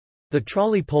 The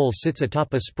trolley pole sits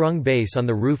atop a sprung base on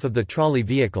the roof of the trolley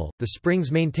vehicle, the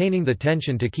springs maintaining the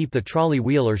tension to keep the trolley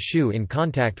wheel or shoe in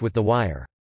contact with the wire.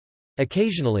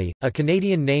 Occasionally, a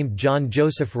Canadian named John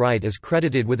Joseph Wright is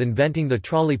credited with inventing the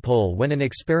trolley pole when an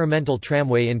experimental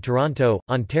tramway in Toronto,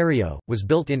 Ontario, was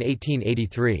built in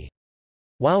 1883.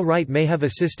 While Wright may have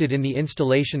assisted in the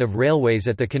installation of railways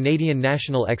at the Canadian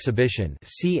National Exhibition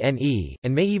 (CNE),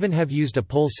 and may even have used a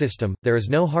pole system, there is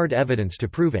no hard evidence to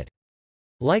prove it.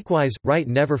 Likewise, Wright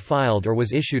never filed or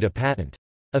was issued a patent.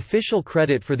 Official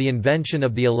credit for the invention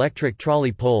of the electric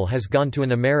trolley pole has gone to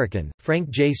an American,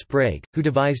 Frank J. Sprague, who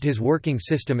devised his working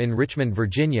system in Richmond,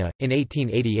 Virginia, in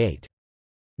 1888.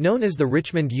 Known as the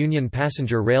Richmond Union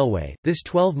Passenger Railway, this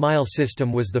 12-mile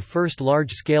system was the first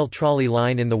large-scale trolley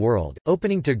line in the world,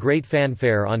 opening to great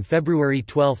fanfare on February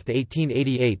 12,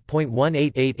 1888.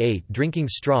 1888 Drinking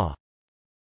straw.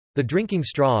 The drinking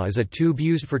straw is a tube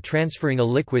used for transferring a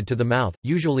liquid to the mouth,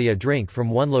 usually a drink, from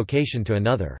one location to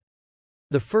another.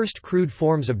 The first crude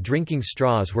forms of drinking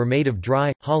straws were made of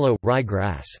dry, hollow, rye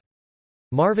grass.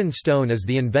 Marvin Stone is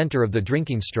the inventor of the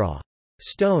drinking straw.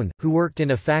 Stone, who worked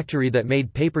in a factory that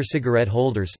made paper cigarette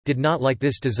holders, did not like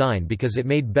this design because it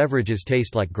made beverages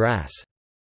taste like grass.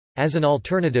 As an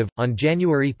alternative, on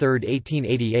January 3,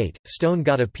 1888, Stone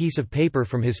got a piece of paper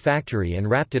from his factory and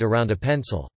wrapped it around a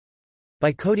pencil.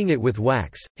 By coating it with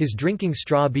wax, his drinking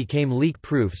straw became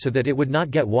leak-proof so that it would not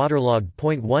get waterlogged.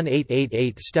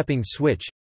 1888 Stepping switch.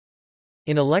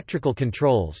 In electrical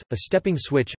controls, a stepping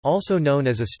switch, also known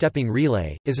as a stepping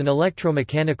relay, is an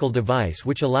electromechanical device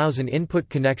which allows an input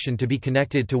connection to be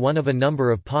connected to one of a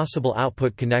number of possible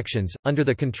output connections, under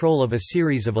the control of a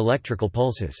series of electrical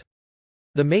pulses.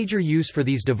 The major use for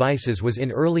these devices was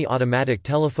in early automatic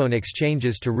telephone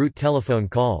exchanges to route telephone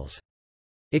calls.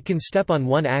 It can step on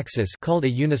one axis, called a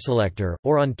uniselector,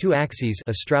 or on two axes,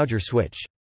 a Strowger switch.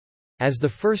 As the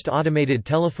first automated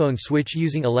telephone switch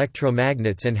using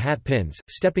electromagnets and hat pins,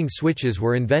 stepping switches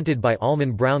were invented by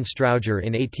Alman Brown Strowger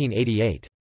in 1888.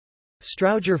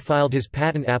 Strowger filed his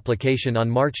patent application on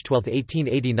March 12,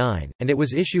 1889, and it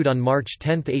was issued on March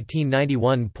 10,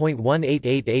 1891.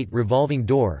 1888 Revolving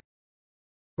door.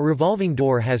 A revolving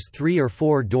door has 3 or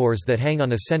 4 doors that hang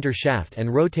on a center shaft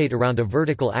and rotate around a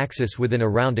vertical axis within a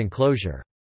round enclosure.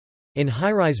 In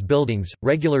high-rise buildings,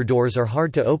 regular doors are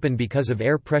hard to open because of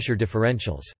air pressure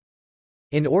differentials.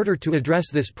 In order to address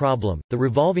this problem, the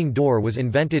revolving door was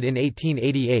invented in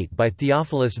 1888 by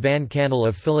Theophilus Van Cannel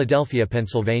of Philadelphia,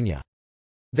 Pennsylvania.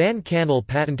 Van Cannel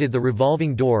patented the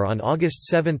revolving door on August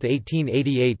 7,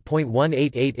 1888.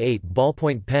 1888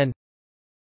 Ballpoint pen.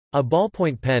 A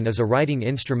ballpoint pen is a writing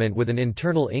instrument with an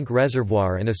internal ink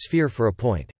reservoir and a sphere for a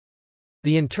point.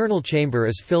 The internal chamber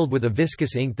is filled with a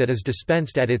viscous ink that is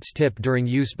dispensed at its tip during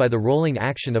use by the rolling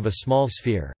action of a small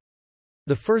sphere.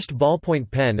 The first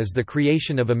ballpoint pen is the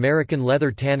creation of American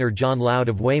leather tanner John Loud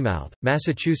of Weymouth,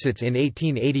 Massachusetts in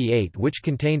 1888, which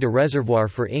contained a reservoir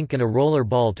for ink and a roller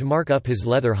ball to mark up his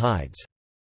leather hides.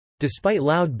 Despite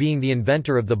Loud being the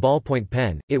inventor of the ballpoint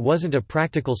pen, it wasn't a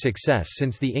practical success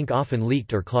since the ink often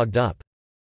leaked or clogged up.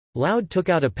 Loud took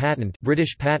out a patent,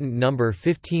 British patent number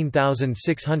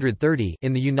 15630,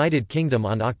 in the United Kingdom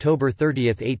on October 30,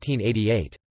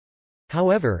 1888.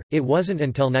 However, it wasn't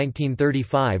until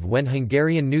 1935 when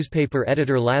Hungarian newspaper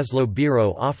editor Laszlo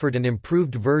Biro offered an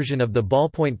improved version of the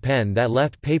ballpoint pen that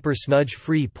left paper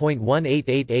smudge-free.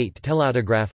 1888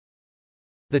 Telautograph.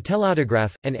 The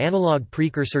telautograph, an analog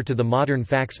precursor to the modern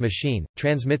fax machine,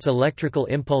 transmits electrical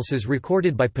impulses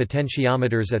recorded by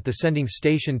potentiometers at the sending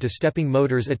station to stepping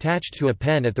motors attached to a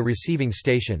pen at the receiving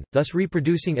station, thus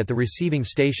reproducing at the receiving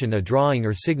station a drawing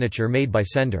or signature made by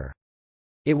sender.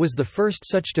 It was the first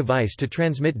such device to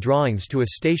transmit drawings to a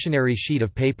stationary sheet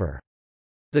of paper.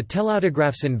 The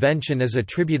telautograph's invention is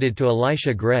attributed to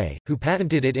Elisha Gray, who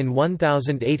patented it in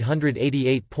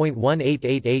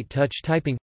 1888.1888. Touch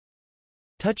typing.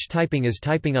 Touch typing is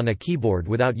typing on a keyboard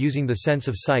without using the sense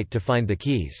of sight to find the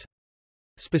keys.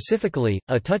 Specifically,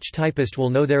 a touch typist will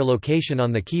know their location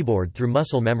on the keyboard through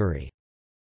muscle memory.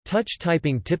 Touch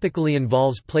typing typically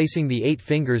involves placing the 8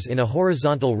 fingers in a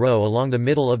horizontal row along the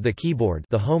middle of the keyboard,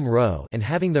 the home row, and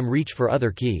having them reach for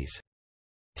other keys.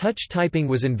 Touch typing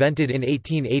was invented in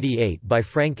 1888 by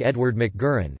Frank Edward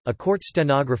McGurran, a court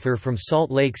stenographer from Salt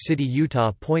Lake City,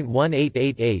 Utah.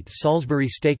 1888 Salisbury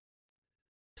steak.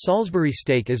 Salisbury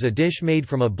steak is a dish made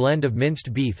from a blend of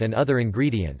minced beef and other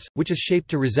ingredients, which is shaped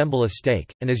to resemble a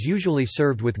steak, and is usually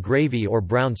served with gravy or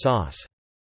brown sauce.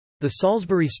 The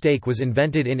Salisbury steak was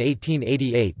invented in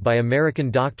 1888 by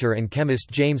American doctor and chemist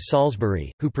James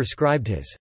Salisbury, who prescribed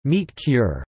his meat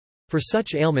cure for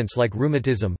such ailments like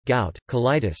rheumatism, gout,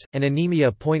 colitis, and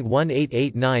anemia.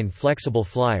 1889 Flexible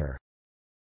flyer.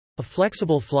 A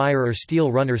flexible flyer or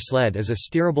steel runner sled is a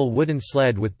steerable wooden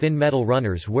sled with thin metal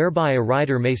runners whereby a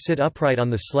rider may sit upright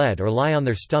on the sled or lie on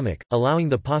their stomach, allowing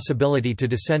the possibility to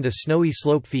descend a snowy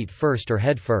slope feet first or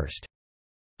head first.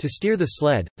 To steer the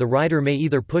sled, the rider may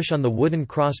either push on the wooden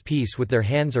cross piece with their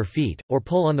hands or feet, or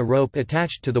pull on the rope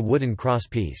attached to the wooden cross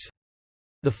piece.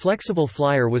 The flexible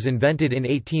flyer was invented in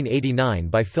 1889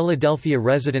 by Philadelphia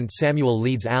resident Samuel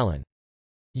Leeds Allen.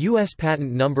 U.S.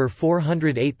 patent number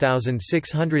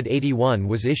 408681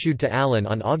 was issued to Allen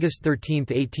on August 13,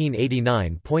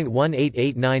 1889.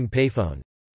 1889 Payphone.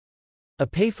 A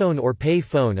payphone or pay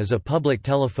phone is a public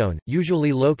telephone,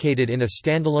 usually located in a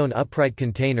standalone upright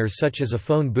container such as a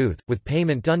phone booth, with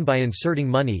payment done by inserting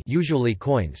money, usually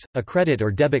coins, a credit or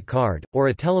debit card, or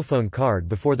a telephone card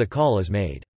before the call is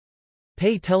made.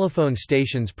 Pay telephone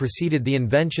stations preceded the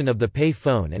invention of the pay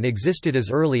phone and existed as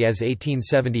early as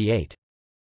 1878.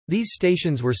 These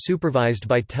stations were supervised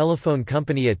by telephone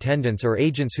company attendants or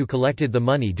agents who collected the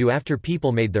money due after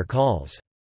people made their calls.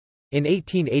 In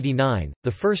 1889,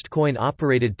 the first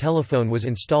coin-operated telephone was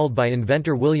installed by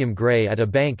inventor William Gray at a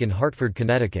bank in Hartford,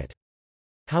 Connecticut.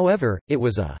 However, it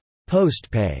was a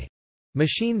post-pay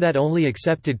machine that only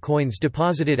accepted coins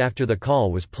deposited after the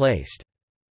call was placed.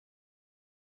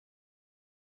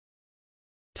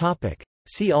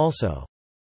 See also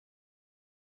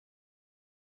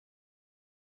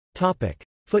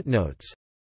Footnotes.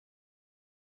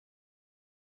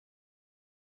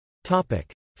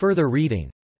 Further reading.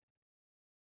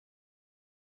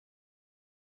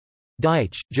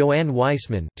 Deitch, Joanne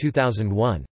Weissman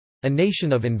 2001. A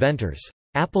Nation of Inventors.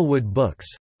 Applewood Books.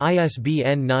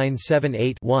 ISBN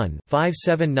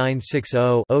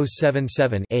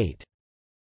 978-1-57960-077-8.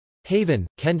 Haven,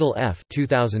 Kendall F.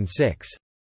 2006.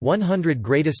 100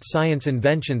 Greatest Science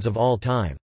Inventions of All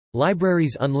Time.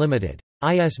 Libraries Unlimited.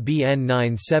 ISBN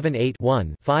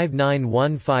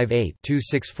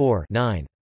 978-1-59158-264-9.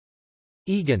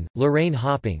 Egan, Lorraine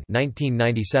Hopping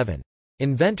 1997.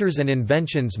 Inventors and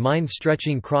Inventions,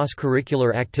 Mind-Stretching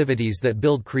Cross-Curricular Activities that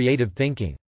Build Creative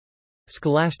Thinking.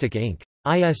 Scholastic Inc.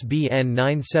 ISBN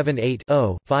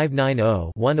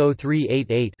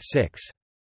 978-0-590-10388-6.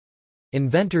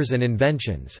 Inventors and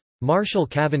Inventions. Marshall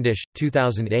Cavendish,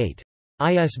 2008.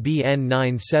 ISBN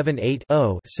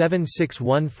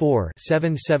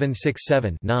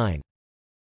 978-0-7614-7767-9.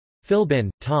 Philbin,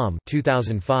 Tom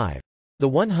 2005. The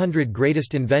 100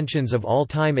 Greatest Inventions of All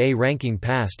Time, A Ranking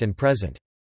Past and Present.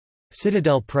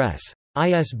 Citadel Press.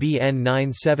 ISBN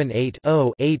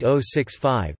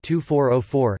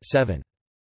 978-0-8065-2404-7.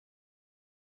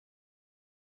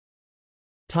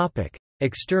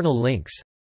 External links.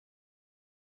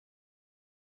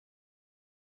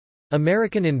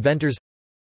 American inventors.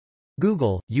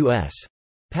 Google, U.S.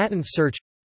 Patent search.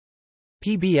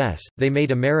 PBS, They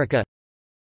Made America.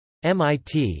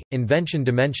 MIT, Invention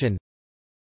Dimension.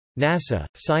 NASA,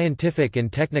 Scientific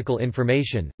and Technical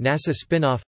Information, NASA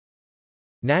spin-off.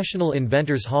 National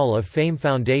Inventors Hall of Fame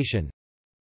Foundation.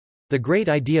 The Great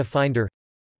Idea Finder.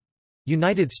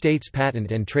 United States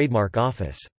Patent and Trademark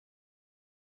Office